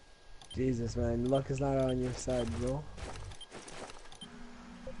 Jesus, man, luck is not on your side, bro.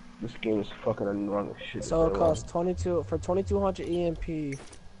 This game is fucking annoying as shit. So it costs 2200 EMP.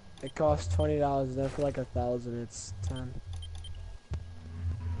 It costs $20. Then for like 1,000, it's 10.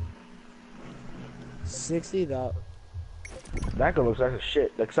 $60. That gun looks like a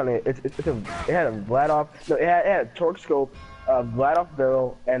shit. Like something. It had a Vladoff. No, it had a torque scope, a Vladoff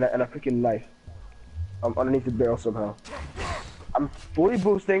barrel, and a freaking knife. Underneath the barrel somehow. I'm fully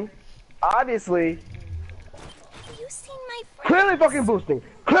boosting. Obviously. Have you seen my friend? Clearly fucking boosting.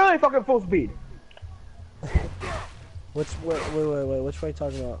 Clearly fucking full speed. Wait, which way are you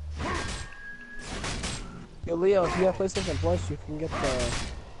talking about? Yo, Leo, if you have PlayStation Plus, you can get the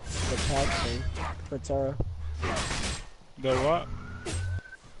pack thing for TERA. The what?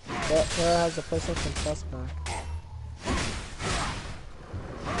 TERA has a PlayStation Plus pack.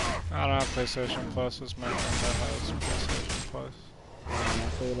 I don't have PlayStation Plus. It's my friend that has PlayStation Plus.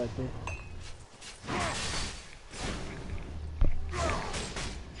 So you like me?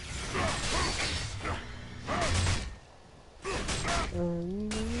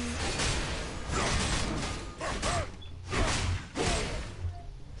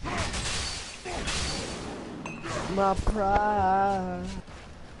 My pride.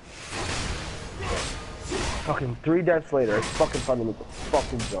 Fucking 3 deaths later, it's fucking fun to make a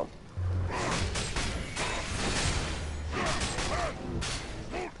fucking jump.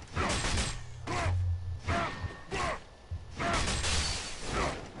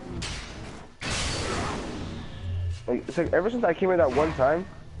 Like, it's like ever since I came here that one time,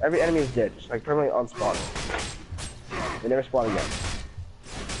 every enemy is dead, just like permanently on spawn. They never spawn again.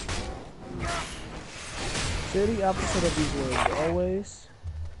 Say the opposite of these words. Always.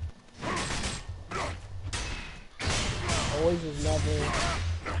 Always is never.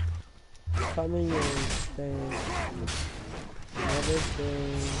 Coming and staying. Never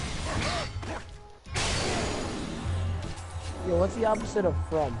staying. Yo, what's the opposite of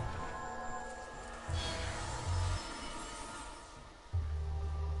from?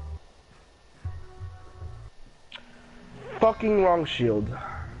 Fucking wrong shield.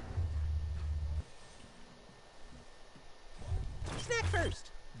 Snack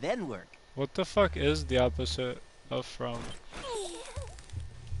first, then work. What the fuck is the opposite of from? Hey,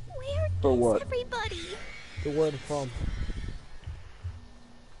 where For is what? everybody? The word from.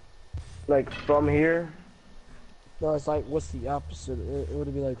 Like from here. No, it's like, what's the opposite? It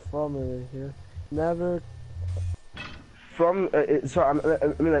would be like from or here. Never. From I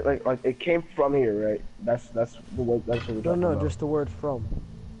mean like it came from here, right? That's the word. That's what we're talking about. No, just the word from.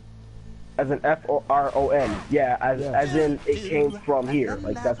 As in FRON. Yeah, as in it came from here.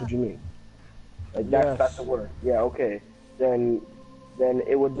 Like that's what you mean. Like that's the word. Yeah, okay. Then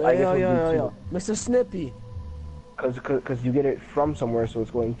it would. I guess it would be Mr. Snippy. Cause you get it from somewhere, so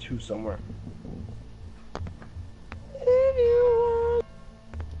it's going to somewhere.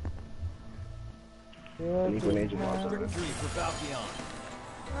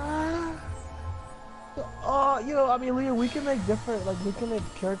 You know, I mean, Leo, we can make different, like, we can make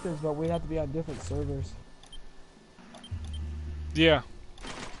characters, but we have to be on different servers. Yeah.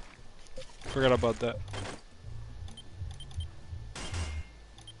 Forgot about that.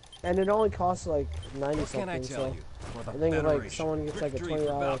 And it only costs like 90 What can I something, tell so you? For the I think if like Federation, someone gets like a victory for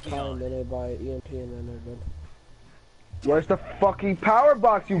 $20 Bounty card, on. then they buy EMP and then they're good. Where's the fucking power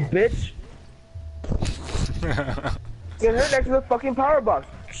box, you bitch? Get her next to the fucking power box.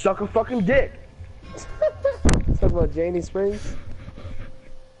 Suck a fucking dick. Talk about Janie Springs.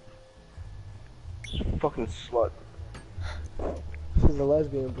 Fucking slut. She's a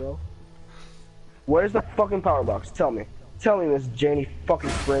lesbian, bro. Where's the fucking power box? Tell me. Tell me, Miss Janie fucking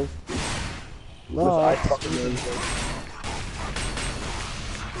Springs. Lux.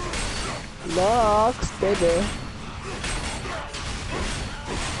 Lux, baby.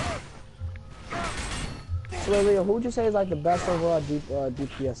 Leo, who would you say is like the best overall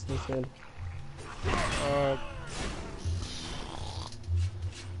DPS this game?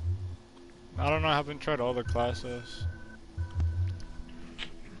 I don't know. I haven't tried all the classes.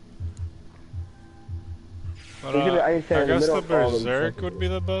 But I guess the Berserk would be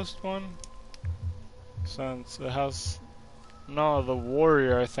the best one. Since it has... No, the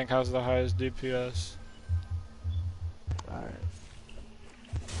Warrior I think has the highest DPS. Alright.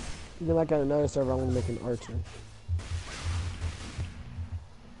 Then like on another server, I'm gonna make an Archer.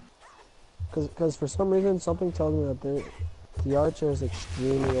 Cause for some reason, something tells me that the Archer is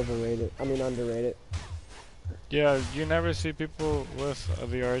extremely overrated. I mean underrated. Yeah, you never see people with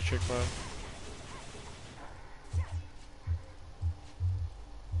the Archer class.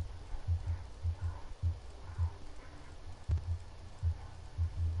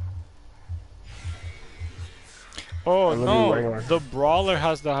 Oh no, the Brawler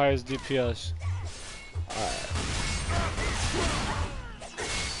has the highest DPS.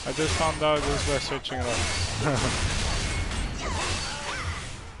 I just found out this by searching it up.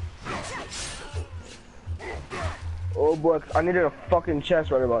 Oh boy, I needed a fucking chest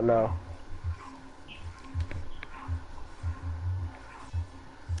right about now.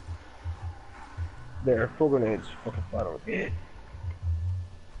 There, full grenades. Fucking flat over here.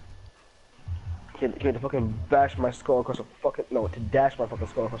 Can't to fucking bash my skull across a fucking... No, to dash my fucking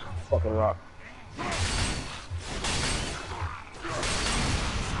skull across a fucking rock.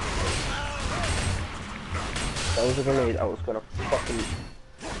 That was a grenade. I was gonna fucking...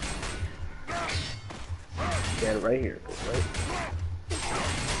 Get it right here. Right?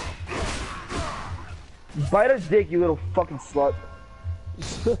 Bite a dick, you little fucking slut.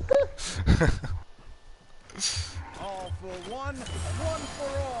 All for one, one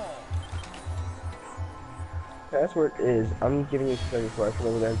for all. Password is, I'm giving you 34. I come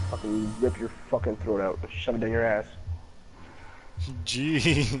over there and fucking rip your fucking throat out and shove it down your ass.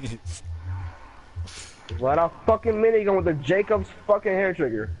 Jeez. Let a fucking minigun with the Jacob's fucking hair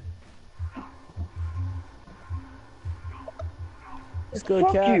trigger. It's good,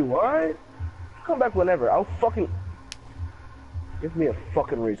 Fuck cat. you, what? Come back whenever. I'll fucking... Give me a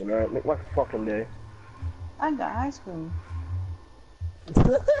fucking reason, alright? Make my fucking day. I got ice cream.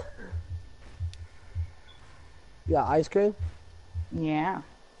 Yeah, ice cream? Yeah.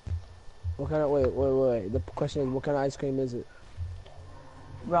 What kind of... Wait. The question is, what kind of ice cream is it?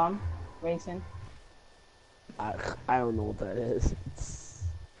 Rum. Raisin. I don't know what that is.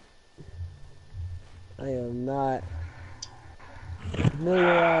 I am not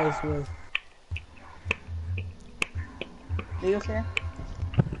familiarized with... Leo's here?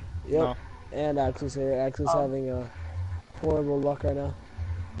 Yep. No. And Axel's here. Axel's having horrible luck right now.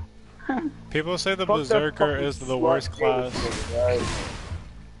 People say the Berserker is the worst class.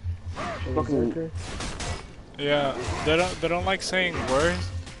 Berserker? Yeah, they don't like saying worst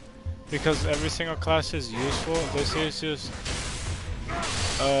because every single class is useful. They say it's just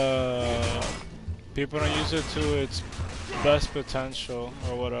people don't use it to its best potential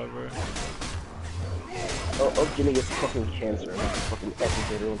or whatever. Oh, Jimmy gets fucking cancer. Fucking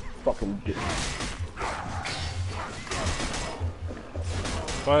everything. Fucking dick.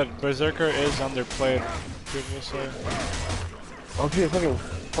 But Berserker is underplayed, people say. Oh, dude,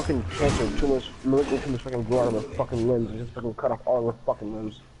 fucking cancer. Tumors fucking grow out of her fucking limbs. Just fucking cut off all of her fucking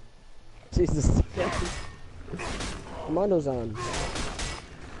limbs. Jesus. Commando's on.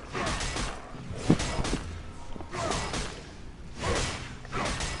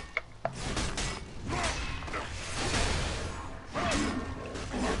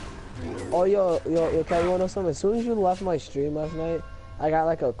 Oh, yo, Kat, you wanna know something? As soon as you left my stream last night, I got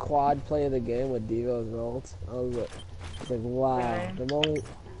like a quad play of the game with Devo's ult. I was like, wow. Really?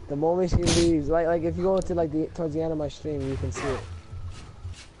 The moment she leaves, like if you go to like towards the end of my stream, you can see it.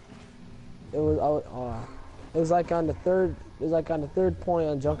 It was like on the third point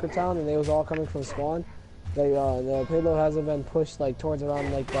on Junkertown, and they was all coming from spawn. The payload hasn't been pushed like towards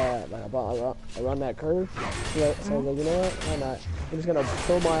around like that, like about around that curve. So I was like, you know what? Why not? I'm just gonna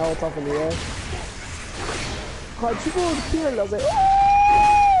throw my ult up in the air. Quadruple kill! I was like, oh!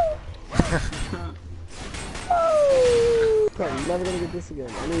 I'm never gonna get this again.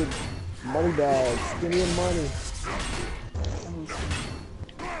 I need money bags. Give me your money.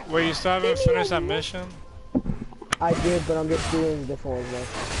 Wait, you still haven't finished that mission? I did, but I'm just doing different ones now.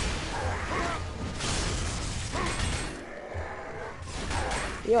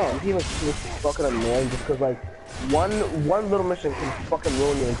 Yo, he was fucking annoying just because like one little mission can fucking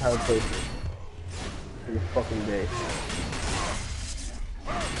ruin your entire playthrough. For your fucking day.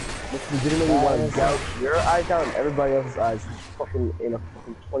 Just legitimately want to gouge your eyes out and everybody else's eyes just fucking in a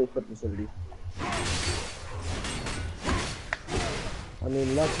fucking 20-foot vicinity. I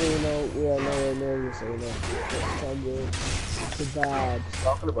mean, luckily, you know, we are nowhere near you, so you know, it's all good. Too bad.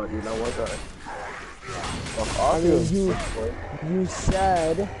 Talking about you, not one guy. Fuck off I mean, you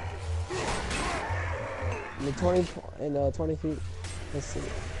said in the 20 feet. Let's see.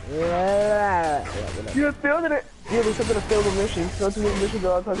 Yeah, you failed it. Yeah, we said that I failed the mission. So to the mission,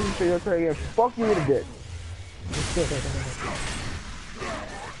 dog. Talking to you, try again. Fuck you in a dick.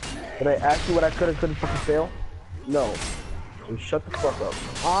 Did I ask you what I couldn't fucking fail? No. So shut the fuck up.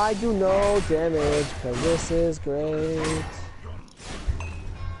 I do no damage, cause this is great.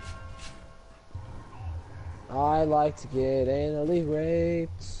 I like to get anally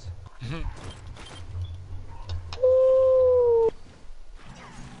raped.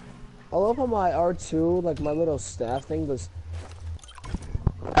 I love how my R2, like my little staff thing, does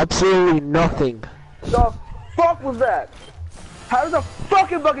absolutely nothing. The fuck was that? How does a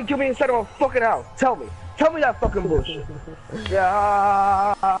fucking bucket kill me inside of a fucking house? Tell me. Tell me that fucking bullshit. Yeah,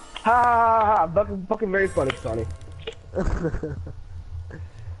 ha ha ha. Fucking very funny, Sonny.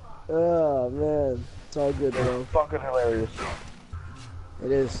 Oh man, it's all good though. Fucking hilarious.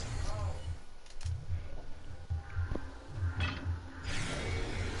 It is.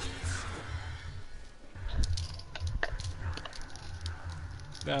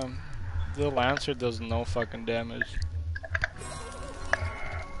 Damn, the Lancer does no fucking damage.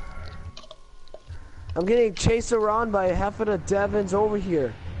 I'm getting chased around by half of the Devons over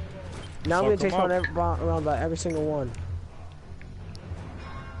here. Now I'm getting chased around by every single one.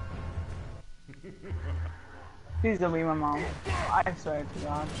 Please don't be my mom. I swear to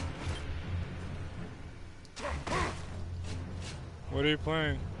God. What are you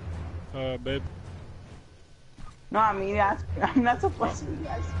playing, babe? No, I mean, I'm not supposed to be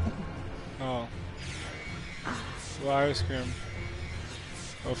ice cream. Oh. What ice cream?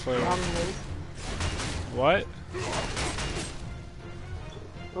 What flavor? What?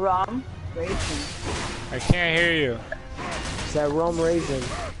 Rum raisin. I can't hear you. It's that rum raisin.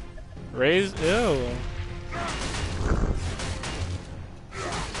 Ew.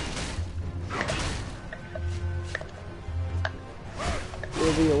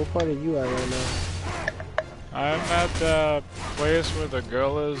 Olivia, what part are you at right now? I'm at the place where the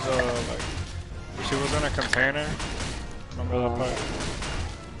girl is, like, she was in a container. Remember that part?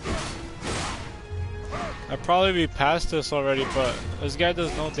 I'd probably be past this already, but this guy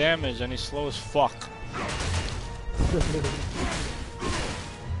does no damage and he's slow as fuck.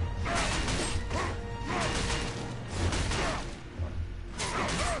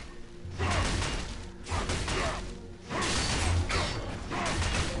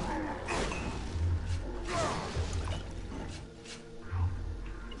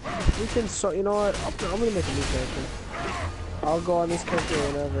 We can, so you know what? I'm gonna make a new character. I'll go on this character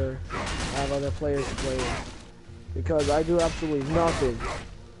whenever I have other players to play with. Because I do absolutely nothing.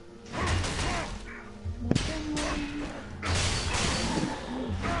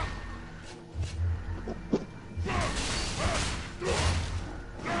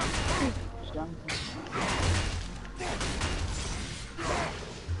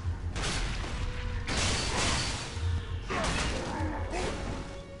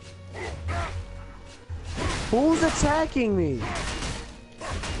 Who's attacking me?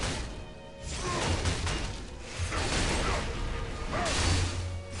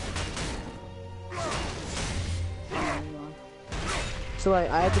 So like,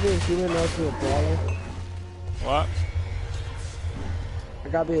 I have to be a healer not to a brawler? What? I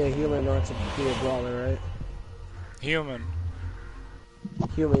gotta be a healer not to be a brawler, right? Human.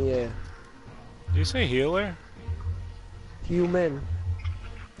 Human, yeah. Did you say healer? Human.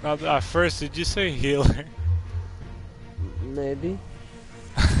 No, at first, did you say healer? Maybe.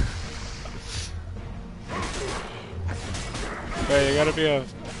 Yeah, you gotta be a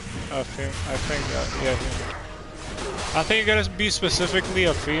female. I think that, yeah, human. I think you gotta be specifically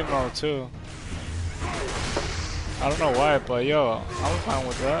a female too. I don't know why, but yo, I'm fine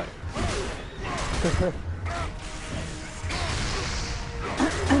with that.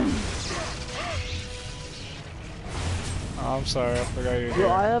 Oh, I'm sorry, I forgot you're here.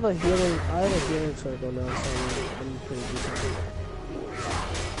 Yo, I have a healing circle now, so I'm pretty decent.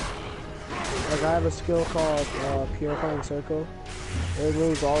 Like, I have a skill called Purifying Circle. It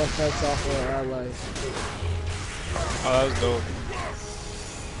removes all effects off of our allies. Oh, that's dope.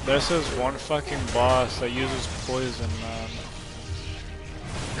 There's this one fucking boss that uses poison, man.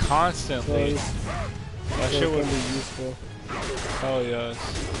 Constantly. That shit would be useful. Hell yes.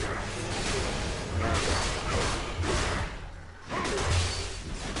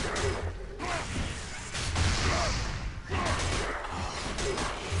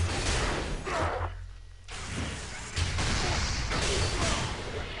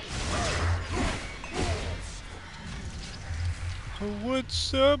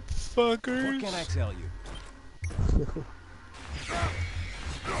 What's up, fuckers? What can I tell you?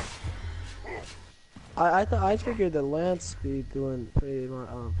 I figured the lance be doing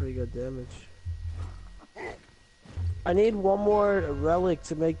pretty good damage. I need one more relic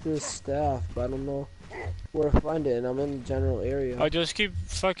to make this staff, but I don't know where to find it, and I'm in the general area. I just keep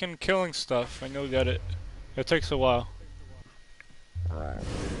fucking killing stuff and you'll get it. It takes a while. Alright.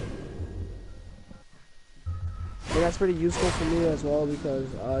 And that's pretty useful for me as well because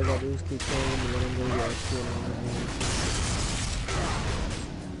all I gotta do is keep killing them and then I'm gonna get XP and all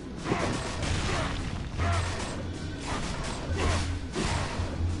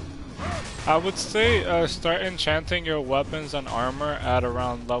that. I would say start enchanting your weapons and armor at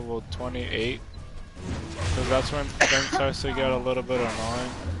around level 28. Because that's when things starts to get a little bit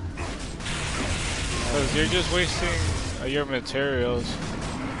annoying. Because you're just wasting your materials.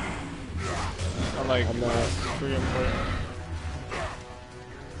 And like, it's pretty important.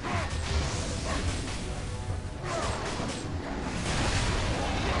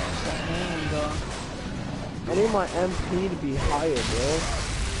 I need my MP to be higher, bro.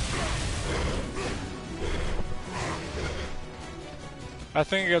 I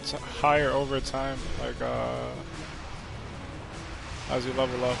think it gets higher over time, like as you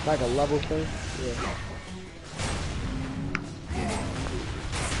level up. Like a level thing? Yeah.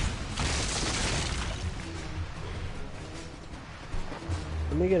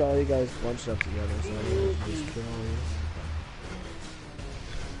 Let me get all you guys bunched up together so I can just kill all you.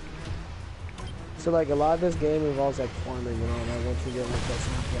 So like a lot of this game involves like farming and all that once you get like that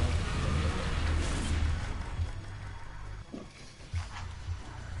snap.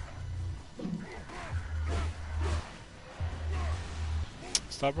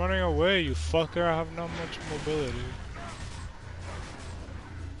 Stop running away, you fucker. I have not much mobility.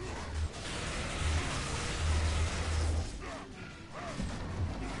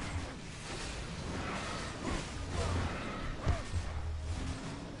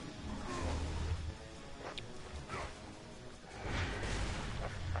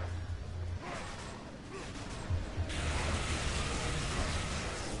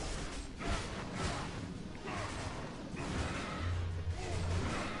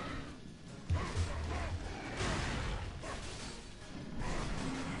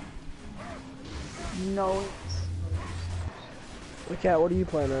 No. Look at, what are you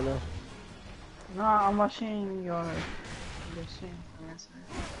playing right now? No, I'm watching your stream.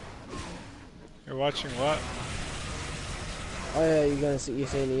 You're watching what? Oh yeah, you're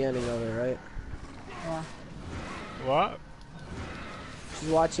seeing the ending of it, right? Yeah. What? She's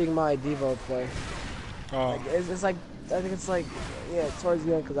watching my Devo play. Oh. Like, it's like, I think it's like, yeah, towards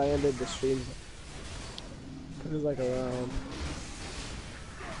the end because I ended the stream. It was like around.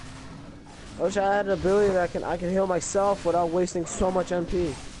 I wish I had an ability that I can heal myself without wasting so much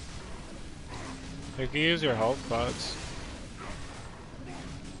MP. You can use your health pots.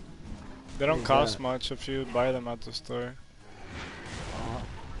 They don't cost much if you buy them at the store.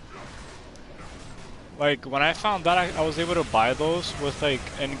 Like, when I found that, I was able to buy those with, like,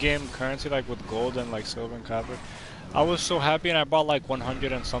 in-game currency, like, with gold and, like, silver and copper. I was so happy, and I bought, like,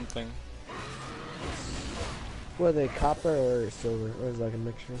 100 and something. Were they copper or silver? Or is it like a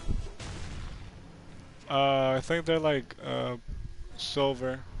mixture? I think they're, like,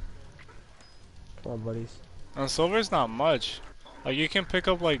 silver. Come on, buddies. And silver's not much. Like, you can pick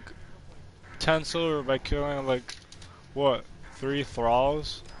up, like, 10 silver by killing, like, what, 3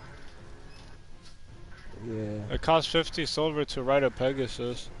 thralls? Yeah. It costs 50 silver to ride a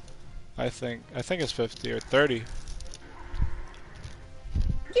Pegasus. I think it's 50 or 30.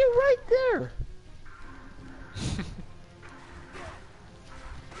 You're right there!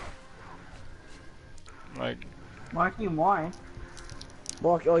 Like... Marky Mark.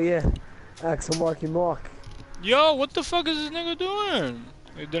 Mark, oh yeah. Axel Marky Mark. Yo, what the fuck is this nigga doing?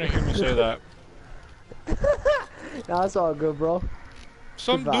 You didn't hear me say that. Nah, that's all good, bro.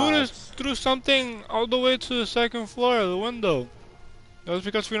 Some dude is threw something all the way to the second floor of the window. That's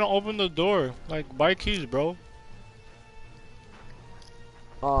because we don't open the door. Like, buy keys, bro.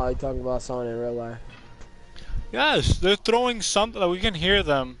 Oh, you're talking about someone in real life. Yes, they're throwing something. Like, we can hear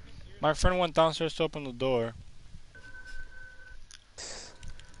them. My friend went downstairs to open the door.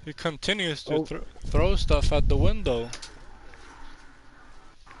 He continues to throw stuff at the window.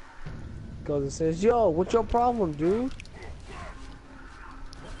 Goes and says, yo, what's your problem, dude? What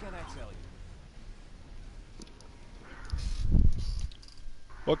can I tell you?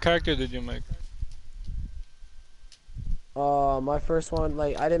 What character did you make? My first one,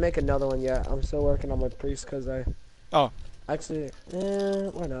 like, I didn't make another one yet. I'm still working on my priest because I... Oh. Actually,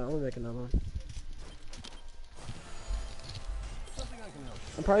 why not? I'm gonna make another one.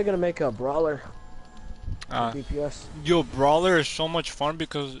 I'm probably gonna make a brawler Uh, with DPS. yo, Brawler is so much fun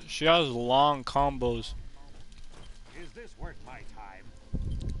because she has long combos. Is this worth my time?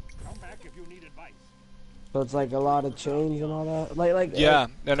 Come back if you need advice. So it's like a lot of chains and all that. Like, Yeah,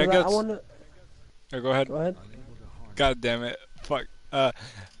 and it cause I gets. wanna Go ahead. go ahead. God damn it. Fuck.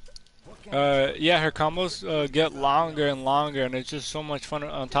 Yeah, her combos get longer and longer, and it's just so much fun.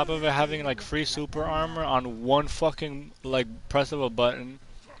 On top of it, having like free super armor on one fucking like press of a button,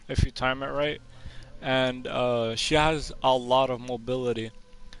 if you time it right, and she has a lot of mobility,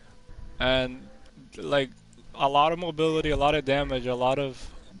 and like a lot of mobility, a lot of damage, a lot of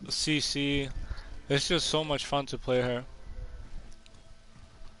CC. It's just so much fun to play her.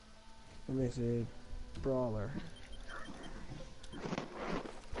 Let me see, brawler.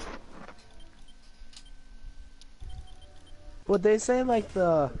 What they say, like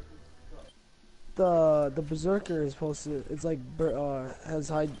the berserker is supposed to. It's like has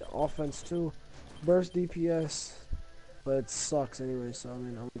high offense too, burst DPS, but it sucks anyway. So I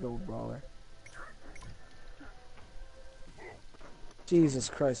mean, I'm gonna go with brawler. Jesus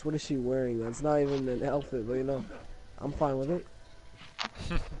Christ, what is she wearing? That's not even an outfit, but you know, I'm fine with it.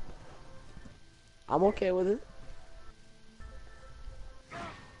 I'm okay with it.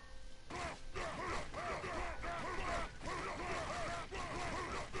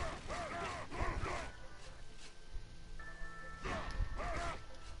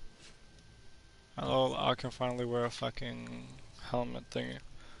 Oh, I can finally wear a fucking helmet thingy.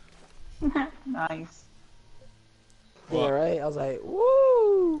 Nice. Yeah, right? I was like,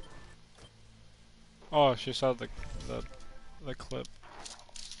 woo! Oh, she saw the clip.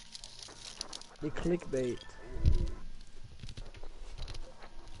 The clickbait.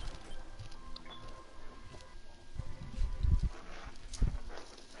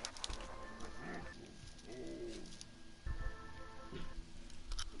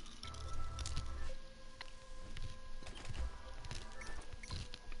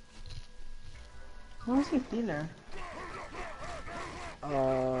 Who's your healer?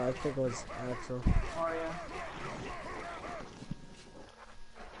 I think it was Axel. Mario.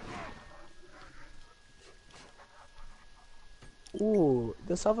 Ooh,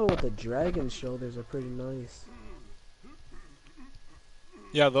 this outfit with the dragon shoulders are pretty nice.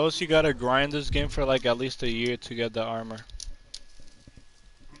 Yeah, those you gotta grind this game for like at least a year to get the armor.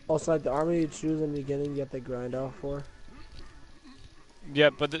 Also, like the armor you choose in the beginning, you get the grind out for. Yeah,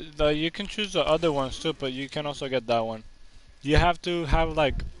 but you can choose the other ones too, but you can also get that one. You have to have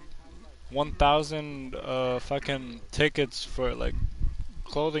like 1,000 fucking tickets for like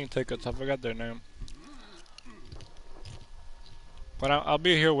clothing tickets. I forgot their name. But I'll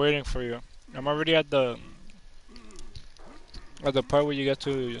be here waiting for you. I'm already at the part where you get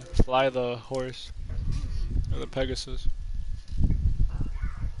to fly the horse or the Pegasus.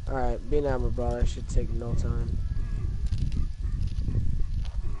 Alright, being armor brawler should take no time.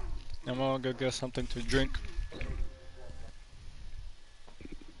 I'm gonna go get something to drink.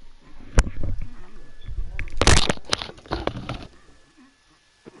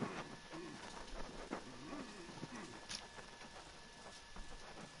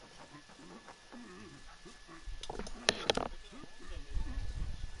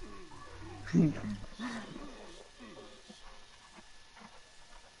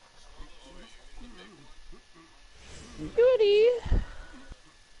 Goody!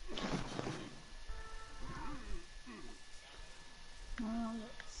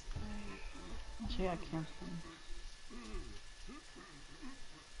 Actually, I can't.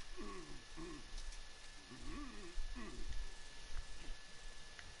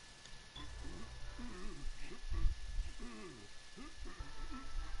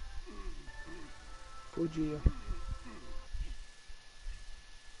 Fuji.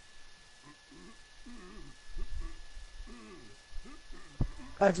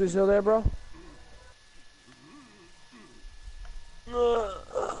 Actually, still there, bro?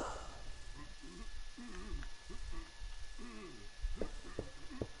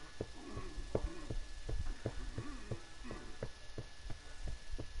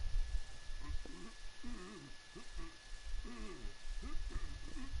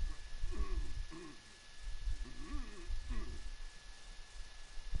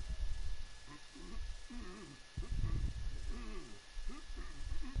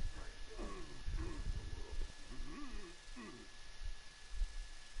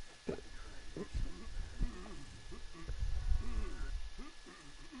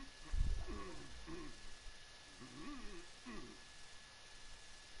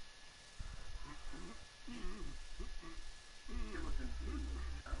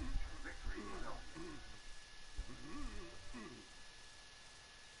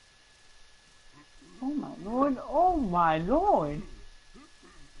 Lord, oh my lord.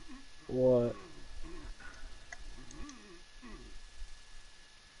 What?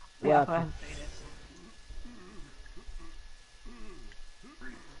 Yeah, I What thought I happened? had to say this.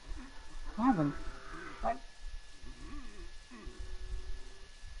 What happened? What?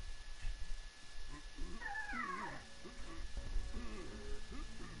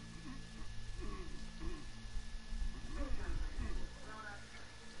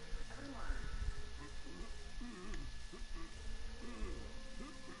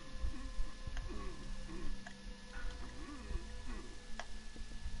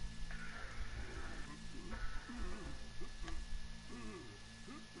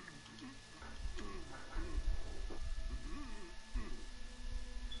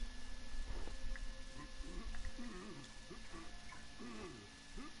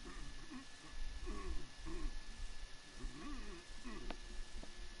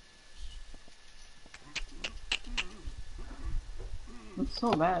 It's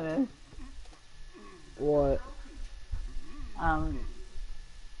so bad, eh? What? Um,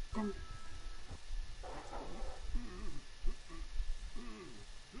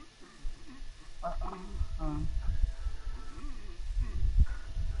 uh,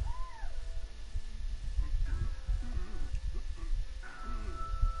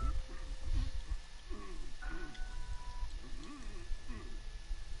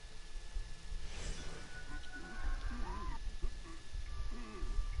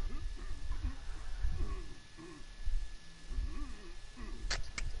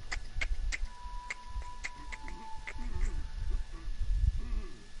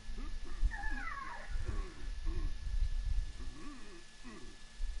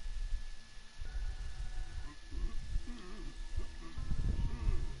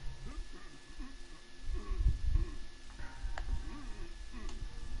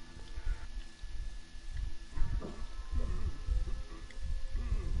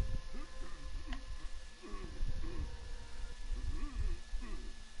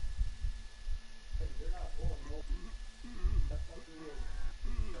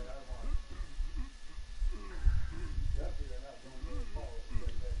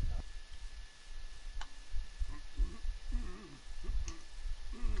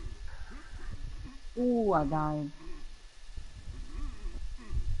 ooh, I died.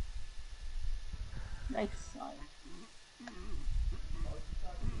 Next side.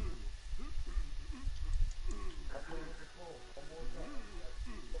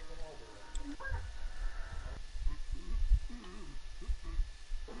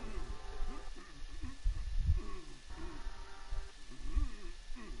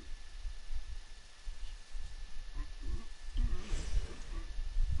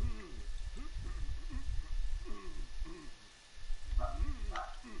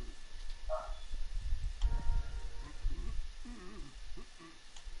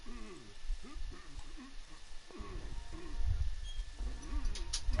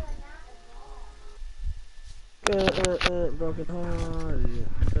 Broken heart.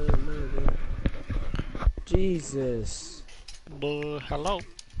 Jesus. Hello.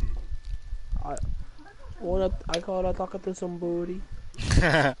 I called I talking to some booty.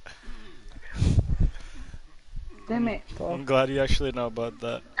 Damn it. I'm glad you actually know about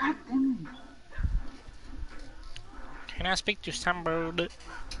that. God damn Can I speak to somebody?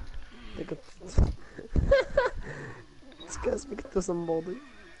 Let's go speak to somebody.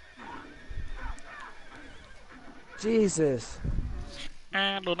 Jesus.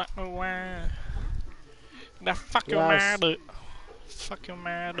 I do not know why. The fuck you Yes. mad at? Fuck you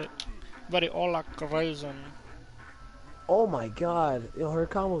mad at? Very all like crazy. Oh my god. Yo, her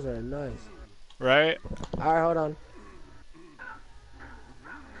combos are nice. Right? Alright, hold on.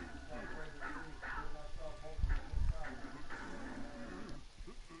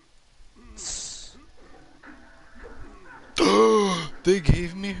 They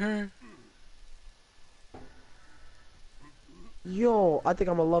gave me her? Yo, I think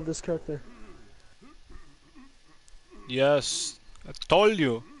I'm gonna love this character. Yes. I told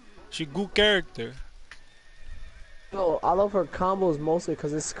you. She good character. Yo, I love her combos mostly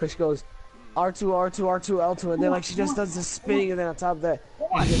because she goes R2, R2, R2, L2, and then like she just does the spinning, and then on top of that,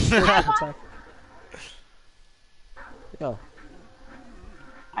 she gets straight kick attack. Yo.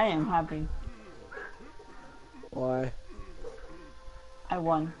 I am happy. Why? I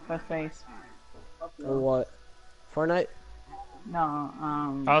won first place. Or what? Fortnite? No,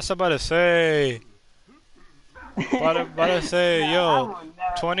 I was about to say. About to say, yo,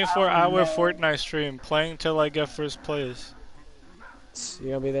 24-hour Fortnite stream, playing till I get first place.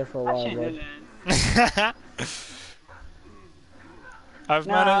 You're gonna be there for a while, bro. I've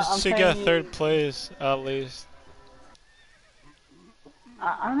No, managed I'm to get playing. third place at least.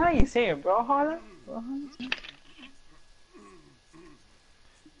 I don't know how you say it, Brawlhalla? Brawlhalla?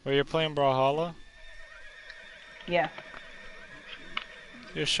 Wait, you're playing Brawlhalla? Yeah.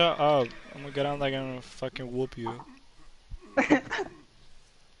 You shut up. I'm gonna get on like I'm gonna fucking whoop you.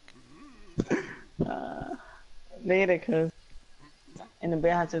 Later, cause in the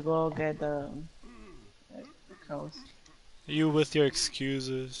bed I had to go get the clothes. You with your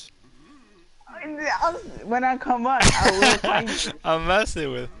excuses. When I come up, I will find you. I'm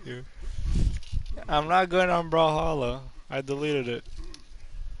messing with you. I'm not going on Brawlhalla. I deleted it.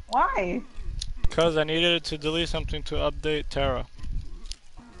 Why? Cause I needed it to delete something to update TERA.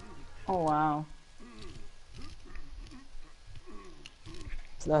 Oh wow.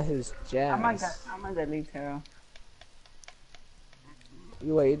 It's not his jazz. I'm gonna delete Tara.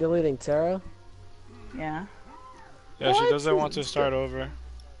 You wait, you're deleting Tara? Yeah. Yeah, she What? doesn't want to start over.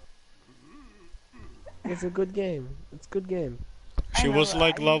 It's a good game. It's a good game. She was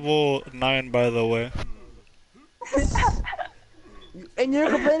like level 9 by the way. And you're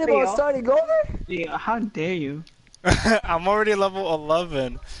complaining about starting over? Yeah, how dare you? I'm already level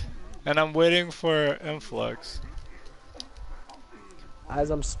 11. And I'm waiting for influx.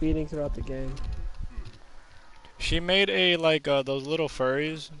 As I'm speeding throughout the game. She made a like those little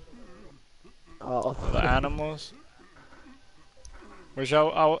furries. Oh. The animals. Which I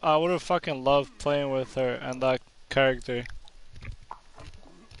would have fucking loved playing with her and that character.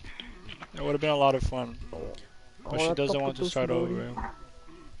 It would have been a lot of fun. But she doesn't want to start over.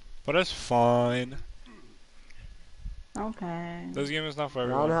 But it's fine. Okay. This game is not for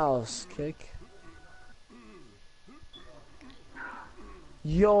everyone. Roundhouse kick.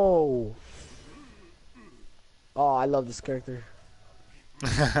 Yo. Oh, I love this character.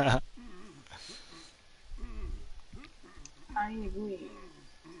 I agree.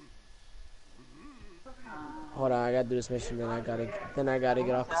 Hold on, I gotta do this mission, then I gotta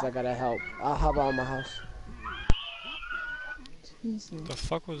get off because I gotta help. I'll hop out of my house. Jesus. The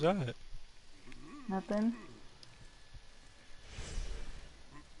fuck was that? Nothing.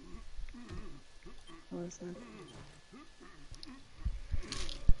 What was that?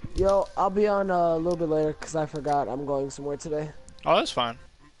 Yo, I'll be on a little bit later because I forgot I'm going somewhere today. Oh, that's fine.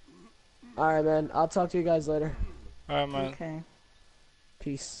 Alright, man. I'll talk to you guys later. Alright, man. Okay.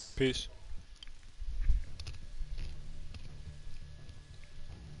 Peace. Peace.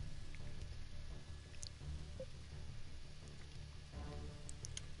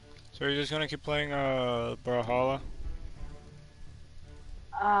 So you're just gonna keep playing Brawlhalla?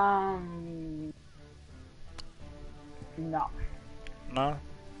 No. No?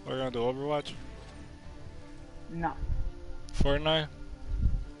 We're gonna do Overwatch? No. Fortnite?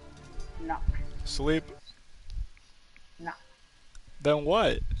 No. Sleep? No. Then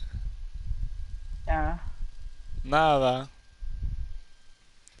what? Tara. Nada.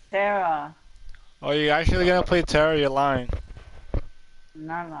 Tara. Oh, you actually gonna play TERA? You're lying. I'm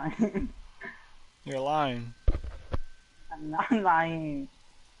not lying. You're lying. I'm not lying.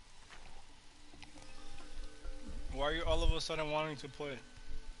 Why are you all of a sudden wanting to play?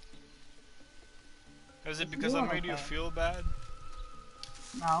 Is it because I made you feel bad?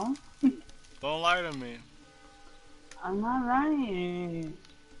 No. Don't lie to me. I'm not lying.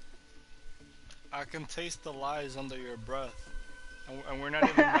 I can taste the lies under your breath. And we're not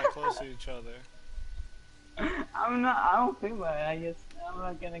even that close to each other. I don't feel bad. I'm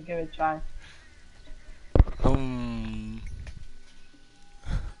not gonna give it a try. I don't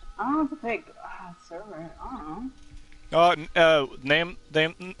have to pick server. I don't know. Name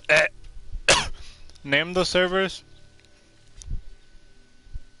name the servers.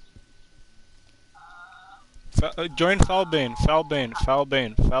 Join Falbane.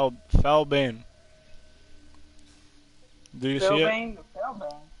 Do you see it?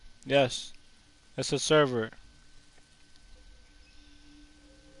 Felbane. Yes. It's a server.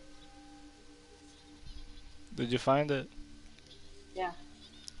 Did you find it? Yeah.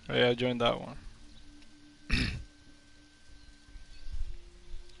 Oh yeah, join that one.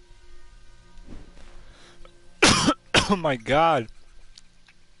 Oh my god.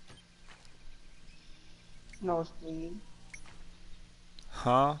 Nosebleed.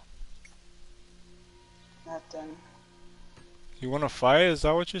 Huh? Nothing. You wanna fight? Is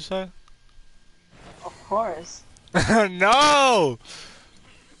that what you said? Of course. No!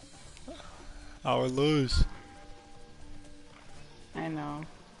 I would lose. I know.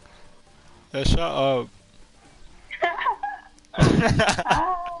 Yeah, shut up.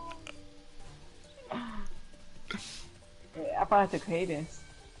 I probably have to create this.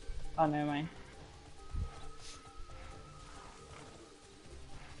 Oh, never mind.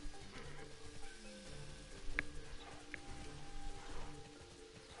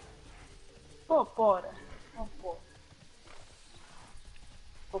 Popore. Popore.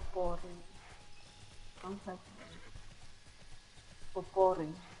 Popore. Okay. Popore.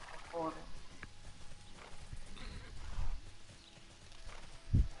 Popore.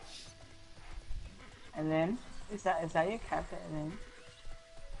 And then is that your captain? And then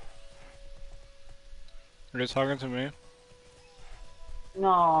Are you talking to me?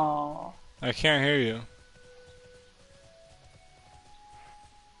 no. I can't hear you.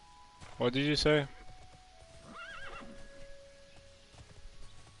 What did you say?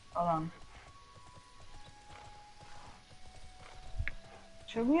 Hold on.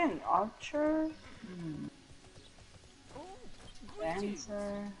 Should we an archer?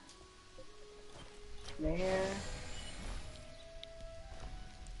 Dancer. Slayer.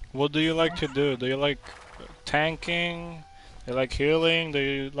 What do you like to do? Do you like tanking? Do you like healing? Do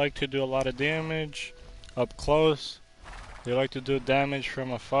you like to do a lot of damage up close? Do you like to do damage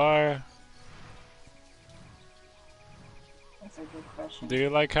from afar? That's a good question. Do you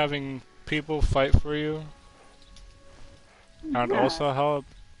like having people fight for you? And Yeah. also help?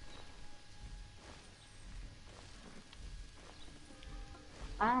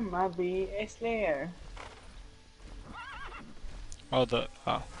 I'ma be a slayer. Oh,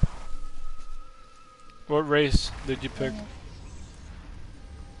 what race did you pick?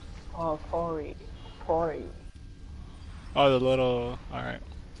 Oh, Pori. Pori. Oh, the little... Alright.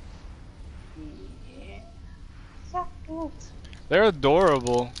 Yeah. So cute. They're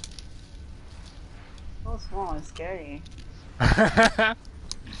adorable. So small and scary.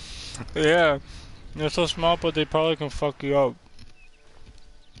 Yeah. They're so small, but they probably can fuck you up.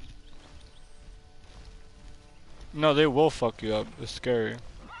 No, they will fuck you up. It's scary.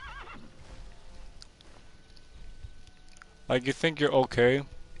 Like, you think you're okay.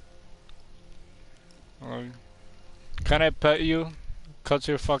 Can I pet you? Cuts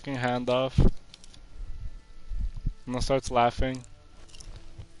your fucking hand off. And then starts laughing.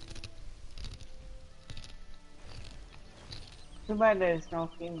 Too bad there's no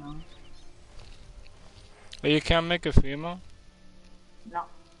female. Hey, you can't make a female? No.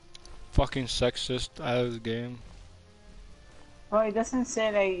 Fucking sexist ass game. Well, it doesn't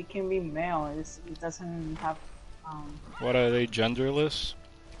say that it can be male. It doesn't have, What are they, genderless?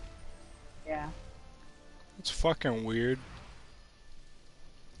 yeah. It's fucking weird.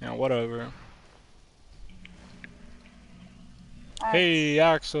 Yeah, whatever. Hey,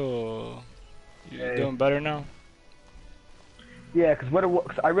 Axel. You Hey. doing better now? Yeah, because what it was,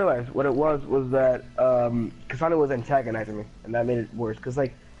 I realized what it was that Kasana was antagonizing me, and that made it worse. Because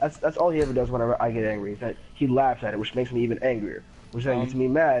like that's all he ever does whenever I get angry. Is that he laughs at it, which makes me even angrier, which then gets me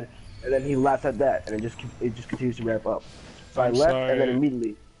mad, and then he laughs at that, and it just continues to ramp up. So I'm I left, sorry. and then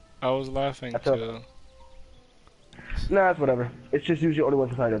immediately. I was laughing too. Nah, it's whatever. It's just usually only when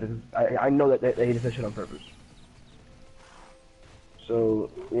Kasana does it. Because I know that he does that shit on purpose. So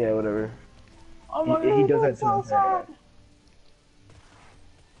yeah, whatever. Oh my He does that so to sad.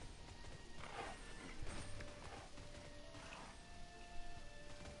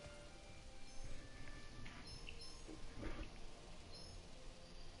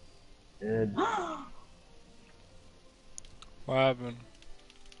 What happened?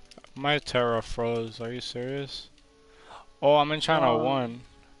 My TERA froze. Are you serious? Oh, I'm in China 1.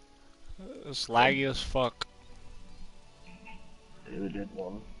 It's laggy as fuck. It did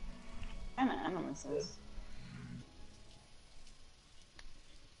one. Kinda animuses.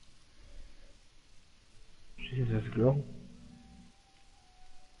 Jesus, girl.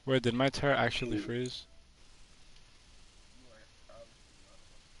 Wait, did my TERA actually freeze?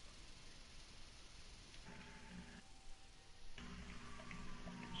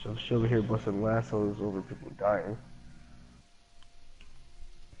 So she over here busting lassos over people dying.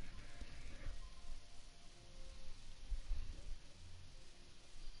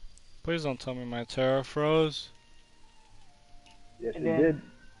 Please don't tell me my TERA froze. Yes, it did.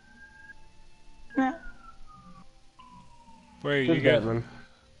 Wait, Just you get... that, man.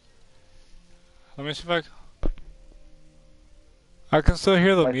 Let me see if I can still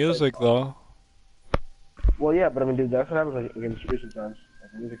hear the music though. Well, yeah, but I mean, dude, that's what happens like in distribution times.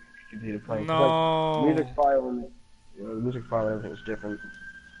 Like, the music continue to play. No. Like, music file and the music file and everything is different.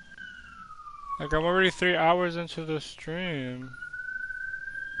 Like, I'm already 3 hours into the stream.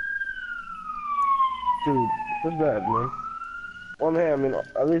 Dude, that's bad, man. Well, hey, I mean,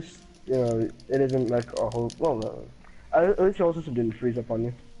 at least, you know, it isn't like a whole, well, no. At least your whole system didn't freeze up on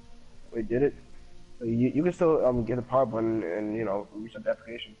you. Wait, did it? So you can still get the power button and, you know, reset the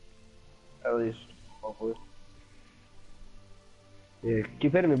application. At least, hopefully. Yeah,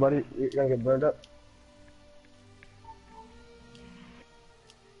 keep hitting me, buddy. You're gonna get burned up.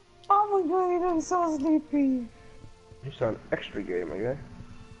 Oh my god, I'm so sleepy. You sound extra gay, my guy.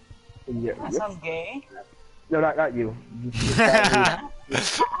 Yeah, That sounds gay. No, not you.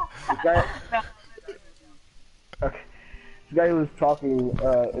 This guy, okay. The guy who was talking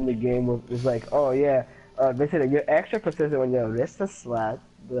in the game was like, oh yeah, they said that you're extra persistent when your wrist is slack.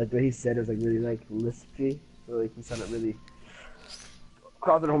 But like what he said was like really like lispy, so like he sounded really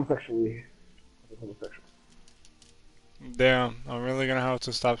closeted homosexually. Homosexual. Damn, I'm really gonna have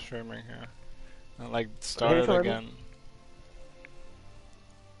to stop streaming here. And like start Hey, it again.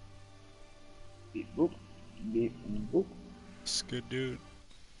 Beep boop. Beep boop. It's good, dude.